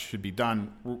thought should be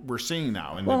done, we're seeing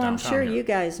now in the downtown I'm sure here. you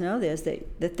guys know this,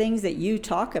 that the things that you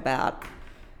talk about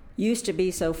used to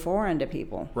be so foreign to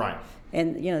people. Right.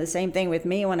 And, the same thing with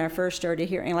me when I first started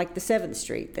hearing, like the 7th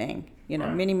Street thing.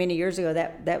 Right. Many, many years ago,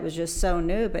 that was just so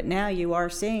new. But now you are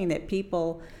seeing that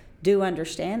people do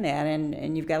understand that,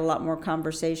 and you've got a lot more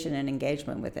conversation and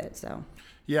engagement with it. So.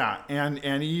 Yeah,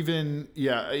 and even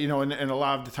and a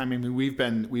lot of the time, I mean, we've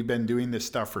been doing this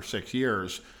stuff for 6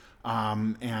 years,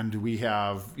 and we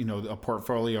have a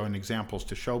portfolio and examples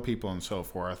to show people and so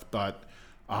forth. But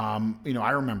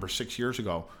I remember 6 years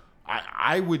ago,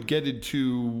 I would get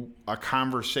into a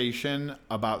conversation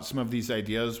about some of these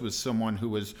ideas with someone who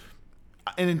was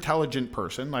an intelligent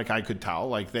person, like I could tell,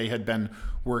 like they had been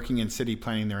working in city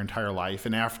planning their entire life.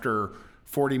 And after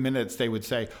 40 minutes, they would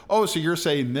say, "Oh, so you're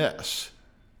saying this?"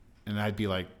 And I'd be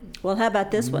like, well, how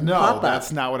about this one? No, Pop-up.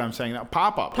 that's not what I'm saying.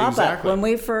 Pop-up, Pop-up. exactly. When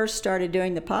we first started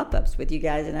doing the pop-ups with you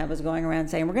guys, and I was going around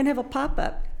saying, we're going to have a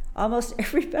pop-up, almost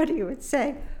everybody would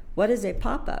say, what is a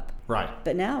pop-up? Right.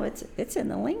 But now it's in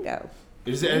the lingo.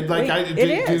 Is it like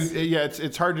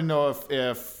it's hard to know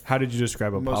if How did you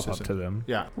describe a most pop-up of it- to them?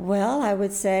 Yeah. Well, I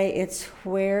would say it's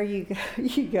where you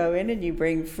go in and you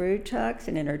bring food trucks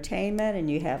and entertainment, and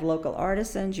you have local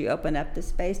artisans. You open up the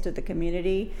space to the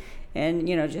community, and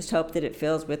just hope that it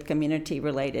fills with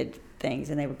community-related things.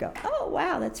 And they would go, "Oh,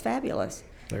 wow, that's fabulous."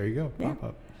 There you go, Yeah.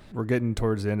 pop-up. We're getting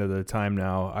towards the end of the time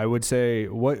now. I would say,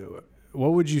 what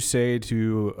would you say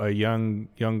to a young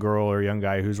girl or young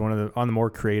guy who's on the more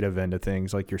creative end of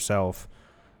things, like yourself,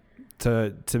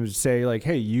 to say like,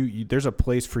 hey, you there's a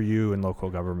place for you in local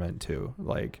government too.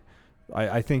 Like,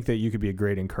 I think that you could be a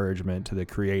great encouragement to the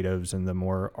creatives and the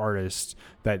more artists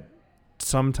that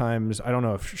sometimes, I don't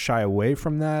know if shy away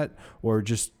from that or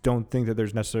just don't think that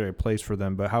there's necessarily a place for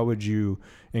them, but how would you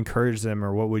encourage them,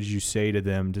 or what would you say to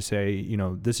them to say,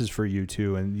 this is for you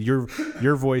too, and your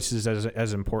voice is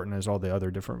as important as all the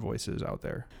other different voices out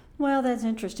there? Well, that's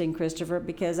interesting, Christopher,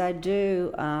 because I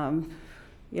do, I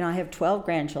have 12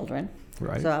 grandchildren.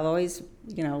 Right. So I've always,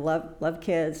 love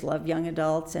kids, love young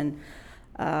adults, and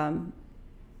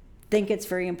think it's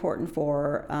very important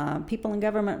for people in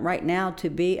government right now to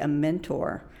be a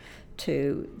mentor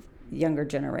to younger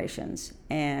generations.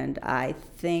 And I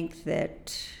think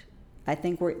that's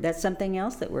something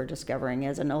else that we're discovering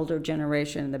as an older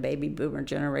generation, the baby boomer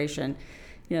generation.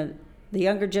 The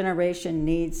younger generation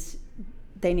needs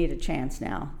a chance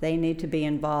now. They need to be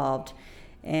involved,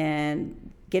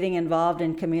 and getting involved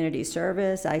in community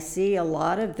service. I see a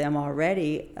lot of them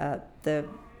already. The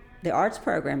arts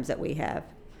programs that we have.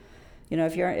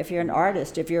 If you're an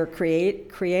artist, if you're a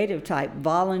creative type,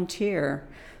 volunteer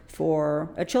for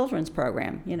a children's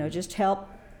program. Just help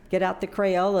get out the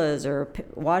Crayolas or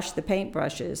wash the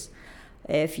paintbrushes.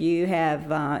 If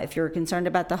you're concerned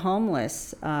about the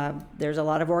homeless, there's a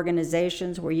lot of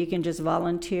organizations where you can just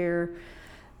volunteer.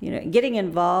 Getting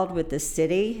involved with the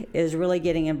city is really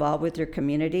getting involved with your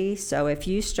community. So if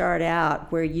you start out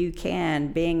where you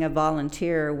can, being a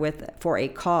volunteer for a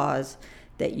cause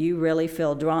that you really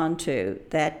feel drawn to,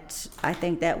 I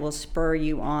think that will spur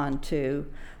you on to,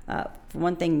 for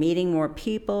one thing, meeting more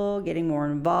people, getting more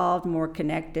involved, more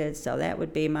connected. So that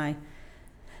would be my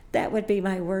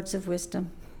words of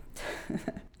wisdom.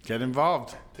 Get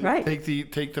involved. Right.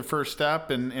 Take the first step,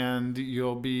 and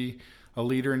you'll be a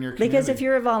leader in your community. Because if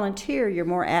you're a volunteer, you're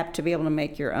more apt to be able to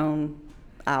make your own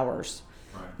hours.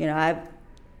 Right. I've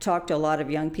talked to a lot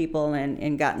of young people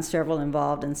and gotten several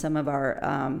involved in some of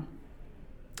our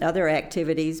other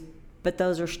activities, but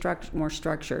those are more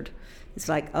structured. It's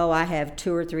like, oh, I have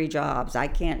 2 or 3 jobs. I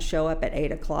can't show up at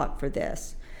 8 o'clock for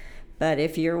this. But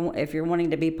if you're wanting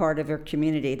to be part of your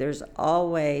community, there's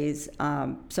always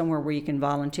somewhere where you can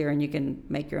volunteer and you can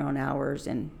make your own hours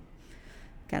and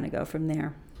kind of go from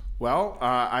there. Well,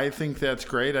 I think that's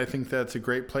great. I think that's a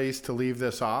great place to leave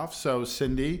this off. So,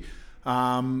 Cindy,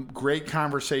 great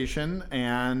conversation,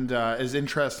 and as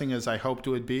interesting as I hoped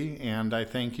it would be. And I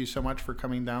thank you so much for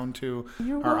coming down to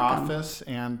our office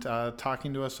and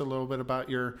talking to us a little bit about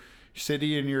your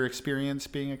city and your experience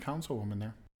being a councilwoman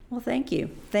there. Well, thank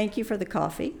you. Thank you for the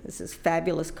coffee. This is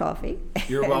fabulous coffee.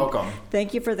 You're welcome.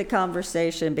 Thank you for the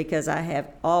conversation, because I have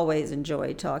always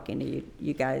enjoyed talking to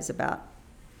you guys about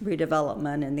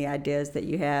redevelopment and the ideas that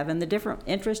you have and the different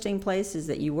interesting places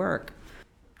that you work.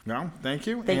 No, thank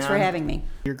you. Thanks for having me.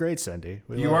 You're great, Cindy.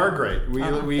 You are great. We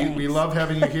Thanks. love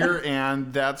having you here,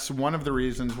 and that's one of the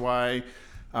reasons why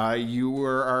You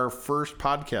were our first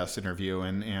podcast interview,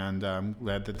 and I'm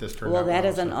glad that this turned out Well, that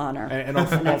is so. an honor. And I'll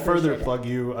further appreciate it. plug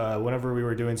you. Whenever we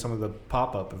were doing some of the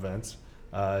pop-up events,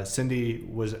 Cindy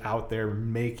was out there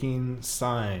making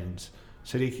signs.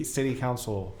 City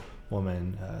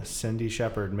Councilwoman Cindy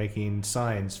Shepard making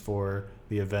signs for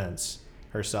the events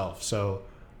herself. So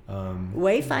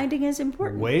Wayfinding is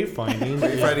important. wayfinding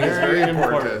Wayfinding is very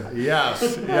important.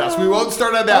 Yes. We won't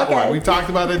start on that Okay. one. We've talked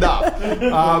about it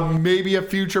enough. Maybe a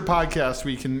future podcast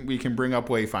we can bring up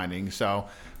wayfinding. So,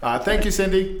 thank you,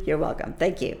 Cindy. You're welcome.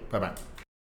 Thank you. Bye bye.